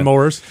interesting.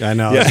 Lawnmowers. I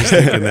know. I was just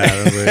thinking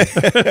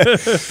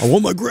that. I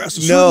want my grass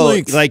to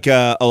length. Like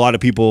a lot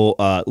of people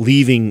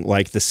leaving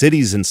like the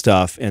cities and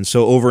stuff. And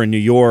so over in New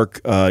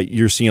York,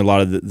 you're seeing a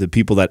lot of the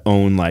people that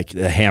own like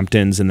the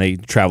Hamptons and they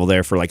travel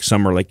there for like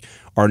summer, like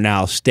are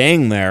now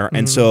staying there.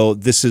 And so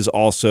this has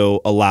also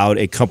allowed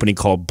a company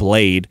called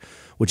Blade,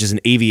 which is an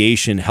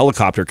aviation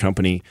helicopter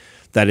company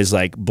that is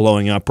like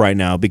blowing up right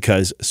now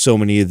because so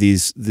many of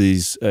these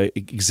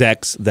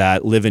execs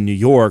that live in New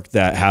York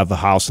that have a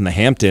house in the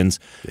Hamptons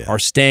are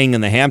staying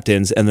in the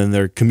Hamptons and then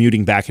they're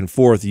commuting back and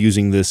forth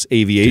using this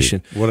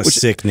aviation. Dude, what a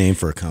sick name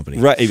for a company.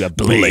 Right,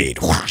 Blade.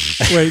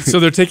 Wait, so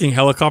they're taking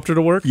helicopter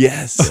to work?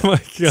 Yes. Oh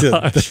my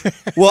gosh.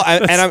 Well,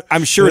 and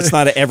I'm sure it's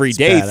not an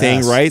everyday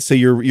thing, right? So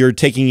you're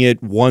taking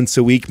it once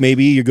a week,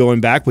 maybe you're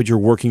going back, but you're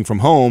working from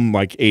home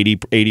like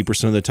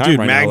 80% of the time. Dude,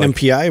 right Magnum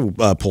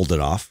now, PI pulled it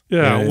off.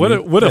 Yeah, you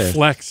know what a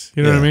flex.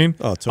 You know what I mean?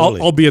 Oh,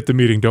 totally. I'll be at the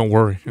meeting. Don't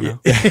worry. You know?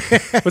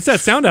 What's that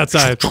sound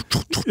outside?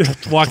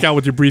 Walk out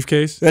with your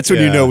briefcase. That's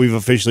when you know we've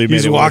officially made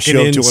He's it. walking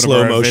Show in to one slow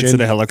of our events motion.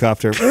 in a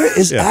helicopter. Where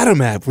is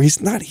Adam at? Well,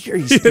 he's not here.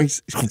 He's You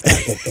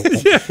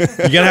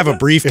gotta have a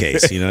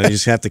briefcase. You know, you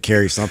just have to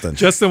carry something.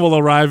 Justin will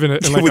arrive in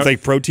it with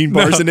like protein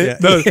bars in it.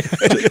 No,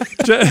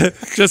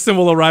 Justin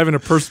will arrive in a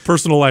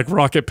personal like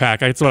rocket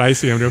pack. That's what I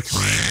see him do.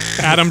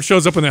 Adam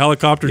shows up in the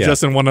helicopter.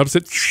 Justin one ups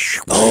it.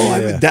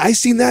 Oh, I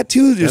seen that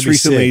too just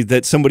recently.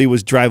 That somebody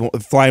was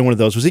flying one of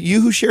those. Was it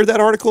you who shared that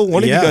article?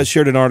 One of you guys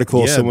shared an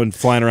article. Yeah. Someone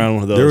flying around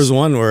one of those. There was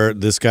one where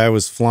this guy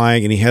was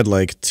flying and he had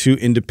like two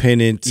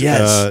independent,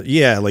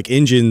 like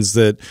engines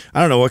that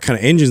I don't know what kind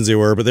of engines they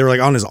were, but they were like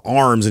on his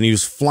arms and he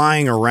was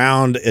flying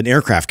around an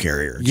aircraft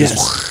carrier.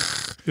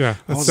 Yes. Yeah.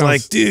 I was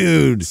like,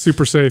 dude,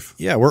 super safe.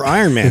 Yeah, we're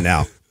Iron Man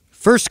now.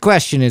 First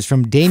question is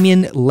from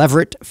Damien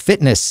Leverett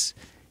Fitness.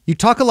 You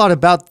talk a lot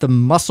about the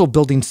muscle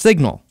building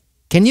signal.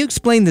 Can you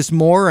explain this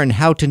more and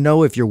how to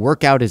know if your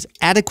workout is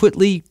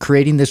adequately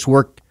creating this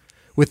work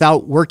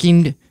without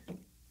working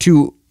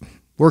to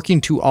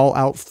all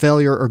out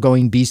failure or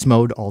going beast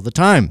mode all the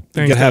time?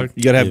 You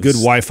gotta have good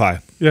Wi-Fi.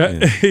 Yeah.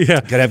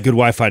 Gotta have good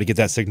Wi-Fi to get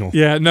that signal.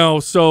 Yeah, no.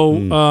 So,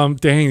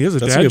 dang, this is a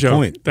That's dad a good joke.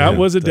 point. That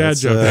was a dad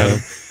joke, Adam.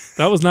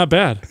 That was not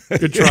bad.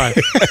 Good try.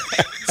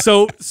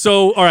 So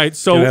all right.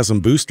 So Gotta have some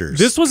boosters.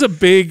 This was a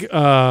big,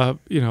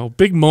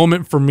 big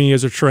moment for me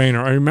as a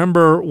trainer. I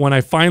remember when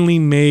I finally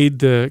made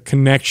the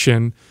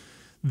connection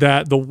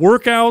that the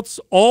workouts,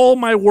 all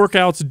my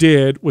workouts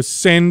did was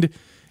send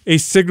a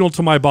signal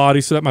to my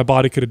body so that my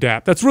body could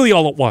adapt. That's really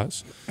all it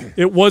was.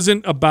 It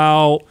wasn't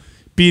about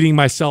beating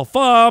myself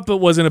up. It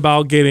wasn't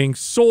about getting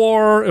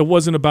sore. It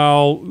wasn't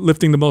about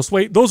lifting the most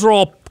weight. Those are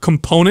all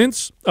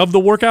components of the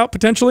workout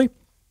potentially.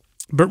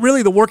 But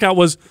really the workout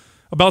was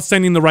about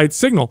sending the right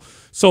signal.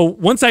 So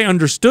once I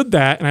understood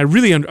that and I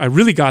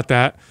really got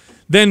that,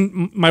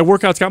 then my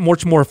workouts got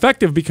much more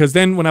effective because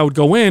then when I would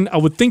go in, I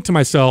would think to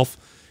myself,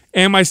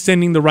 am I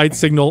sending the right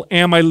signal?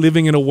 Am I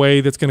living in a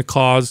way that's going to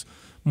cause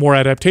more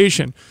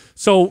adaptation?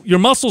 So your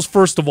muscles,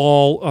 first of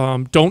all,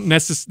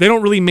 they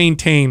don't really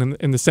maintain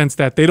in the sense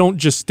that they don't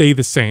just stay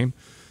the same.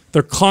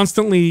 They're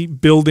constantly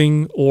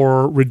building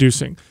or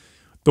reducing.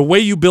 The way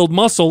you build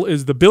muscle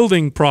is the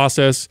building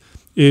process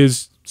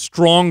is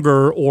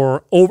stronger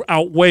or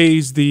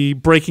outweighs the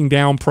breaking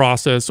down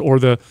process or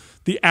the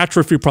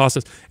atrophy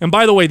process. And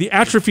by the way, the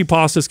atrophy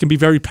process can be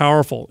very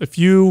powerful. If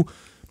you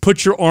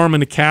put your arm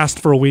in a cast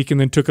for a week and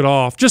then took it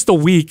off, just a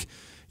week,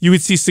 you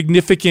would see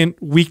significant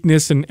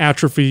weakness and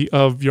atrophy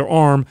of your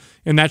arm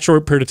in that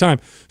short period of time.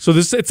 So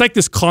it's like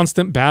this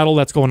constant battle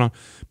that's going on.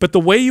 But the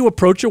way you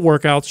approach your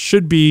workouts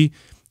should be,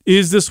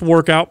 is this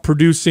workout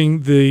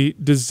producing the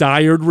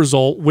desired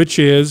result, which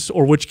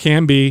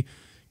can be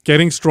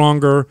getting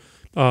stronger,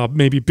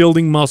 maybe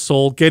building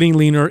muscle, getting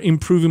leaner,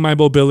 improving my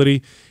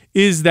mobility?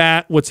 Is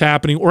that what's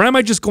happening? Or am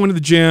I just going to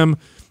the gym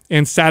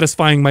and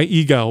satisfying my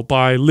ego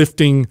by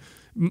lifting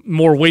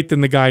more weight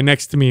than the guy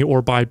next to me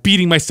or by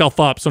beating myself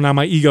up so now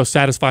my ego's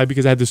satisfied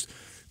because I had this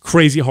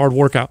crazy hard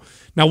workout?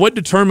 Now, what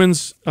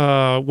determines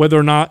whether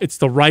or not it's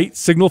the right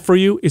signal for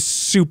you is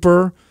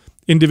super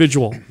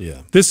individual.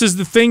 Yeah. This is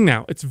the thing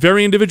now. It's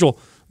very individual.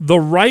 The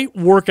right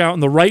workout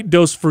and the right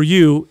dose for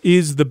you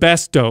is the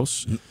best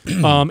dose.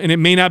 And it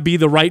may not be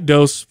the right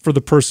dose for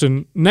the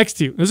person next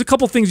to you. There's a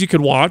couple things you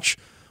could watch.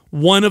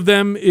 One of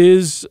them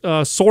is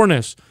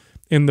soreness.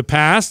 In the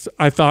past,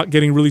 I thought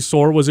getting really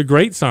sore was a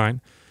great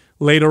sign.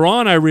 Later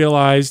on, I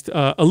realized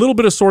a little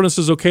bit of soreness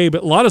is okay,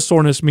 but a lot of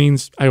soreness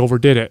means I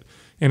overdid it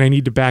and I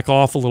need to back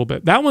off a little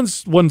bit. That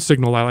one's one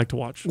signal I like to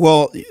watch.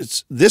 Well,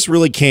 this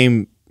really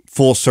came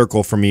full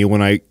circle for me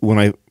when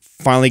I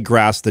finally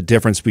grasped the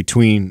difference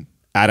between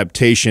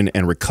adaptation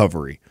and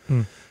recovery.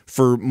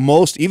 For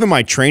most, even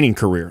my training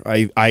career,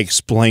 I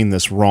explained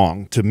this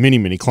wrong to many,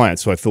 many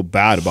clients, so I feel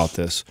bad about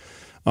this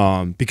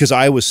because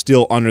I was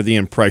still under the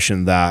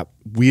impression that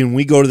when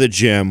we go to the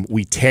gym,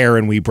 we tear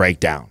and we break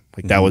down.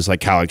 Like that was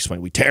like how I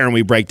explained. We tear and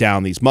we break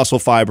down these muscle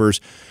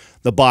fibers.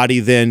 The body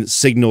then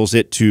signals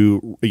it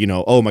to,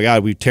 oh my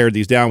God, we teared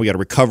these down. We got to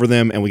recover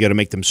them and we got to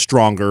make them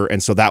stronger.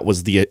 And so that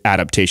was the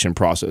adaptation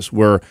process.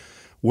 Where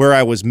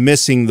I was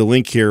missing the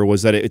link here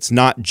was that it's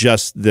not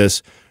just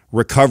this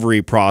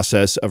recovery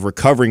process of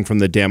recovering from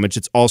the damage.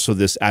 It's also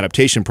this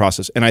adaptation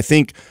process. And I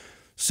think,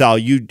 Sal,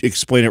 you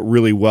explain it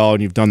really well,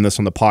 and you've done this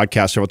on the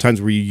podcast several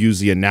times where you use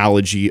the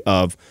analogy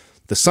of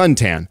the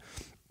suntan.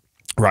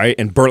 Right.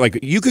 And burn, like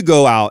you could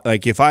go out,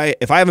 like if I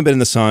haven't been in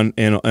the sun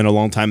in a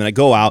long time and I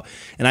go out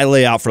and I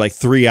lay out for like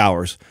 3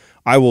 hours,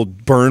 I will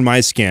burn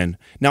my skin.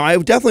 Now I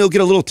definitely will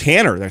get a little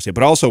tanner,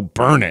 but also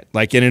burn it.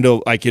 And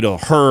it'll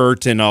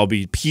hurt and I'll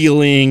be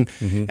peeling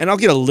and I'll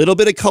get a little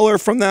bit of color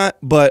from that,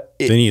 but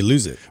then you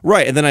lose it.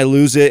 Right. And then I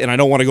lose it and I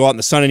don't want to go out in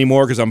the sun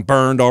anymore because I'm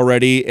burned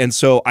already. And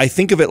so I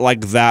think of it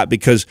like that,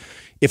 because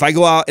if I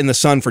go out in the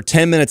sun for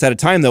 10 minutes at a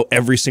time though,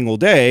 every single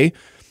day,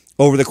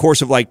 over the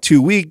course of like 2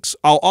 weeks,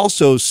 I'll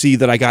also see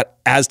that I got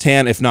as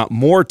tan, if not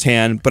more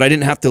tan, but I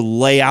didn't have to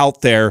lay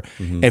out there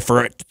and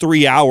for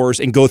 3 hours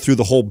and go through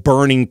the whole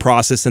burning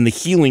process and the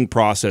healing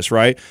process,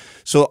 right?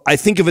 So I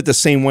think of it the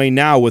same way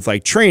now with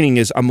like training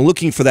is I'm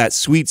looking for that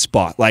sweet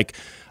spot. Like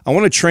I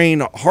want to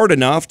train hard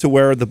enough to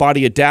where the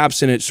body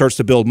adapts and it starts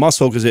to build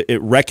muscle because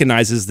it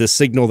recognizes the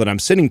signal that I'm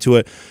sending to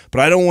it,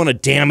 but I don't want to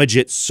damage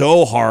it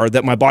so hard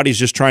that my body's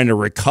just trying to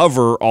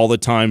recover all the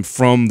time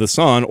from the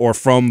sun or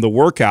from the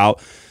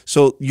workout.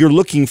 So you're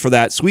looking for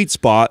that sweet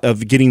spot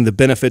of getting the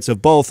benefits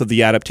of both of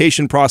the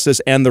adaptation process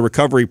and the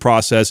recovery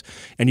process,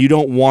 and you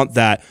don't want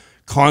that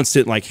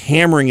constant like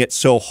hammering it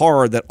so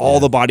hard that all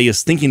the body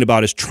is thinking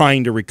about is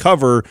trying to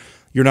recover.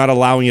 You're not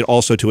allowing it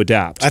also to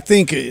adapt. I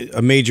think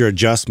a major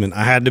adjustment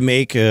I had to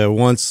make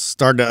once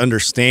started to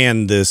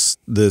understand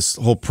this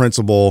whole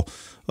principle,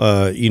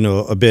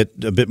 a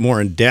bit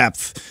more in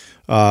depth,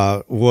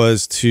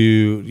 was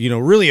to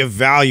really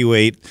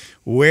evaluate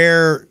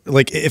where,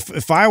 like,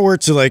 if I were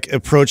to like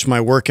approach my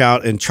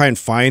workout and try and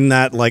find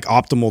that like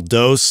optimal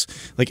dose,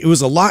 like it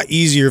was a lot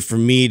easier for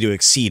me to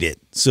exceed it.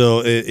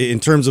 So in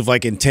terms of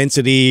like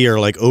intensity or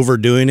like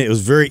overdoing it, it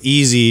was very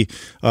easy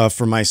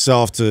for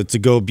myself to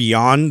go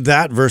beyond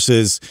that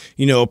versus,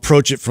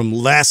 approach it from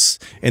less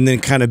and then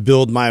kind of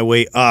build my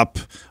way up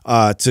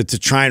to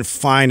try and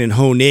find and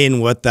hone in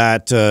what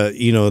that,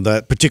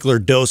 that particular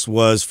dose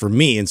was for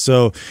me. And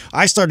so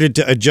I started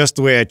to adjust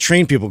the way I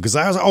train people because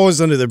I was always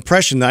under the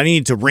impression that I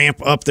needed to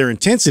ramp up their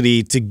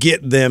intensity to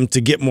get them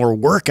to get more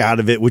work out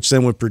of it, which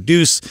then would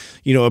produce,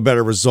 a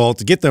better result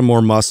to get them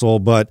more muscle.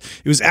 But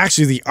it was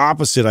actually the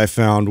opposite. I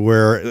found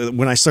where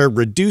when I started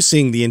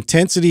reducing the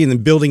intensity and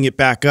then building it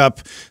back up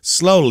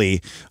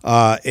slowly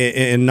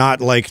and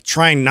not like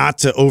trying not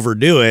to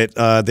overdo it,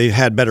 they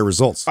had better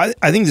results.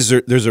 I think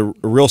there's a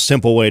real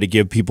simple way to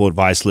give people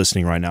advice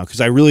listening right now,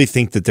 because I really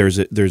think that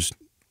there's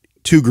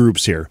two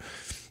groups here.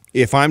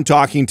 If I'm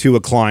talking to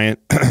a client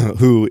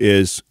who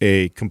is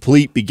a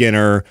complete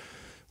beginner,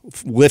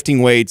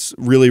 lifting weights,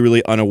 really,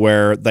 really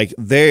unaware, like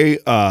they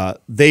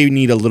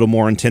need a little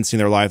more intensity in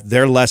their life.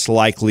 They're less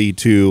likely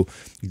to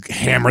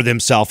hammer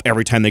themselves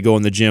every time they go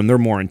in the gym. They're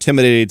more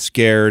intimidated,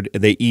 scared.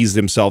 They ease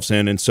themselves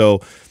in. And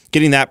so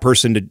getting that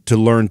person to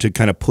learn to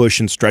kind of push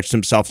and stretch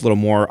themselves a little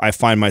more, I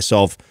find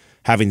myself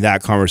having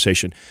that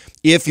conversation.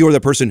 If you're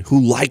the person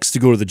who likes to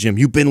go to the gym,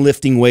 you've been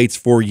lifting weights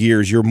for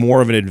years, you're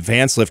more of an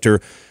advanced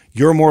lifter,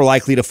 you're more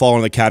likely to fall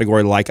in the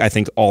category like I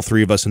think all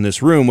three of us in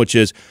this room, which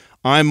is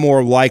I'm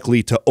more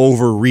likely to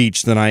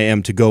overreach than I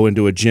am to go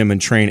into a gym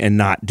and train and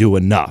not do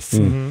enough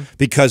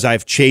because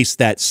I've chased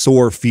that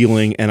sore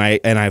feeling and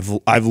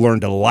I've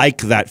learned to like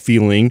that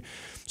feeling.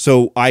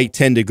 So I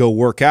tend to go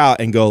work out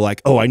and go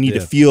like, oh, I need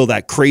to feel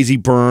that crazy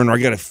burn, or I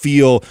got to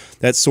feel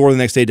that sore the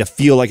next day to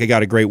feel like I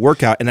got a great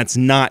workout. And that's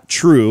not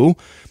true.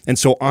 And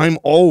so I'm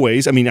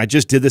always, I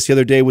just did this the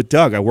other day with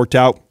Doug. I worked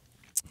out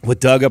with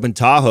Doug up in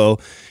Tahoe,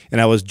 and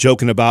I was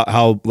joking about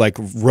how like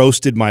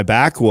roasted my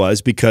back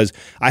was because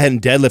I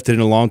hadn't deadlifted in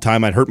a long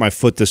time. I'd hurt my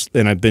foot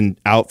and I've been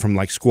out from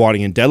like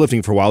squatting and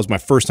deadlifting for a while. It was my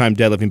first time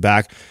deadlifting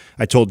back.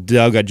 I told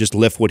Doug I'd just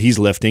lift what he's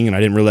lifting, and I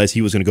didn't realize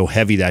he was going to go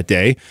heavy that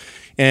day.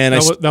 And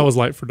that was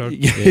light for Doug.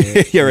 Yeah,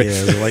 right. Yeah,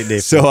 it was a light day.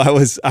 So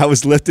I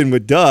was lifting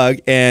with Doug,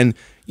 and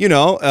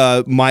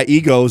my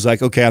ego was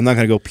like, okay, I'm not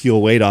going to go peel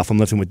weight off. I'm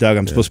lifting with Doug.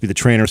 I'm supposed to be the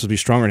trainer. I'm supposed to be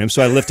stronger than him.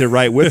 So I lifted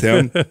right with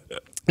him.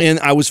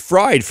 And I was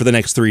fried for the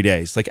next 3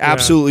 days, like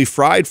absolutely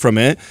fried from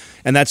it.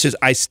 And that's just,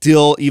 I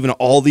still, even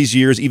all these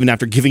years, even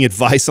after giving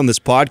advice on this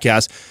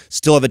podcast,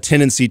 still have a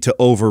tendency to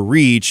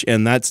overreach.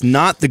 And that's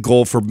not the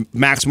goal for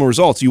maximum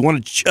results. You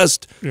want to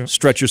just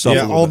stretch yourself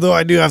a little although bit.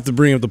 I do have to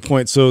bring up the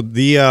point. So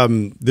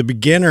the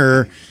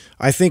beginner,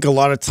 I think a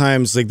lot of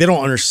times like they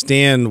don't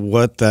understand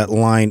what that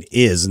line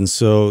is. And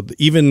so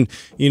even,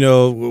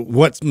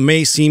 what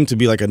may seem to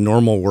be like a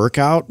normal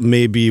workout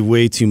may be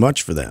way too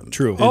much for them.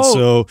 True. And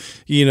so,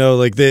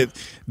 like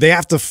they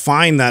have to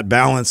find that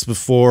balance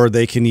before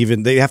they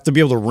have to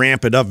be able to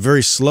ramp it up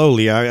very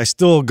slowly. I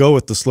still go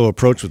with the slow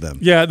approach with them.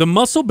 Yeah, the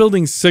muscle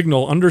building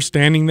signal,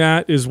 understanding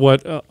that is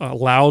what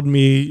allowed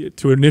me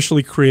to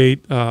initially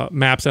create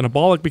MAPS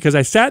Anabolic, because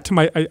I sat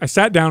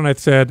down and I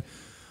said,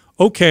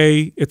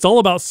 okay, it's all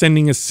about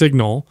sending a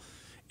signal,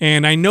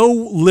 and I know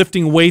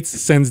lifting weights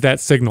sends that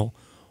signal.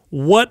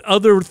 What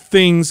other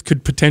things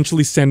could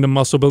potentially send a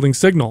muscle building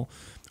signal?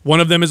 One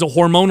of them is a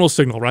hormonal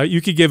signal, right?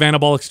 You could give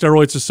anabolic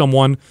steroids to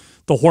someone,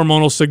 the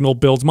hormonal signal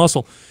builds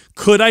muscle.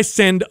 Could I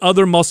send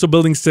other muscle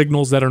building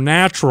signals that are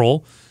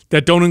natural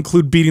that don't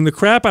include beating the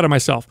crap out of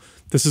myself?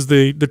 This is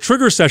the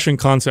trigger session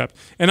concept.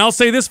 And I'll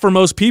say this for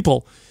most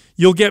people,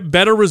 you'll get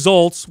better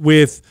results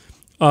with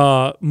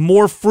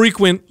more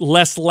frequent,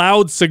 less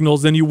loud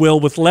signals than you will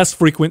with less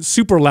frequent,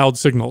 super loud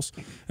signals.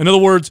 In other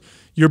words,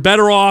 you're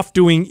better off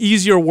doing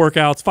easier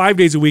workouts 5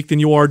 days a week than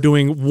you are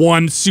doing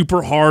one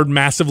super hard,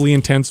 massively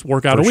intense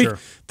workout a week. Sure.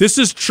 This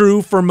is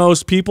true for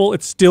most people.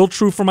 It's still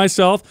true for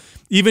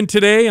myself. Even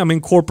today, I'm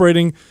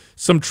incorporating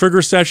some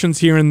trigger sessions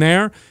here and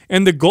there,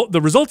 and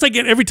the results I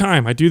get every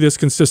time I do this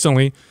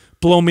consistently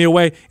blow me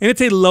away. And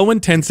it's a low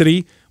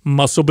intensity,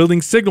 muscle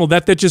building signal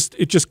that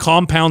just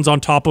compounds on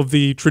top of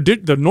the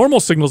normal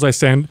signals I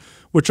send,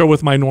 which are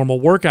with my normal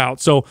workout.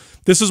 So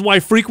this is why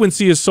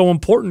frequency is so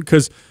important,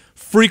 because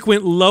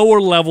frequent lower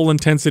level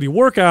intensity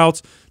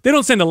workouts, they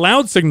don't send a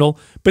loud signal,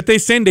 but they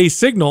send a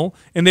signal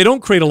and they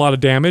don't create a lot of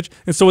damage.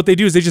 And so what they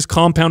do is they just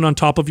compound on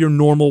top of your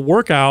normal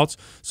workouts.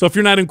 So if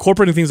you're not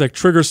incorporating things like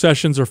trigger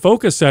sessions or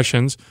focus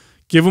sessions,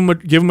 give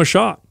them a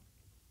shot.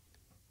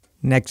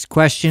 Next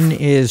question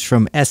is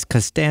from S.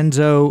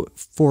 Costanzo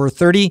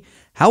 430.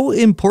 How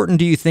important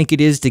do you think it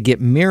is to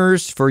get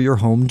mirrors for your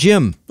home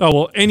gym? Oh,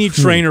 well, any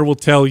trainer will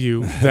tell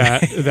you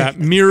that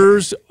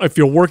mirrors, if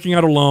you're working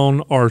out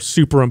alone, are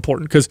super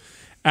important, because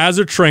as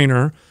a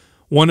trainer,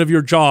 one of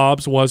your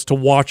jobs was to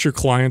watch your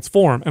client's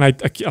form. And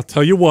I'll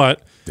tell you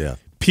what,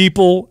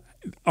 people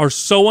are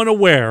so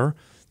unaware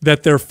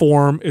that their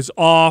form is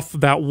off,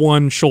 that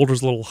one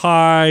shoulder's a little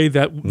high,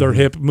 that their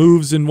hip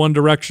moves in one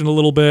direction a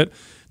little bit,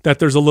 that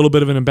there's a little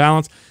bit of an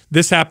imbalance.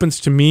 This happens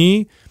to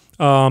me.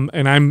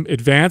 And I'm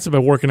advanced. I've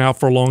been working out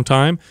for a long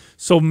time.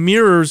 So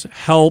mirrors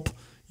help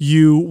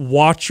you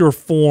watch your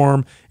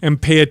form and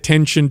pay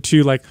attention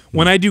to, like,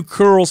 when I do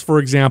curls, for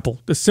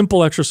example, the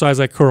simple exercise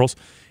like curls,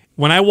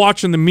 when I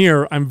watch in the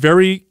mirror, I'm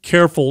very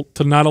careful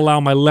to not allow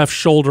my left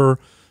shoulder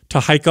to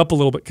hike up a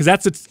little bit, because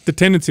that's the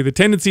tendency. The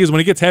tendency is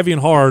when it gets heavy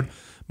and hard,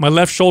 my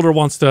left shoulder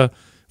wants to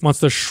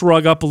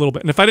shrug up a little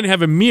bit. And if I didn't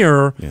have a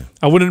mirror,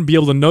 I wouldn't be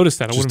able to notice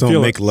that. I wouldn't feel it. Just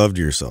don't make love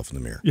to yourself in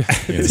the mirror.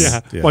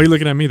 Yeah. Why are you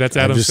looking at me? That's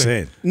Adam. I'm just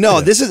saying.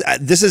 No, this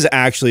is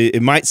actually,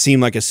 it might seem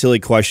like a silly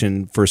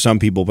question for some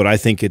people, but I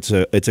think it's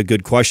a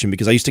good question,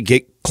 because I used to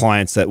get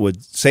clients that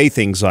would say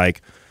things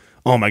like,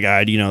 oh my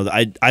God,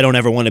 I don't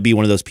ever want to be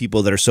one of those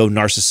people that are so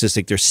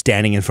narcissistic. They're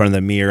standing in front of the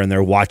mirror and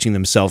they're watching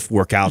themselves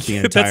work out the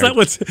entire. That's not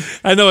what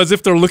I know. As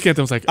if they're looking at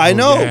them, it's like, I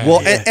know.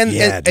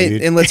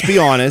 And let's be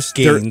honest,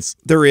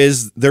 there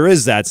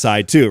is that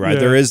side too, right?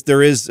 Yeah.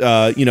 There is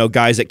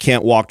guys that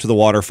can't walk to the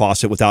water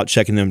faucet without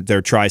checking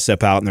their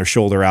tricep out and their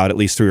shoulder out at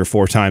least 3 or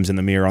 4 times in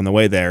the mirror on the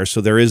way there.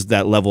 So there is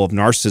that level of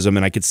narcissism,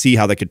 and I could see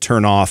how that could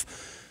turn off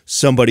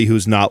somebody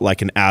who's not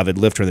like an avid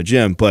lifter in the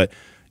gym, but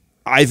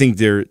I think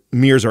their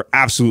mirrors are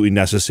absolutely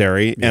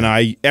necessary,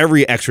 and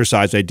every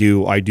exercise I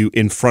do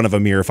in front of a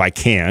mirror if I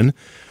can,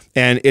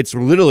 and it's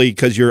literally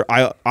because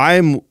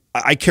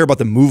I care about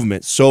the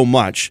movement so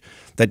much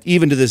that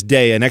even to this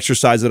day, an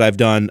exercise that I've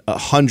done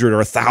 100 or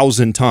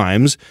 1,000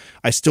 times,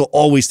 I still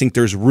always think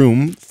there's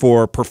room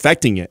for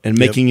perfecting it and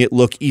making it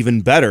look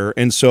even better.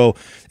 And so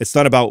it's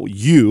not about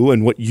you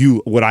and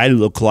what I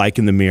look like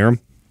in the mirror.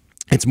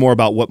 It's more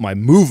about what my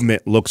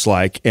movement looks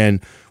like,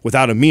 and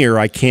without a mirror,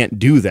 I can't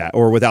do that.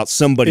 Or without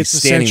somebody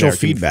standing there. It's essential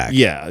feedback.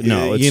 Yeah,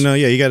 no,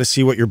 you got to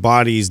see what your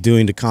body's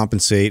doing to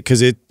compensate,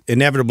 because it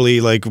inevitably,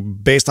 like,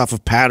 based off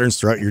of patterns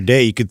throughout your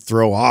day, you could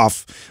throw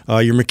off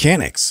your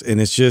mechanics, and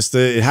it's just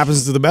it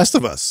happens to the best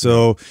of us.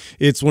 So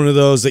it's one of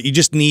those that you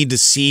just need to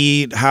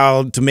see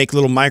how to make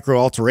little micro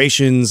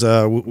alterations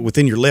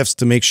within your lifts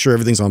to make sure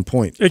everything's on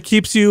point. It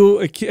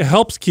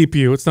helps keep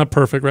you. It's not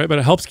perfect, right? But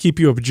it helps keep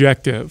you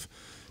objective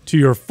to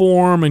your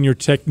form and your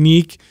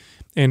technique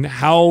and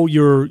how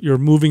you're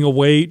moving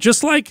away.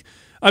 Just like,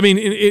 I mean,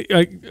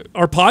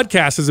 our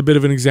podcast is a bit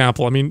of an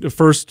example. I mean, the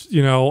first,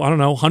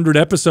 100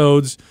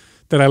 episodes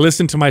that I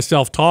listen to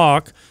myself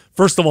talk,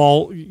 first of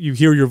all, you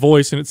hear your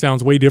voice and it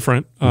sounds way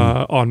different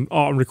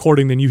on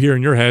recording than you hear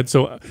in your head.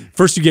 So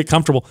first you get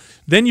comfortable.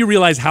 Then you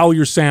realize how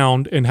you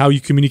sound and how you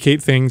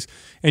communicate things,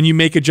 and you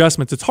make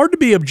adjustments. It's hard to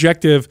be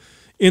objective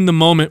in the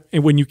moment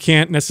and when you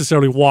can't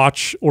necessarily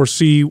watch or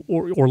see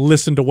or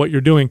listen to what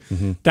you're doing.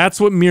 That's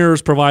what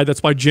mirrors provide.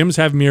 That's why gyms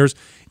have mirrors.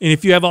 And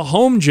if you have a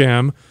home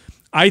gym,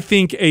 I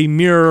think a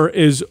mirror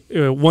is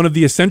one of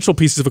the essential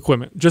pieces of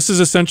equipment, just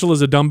as essential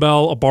as a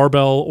dumbbell, a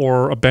barbell,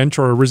 or a bench,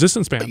 or a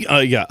resistance band.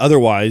 Yeah.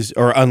 Otherwise,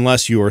 or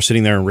unless you are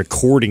sitting there and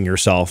recording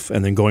yourself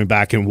and then going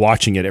back and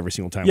watching it every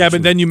single time. Yeah,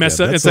 but then you mess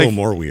up. It's a little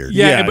more weird.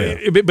 Yeah,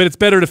 but it's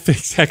better to fix.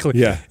 Exactly.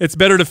 Yeah, it's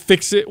better to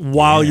fix it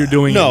while you're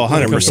doing it. No,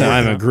 100%.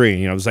 I'm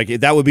agreeing. It's like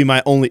that would be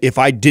my only. If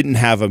I didn't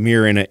have a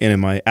mirror in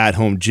my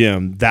at-home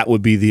gym, that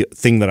would be the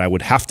thing that I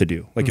would have to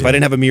do. Like if I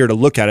didn't have a mirror to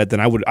look at it, then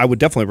I would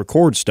definitely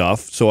record stuff.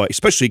 So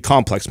especially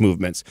complex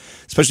movements,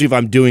 especially if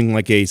I'm doing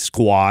like a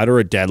squat or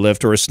a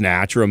deadlift or a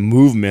snatch or a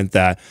movement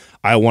that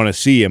I want to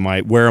see.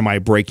 Where am I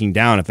breaking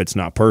down if it's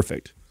not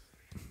perfect?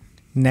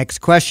 Next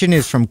question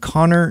is from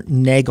Connor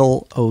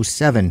Nagel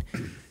 07.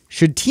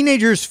 Should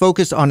teenagers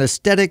focus on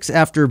aesthetics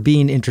after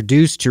being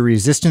introduced to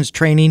resistance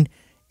training,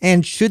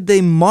 and should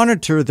they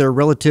monitor their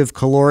relative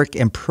caloric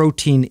and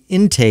protein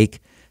intake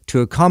to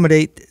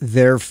accommodate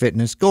their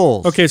fitness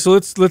goals? Okay, so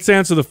let's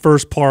answer the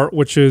first part,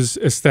 which is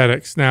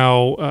aesthetics.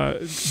 Now,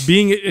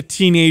 being a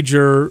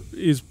teenager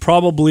is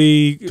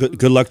probably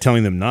good luck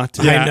telling them not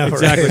to. Yeah, I know,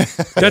 exactly.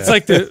 Right? That's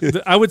like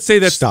I would say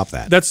that's stop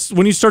that. That's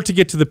when you start to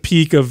get to the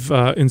peak of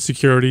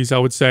insecurities. I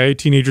would say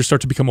teenagers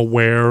start to become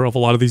aware of a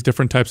lot of these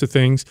different types of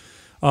things.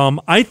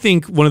 I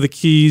think one of the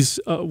keys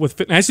with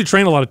fitness, I used to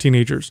train a lot of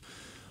teenagers.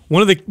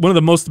 One of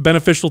the most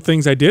beneficial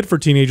things I did for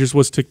teenagers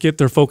was to get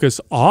their focus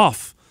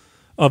off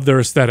of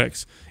their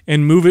aesthetics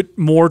and move it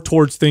more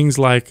towards things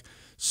like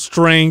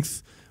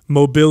strength,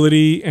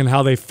 mobility, and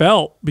how they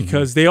felt,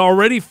 because they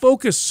already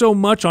focus so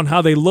much on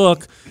how they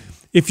look.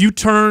 If you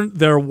turn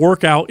their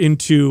workout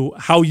into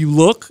how you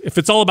look, if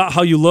it's all about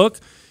how you look,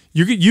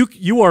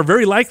 you are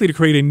very likely to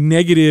create a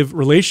negative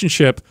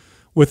relationship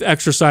with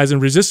exercise and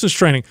resistance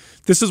training.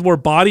 This is where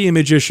body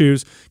image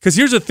issues, because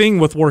here's the thing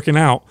with working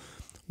out.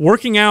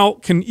 Working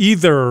out can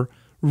either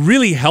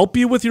really help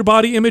you with your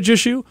body image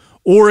issue,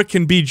 or it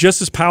can be just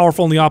as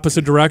powerful in the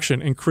opposite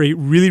direction and create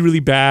really,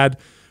 really bad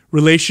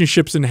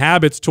relationships and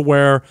habits to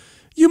where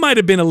you might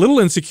have been a little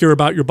insecure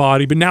about your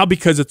body, but now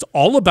because it's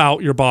all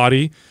about your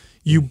body,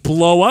 you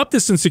blow up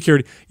this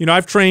insecurity. You know,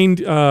 I've trained,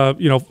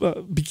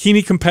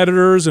 bikini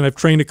competitors, and I've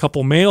trained a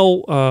couple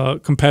male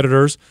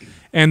competitors,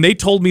 and they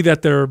told me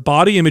that their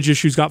body image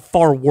issues got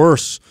far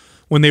worse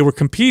when they were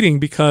competing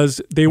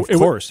because they,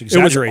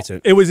 exaggerates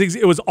it. It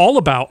was all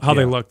about how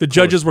they looked. The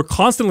judges were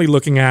constantly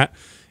looking at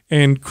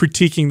and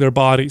critiquing their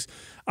bodies.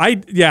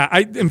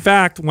 In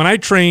fact, when I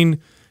train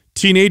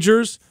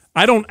teenagers,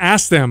 I don't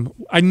ask them.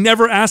 I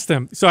never ask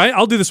them. So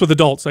I'll do this with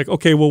adults. Like,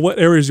 okay, well, what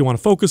areas do you want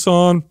to focus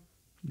on?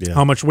 Yeah.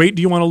 How much weight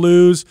do you want to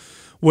lose?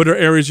 What are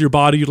areas of your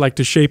body you'd like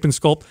to shape and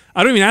sculpt?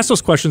 I don't even ask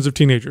those questions of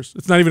teenagers.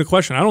 It's not even a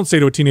question. I don't say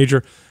to a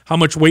teenager, how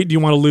much weight do you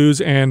want to lose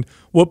and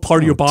what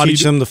part of your body?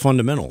 Teach them the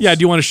fundamentals. Yeah,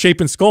 do you want to shape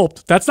and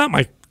sculpt? That's not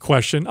my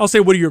question. I'll say,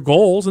 what are your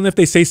goals? And if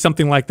they say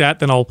something like that,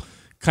 then I'll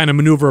kind of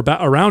maneuver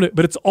around it.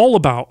 But it's all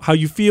about how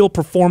you feel,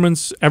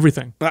 performance,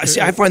 everything.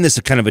 See, I find this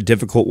a kind of a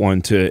difficult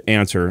one to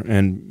answer,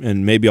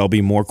 and maybe I'll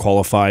be more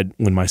qualified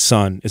when my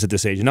son is at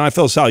this age. Now, I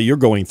feel, Sal, you're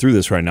going through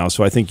this right now,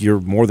 so I think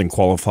you're more than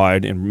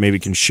qualified and maybe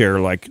can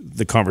share like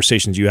the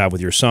conversations you have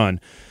with your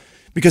son.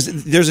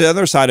 Because there's the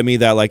other side of me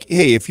that like,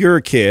 hey, if you're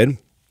a kid,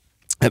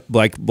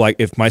 like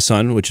if my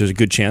son, which is a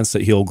good chance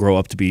that he'll grow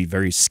up to be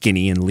very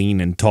skinny and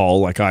lean and tall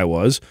like I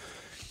was,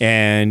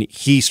 and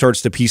he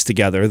starts to piece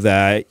together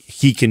that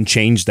he can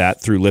change that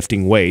through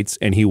lifting weights,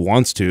 and he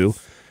wants to,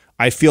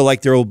 I feel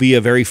like there will be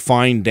a very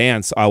fine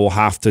dance I will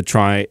have to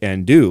try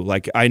and do.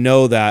 Like, I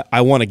know that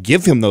I want to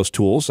give him those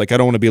tools. Like, I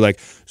don't want to be like,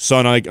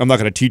 son, I'm not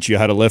going to teach you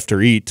how to lift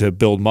or eat to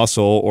build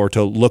muscle or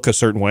to look a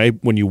certain way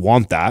when you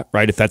want that,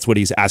 right? If that's what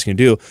he's asking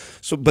to do.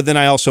 So, but then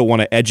I also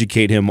want to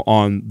educate him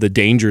on the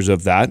dangers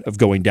of that, of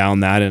going down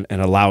that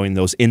and allowing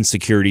those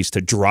insecurities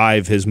to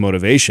drive his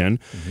motivation.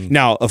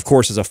 Now, of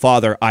course, as a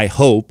father, I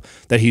hope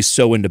that he's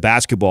so into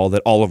basketball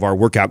that all of our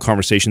workout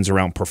conversations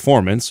around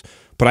performance,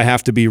 but I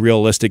have to be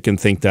realistic and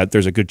think that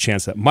there's a good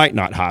chance that might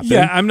not happen.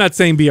 Yeah, I'm not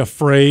saying be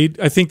afraid.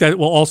 I think that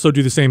will also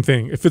do the same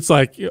thing. If it's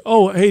like,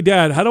 oh, hey,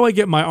 Dad, how do I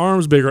get my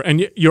arms bigger?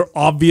 And you're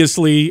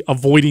obviously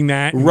avoiding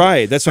that.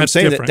 Right. That's what I'm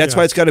saying. That's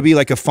why it's got to be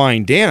like a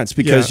fine dance,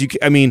 because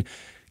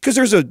because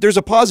there's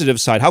a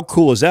positive side. How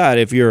cool is that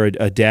if you're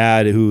a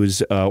dad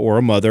who's or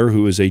a mother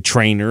who is a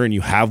trainer and you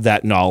have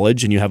that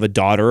knowledge and you have a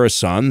daughter or a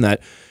son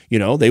that, you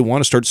know, they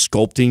want to start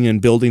sculpting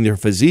and building their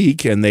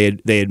physique, and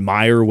they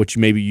admire what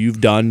maybe you've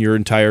done your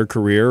entire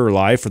career or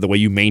life, or the way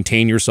you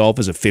maintain yourself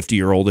as a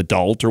 50-year-old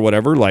adult or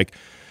whatever. Like,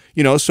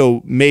 you know,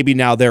 so maybe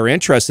now they're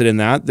interested in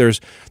that.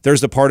 There's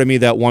the part of me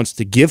that wants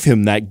to give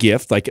him that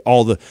gift. Like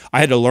I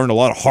had to learn a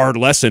lot of hard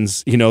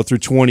lessons, you know, through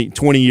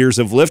 20 years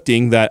of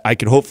lifting, that I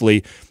could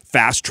hopefully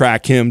fast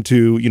track him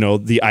to, you know,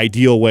 the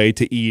ideal way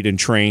to eat and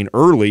train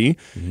early.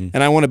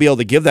 And I want to be able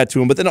to give that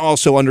to him, but then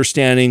also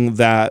understanding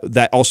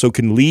that also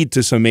can lead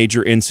to some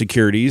major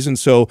insecurities. And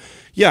so,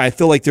 yeah, I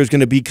feel like there's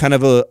going to be kind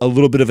of a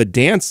little bit of a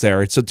dance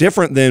there. It's so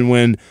different than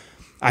when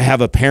I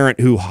have a parent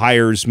who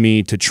hires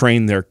me to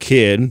train their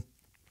kid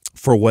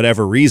for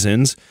whatever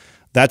reasons.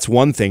 That's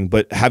one thing,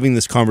 but having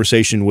this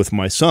conversation with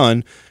my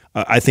son,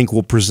 I think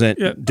will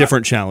present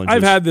different challenges.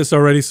 I've had this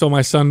already. So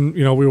my son,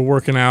 you know, we were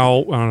working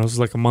out, I don't know, it was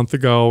like a month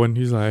ago, and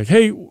he's like,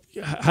 hey,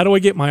 how do I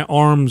get my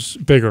arms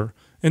bigger?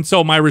 And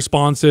so my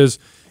response is,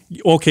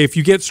 okay, if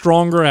you get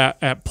stronger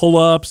at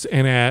pull-ups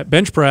and at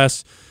bench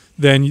press,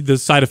 then the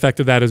side effect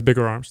of that is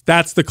bigger arms.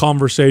 That's the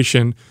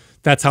conversation.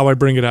 That's how I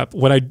bring it up.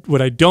 What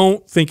I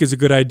don't think is a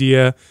good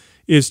idea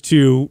is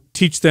to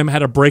teach them how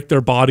to break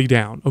their body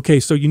down. Okay,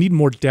 so you need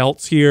more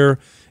delts here,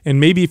 and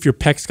maybe if your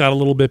pecs got a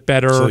little bit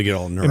better, so they get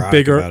all neurotic and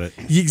bigger. About it.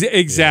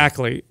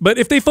 Exactly. Yeah. But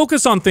if they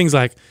focus on things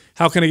like,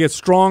 how can I get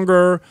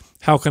stronger?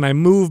 How can I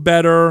move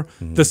better?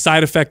 The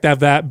side effect of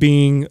that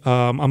being,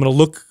 I'm going to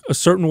look a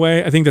certain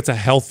way. I think that's a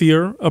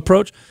healthier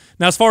approach.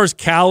 Now, as far as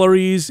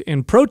calories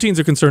and proteins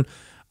are concerned,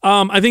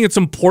 I think it's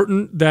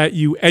important that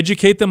you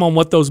educate them on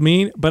what those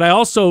mean. But I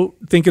also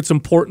think it's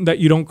important that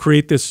you don't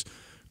create this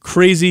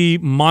crazy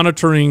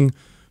monitoring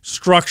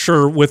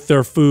structure with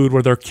their food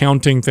where they're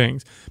counting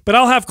things. But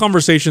I'll have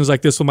conversations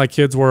like this with my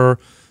kids where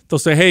they'll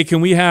say, hey, can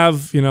we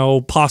have, you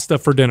know, pasta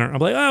for dinner? I'm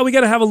like, oh, we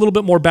got to have a little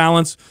bit more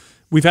balance.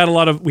 We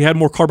had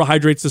more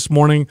carbohydrates this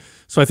morning,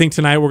 so I think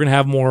tonight we're going to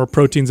have more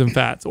proteins and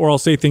fats. Or I'll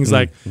say things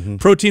like,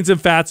 proteins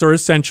and fats are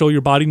essential. Your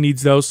body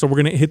needs those, so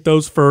we're going to hit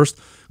those first.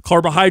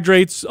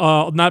 Carbohydrates,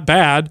 not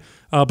bad,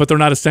 but they're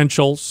not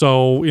essential.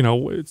 So, you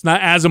know, it's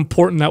not as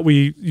important that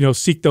we, you know,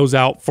 seek those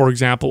out, for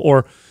example.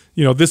 Or,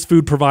 you know, this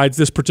food provides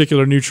this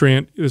particular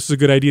nutrient. This is a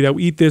good idea that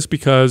we eat this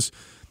because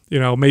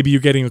maybe you're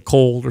getting a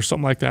cold or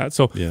something like that.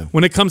 So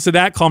when it comes to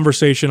that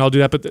conversation, I'll do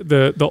that. But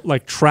the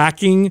like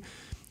tracking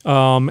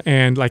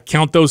and like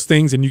count those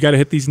things, and you got to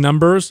hit these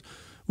numbers.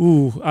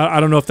 Ooh,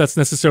 I don't know if that's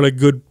necessarily a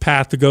good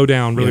path to go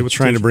down. Really, with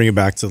trying to bring it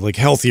back to like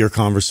healthier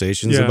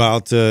conversations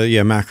about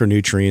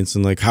macronutrients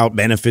and like how it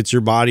benefits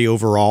your body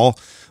overall.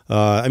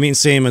 I mean,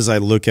 same as I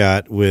look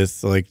at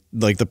with like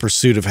the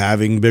pursuit of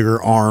having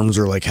bigger arms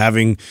or like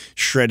having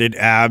shredded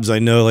abs. I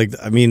know,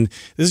 this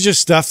is just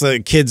stuff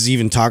that kids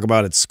even talk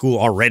about at school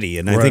already.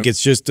 And I think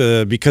it's just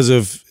because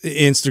of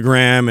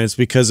Instagram, and it's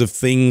because of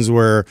things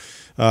where,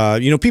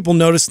 people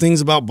notice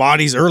things about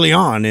bodies early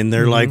on, and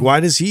they're like, why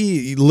does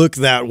he look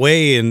that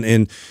way?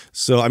 And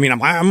so, I mean,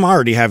 I'm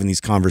already having these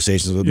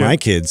conversations with my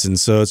kids. And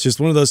so it's just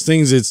one of those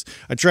things.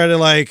 I try to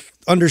like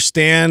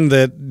understand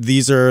that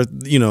these are,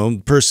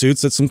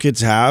 pursuits that some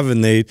kids have,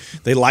 and they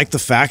like the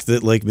fact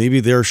that like maybe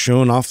they're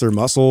showing off their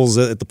muscles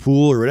at the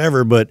pool or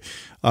whatever, but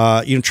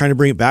trying to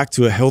bring it back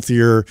to a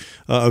healthier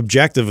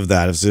objective of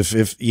that.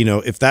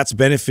 If that's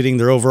benefiting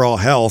their overall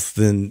health,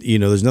 then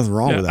there's nothing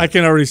wrong with that. I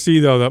can already see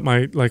though that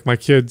my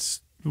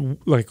kids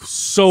like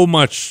so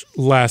much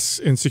less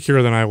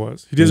insecure than I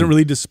was. He doesn't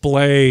really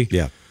display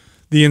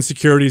the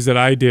insecurities that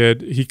I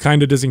did. He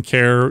kind of doesn't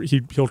care.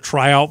 He'll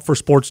try out for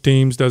sports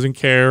teams, doesn't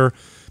care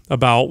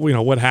about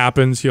what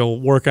happens. He'll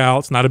work out.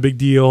 It's not a big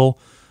deal.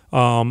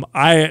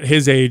 I at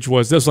his age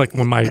this was like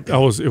when it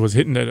was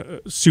hitting at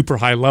a super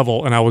high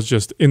level, and I was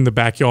just in the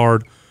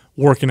backyard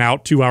working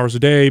out 2 hours a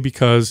day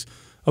because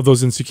of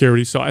those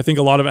insecurities. So I think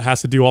a lot of it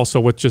has to do also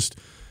with just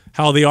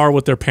how they are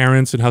with their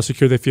parents and how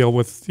secure they feel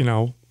with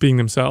being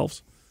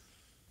themselves.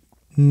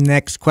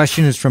 Next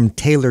question is from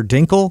Taylor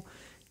Dinkle.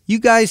 You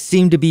guys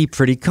seem to be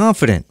pretty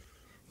confident.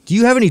 Do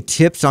you have any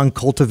tips on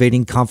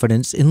cultivating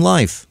confidence in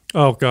life?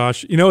 Oh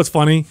gosh, it's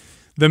funny.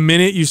 The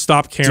minute you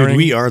stop caring, dude,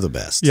 we are the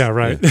best. Yeah,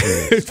 right.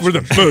 We're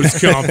the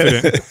most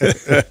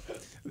confident.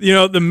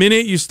 The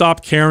minute you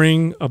stop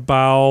caring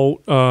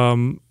about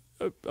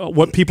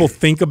what people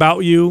think about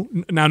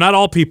you. Now, not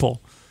all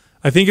people.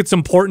 I think it's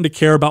important to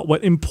care about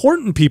what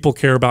important people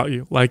care about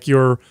you, like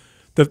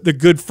the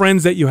good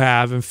friends that you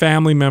have and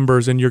family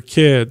members and your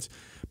kids.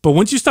 But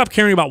once you stop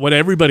caring about what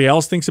everybody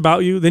else thinks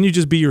about you, then you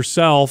just be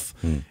yourself.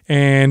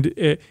 And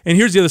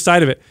here's the other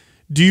side of it.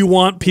 Do you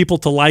want people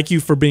to like you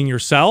for being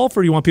yourself,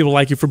 or do you want people to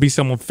like you for being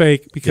someone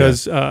fake?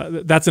 Because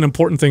that's an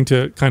important thing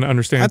to kind of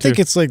understand. I think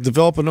it's like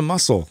developing a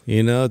muscle.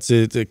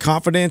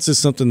 Confidence is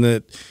something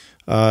that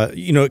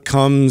it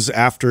comes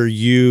after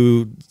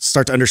you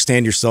start to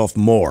understand yourself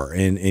more,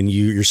 and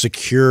you're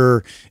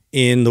secure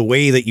in the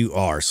way that you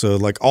are. So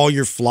like all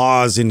your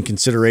flaws in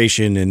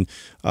consideration, and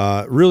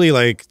really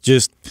like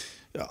just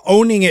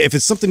owning it. If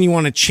it's something you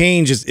want to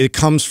change, it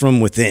comes from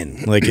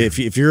within. Like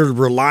if you're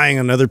relying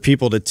on other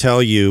people to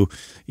tell you,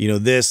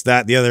 this,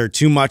 that, the other,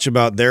 too much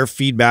about their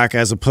feedback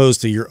as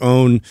opposed to your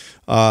own,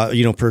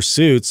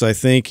 pursuits, I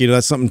think,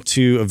 that's something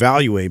to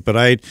evaluate. But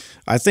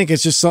I think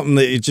it's just something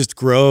that it just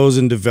grows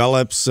and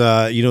develops.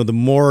 The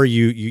more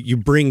you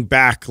bring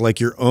back like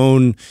your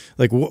own,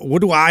 like,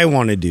 what do I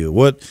want to do?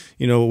 Where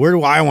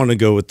do I want to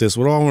go with this?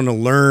 What do I want to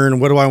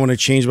learn? What do I want to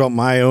change about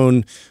my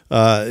own,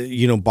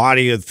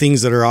 body, of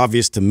things that are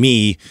obvious to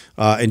me,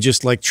 and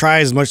just like try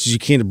as much as you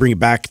can to bring it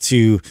back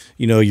to,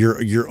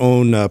 your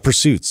own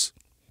pursuits.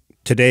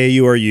 Today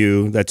you are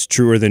you. That's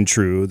truer than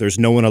true. There's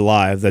no one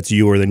alive that's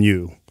youer than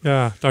you.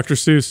 Yeah, Dr.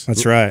 Seuss.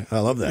 That's right. I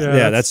love that.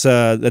 Yeah,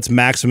 that's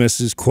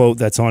Maximus's quote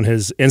that's on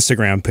his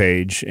Instagram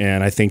page,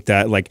 and I think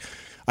that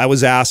I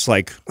was asked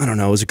I don't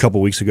know, it was a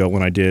couple weeks ago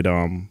when I did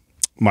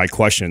my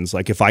questions,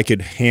 like if I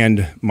could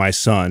hand my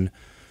son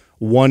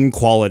one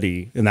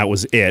quality and that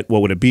was it,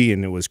 what would it be?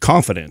 And it was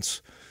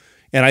confidence.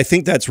 And I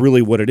think that's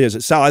really what it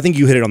is. Sal, I think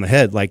you hit it on the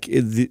head. Like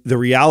the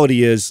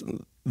reality is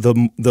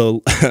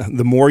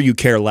the more you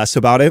care less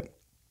about it,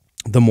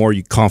 the more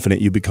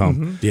confident you become.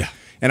 Mm-hmm. Yeah.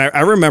 And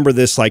I remember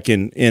this like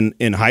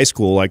in high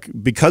school, like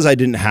because I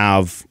didn't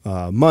have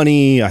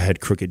money, I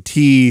had crooked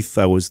teeth,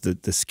 I was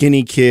the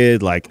skinny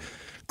kid, like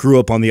grew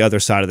up on the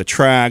other side of the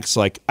tracks.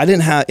 Like I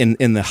didn't have,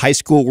 in the high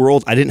school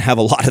world, I didn't have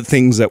a lot of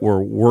things that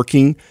were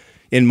working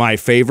in my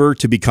favor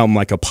to become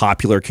like a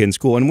popular kid in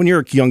school. And when you're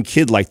a young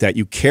kid like that,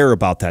 you care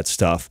about that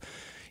stuff.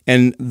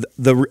 And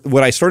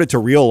what I started to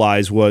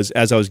realize was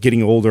as I was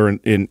getting older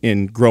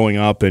and growing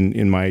up and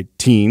in my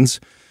teens,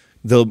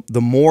 the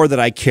more that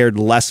I cared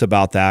less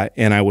about that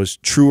and I was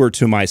truer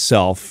to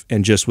myself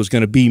and just was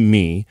going to be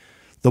me,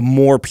 the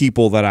more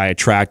people that I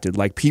attracted.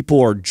 Like people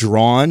are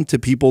drawn to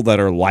people that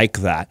are like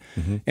that.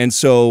 Mm-hmm. And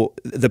so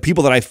the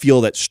people that I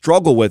feel that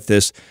struggle with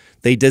this,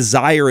 they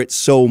desire it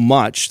so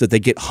much that they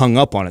get hung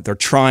up on it. They're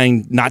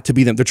trying not to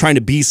be them. They're trying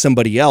to be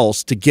somebody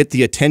else to get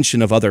the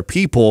attention of other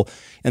people.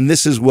 And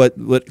this is what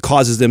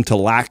causes them to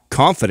lack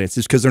confidence,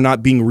 is because they're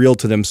not being real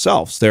to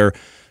themselves. They're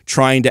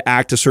trying to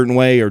act a certain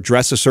way or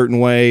dress a certain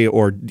way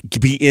or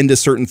be into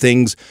certain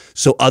things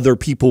so other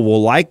people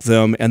will like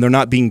them, and they're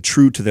not being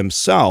true to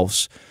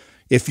themselves.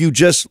 If you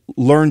just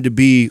learn to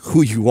be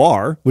who you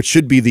are, which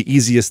should be the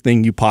easiest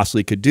thing you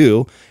possibly could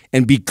do,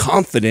 and be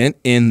confident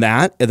in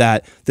that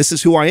this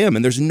is who I am,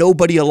 and there's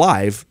nobody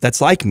alive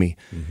that's like me.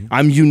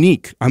 I'm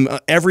unique.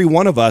 Every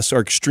one of us are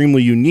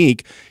extremely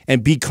unique,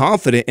 and be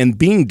confident in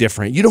being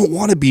different. You don't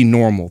want to be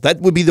normal. That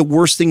would be the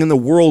worst thing in the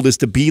world, is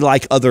to be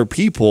like other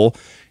people.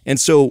 And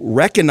so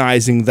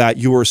recognizing that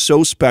you are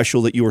so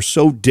special, that you are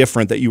so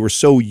different, that you are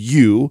so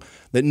you,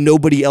 that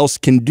nobody else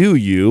can do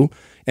you,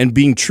 and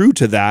being true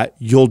to that,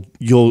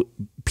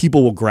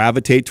 people will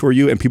gravitate toward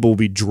you, and people will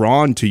be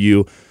drawn to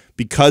you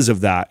because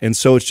of that. And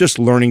so it's just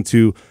learning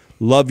to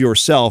love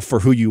yourself for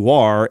who you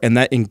are, and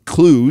that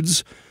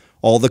includes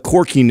all the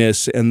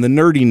quirkiness and the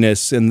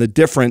nerdiness and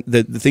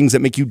the things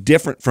that make you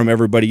different from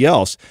everybody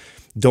else.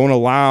 Don't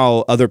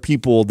allow other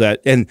people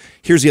that, and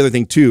here's the other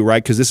thing too,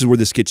 right? Because this is where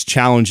this gets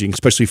challenging,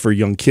 especially for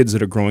young kids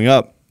that are growing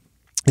up,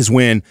 is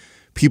when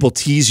people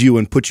tease you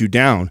and put you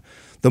down.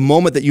 The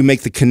moment that you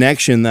make the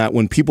connection that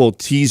when people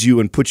tease you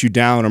and put you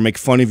down or make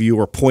fun of you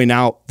or point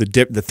out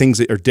the things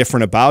that are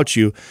different about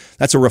you,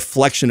 that's a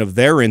reflection of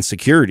their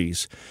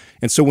insecurities.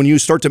 And so when you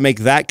start to make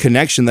that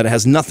connection, that it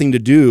has nothing to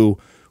do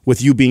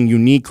with you being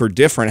unique or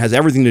different, it has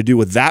everything to do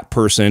with that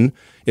person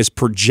is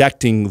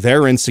projecting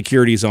their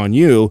insecurities on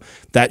you,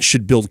 that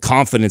should build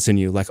confidence in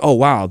you. Like, oh,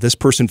 wow, this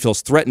person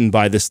feels threatened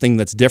by this thing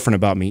that's different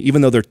about me.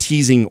 Even though they're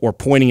teasing or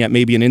pointing at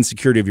maybe an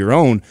insecurity of your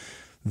own,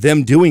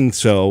 them doing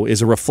so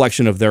is a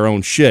reflection of their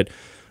own shit.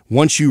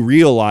 Once you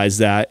realize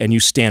that and you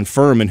stand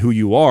firm in who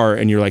you are,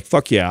 and you're like,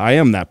 fuck yeah, I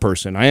am that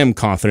person. I am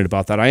confident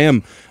about that. I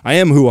am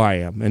who I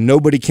am, and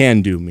nobody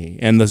can do me.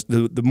 And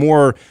the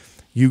more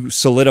you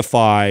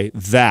solidify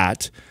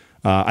that,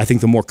 I think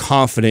the more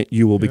confident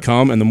you will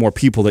become, and the more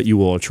people that you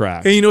will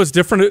attract. And what's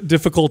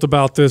difficult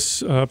about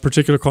this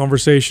particular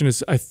conversation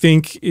is I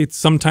think it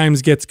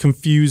sometimes gets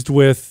confused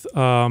with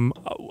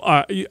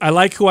I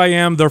like who I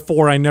am,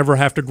 therefore I never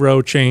have to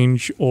grow,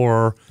 change,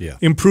 or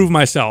improve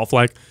myself.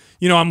 Like,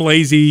 I'm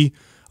lazy,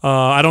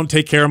 I don't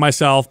take care of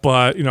myself,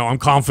 but I'm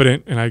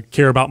confident and I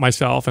care about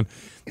myself. And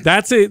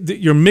that's it.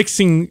 You're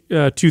mixing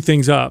two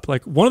things up.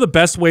 Like, one of the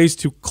best ways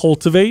to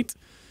cultivate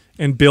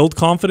and build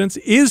confidence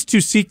is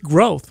to seek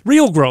growth,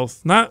 real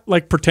growth, not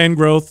like pretend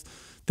growth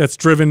that's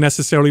driven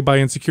necessarily by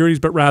insecurities,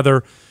 but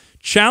rather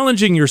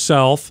challenging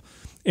yourself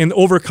and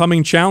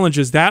overcoming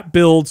challenges. That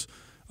builds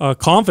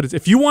confidence.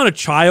 If you want a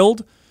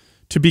child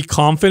to be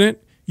confident,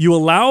 you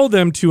allow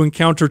them to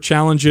encounter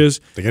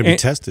challenges. They got to be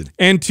tested.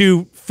 And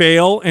to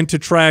fail and to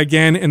try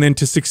again and then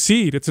to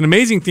succeed. It's an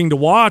amazing thing to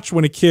watch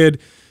when a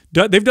kid,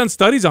 they've done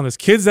studies on this,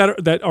 kids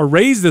that are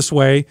raised this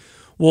way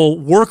will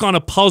work on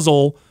a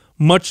puzzle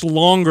much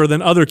longer than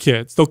other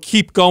kids. They'll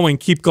keep going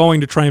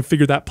to try and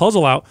figure that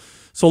puzzle out.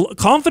 So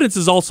confidence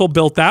is also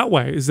built that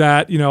way, is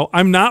that,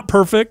 I'm not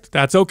perfect.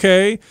 That's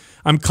okay.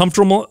 I'm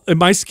comfortable in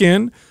my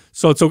skin.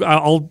 So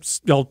I'll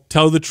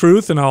tell the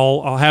truth, and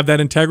I'll have that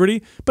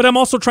integrity, but I'm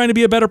also trying to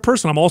be a better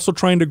person. I'm also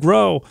trying to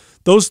grow.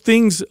 Those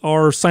things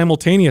are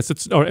simultaneous.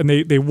 And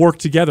they work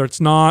together.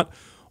 It's not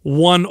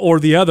one or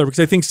the other,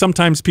 because I think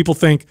sometimes people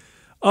think,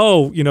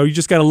 oh, you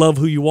just got to love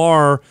who you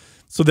are.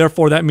 So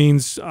therefore, that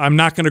means I'm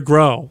not going to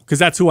grow because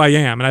that's who I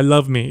am and I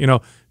love me.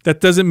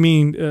 That doesn't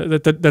mean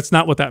that's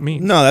not what that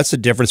means. No, that's the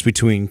difference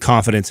between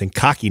confidence and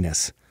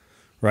cockiness,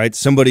 right?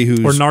 Somebody who's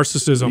or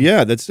narcissism.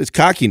 Yeah, it's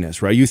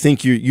cockiness, right? You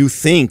think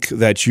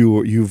that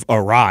you've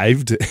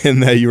arrived,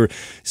 and that you're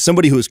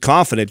somebody who is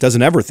confident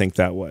doesn't ever think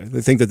that way.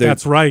 They think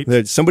that's right.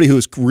 That somebody who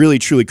is really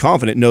truly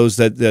confident knows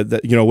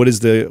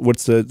that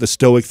what's the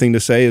stoic thing to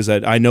say is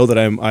that I know that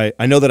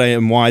I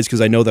am wise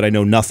because I know that I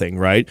know nothing,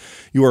 right?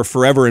 You are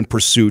forever in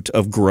pursuit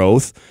of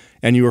growth.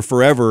 And you are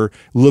forever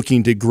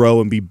looking to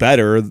grow and be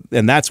better.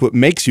 And that's what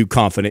makes you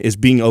confident, is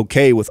being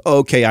okay with,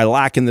 okay, I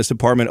lack in this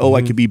department. Oh,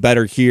 I could be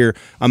better here.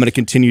 I'm going to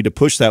continue to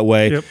push that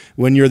way. Yep.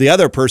 When you're the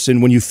other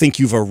person, when you think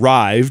you've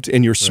arrived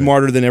and you're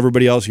smarter than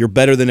everybody else, you're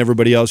better than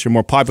everybody else, you're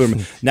more popular.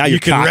 Now you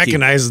can cocky.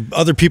 recognize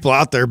other people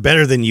out there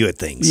better than you at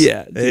things.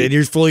 Yeah. And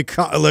you're fully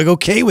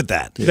okay with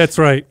that. That's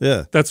right.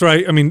 Yeah. That's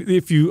right. I mean,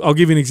 I'll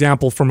give you an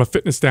example from a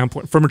fitness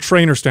standpoint, from a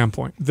trainer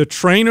standpoint. The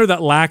trainer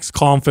that lacks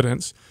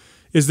confidence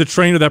is the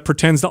trainer that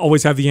pretends to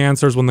always have the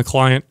answers when the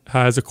client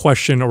has a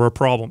question or a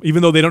problem.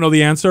 Even though they don't know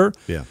the answer,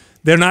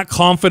 they're not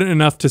confident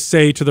enough to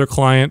say to their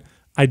client,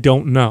 I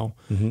don't know.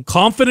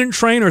 Confident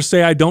trainers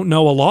say, I don't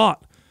know a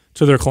lot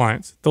to their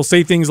clients. They'll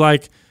say things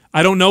like,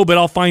 I don't know, but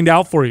I'll find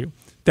out for you.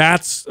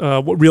 That's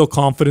what real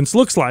confidence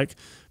looks like.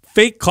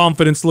 Fake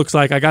confidence looks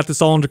like, I got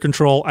this all under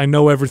control. I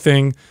know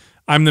everything.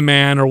 I'm the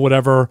man, or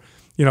whatever.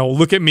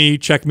 Look at me,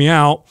 check me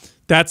out.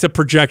 That's a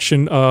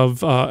projection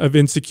of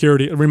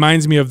insecurity. It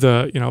reminds me of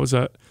I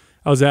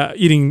was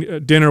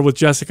eating dinner with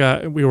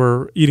Jessica. We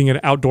were eating at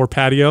an outdoor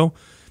patio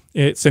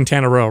at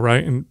Santana Row,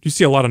 right? And you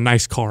see a lot of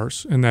nice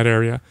cars in that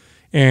area.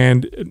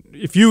 And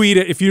if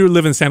you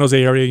live in San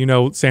Jose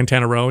area,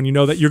 Santana Row, and you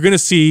know that you're going to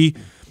see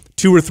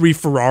 2 or 3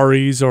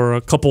 Ferraris or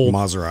a couple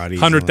Maseratis,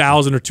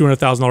 $100,000 or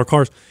 $200,000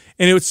 cars.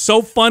 And it was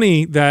so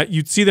funny that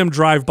you'd see them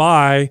drive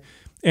by,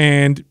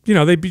 And, you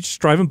know, they'd be just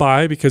driving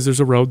by because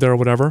there's a road there or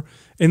whatever.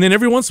 And then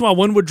every once in a while,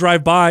 one would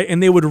drive by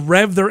and they would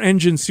rev their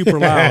engine super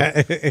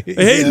loud.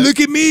 Hey,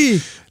 look at me.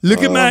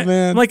 Look at my,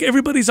 man. like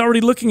everybody's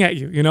already looking at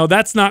you. You know,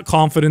 that's not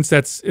confidence.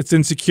 It's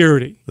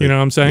insecurity. You know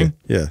what I'm saying?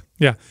 Yeah.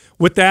 Yeah.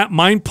 With that,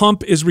 Mind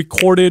Pump is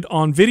recorded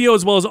on video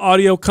as well as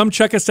audio. Come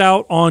check us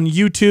out on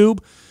YouTube.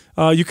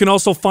 You can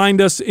also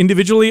find us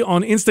individually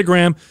on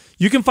Instagram.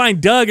 You can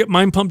find Doug at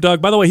Mind Pump Doug.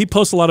 By the way, he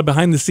posts a lot of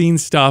behind the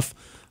scenes stuff.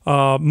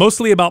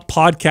 Mostly about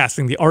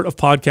podcasting, the art of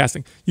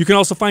podcasting. You can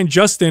also find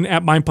Justin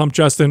at Mind Pump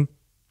Justin,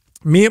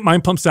 me at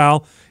Mind Pump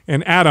Sal,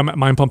 and Adam at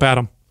Mind Pump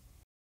Adam.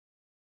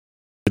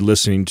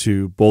 Listening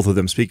to both of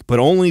them speak, but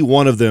only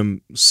one of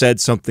them said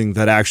something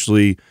that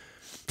actually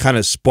kind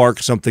of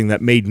sparked something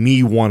that made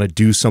me want to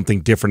do something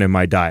different in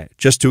my diet,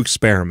 just to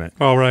experiment.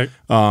 All right.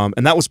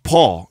 And that was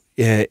Paul.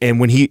 And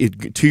when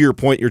to your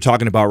point you're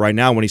talking about right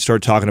now, when he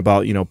started talking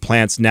about, you know,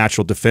 plants'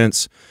 natural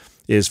defense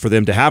is for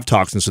them to have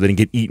toxins so they didn't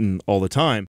get eaten all the time.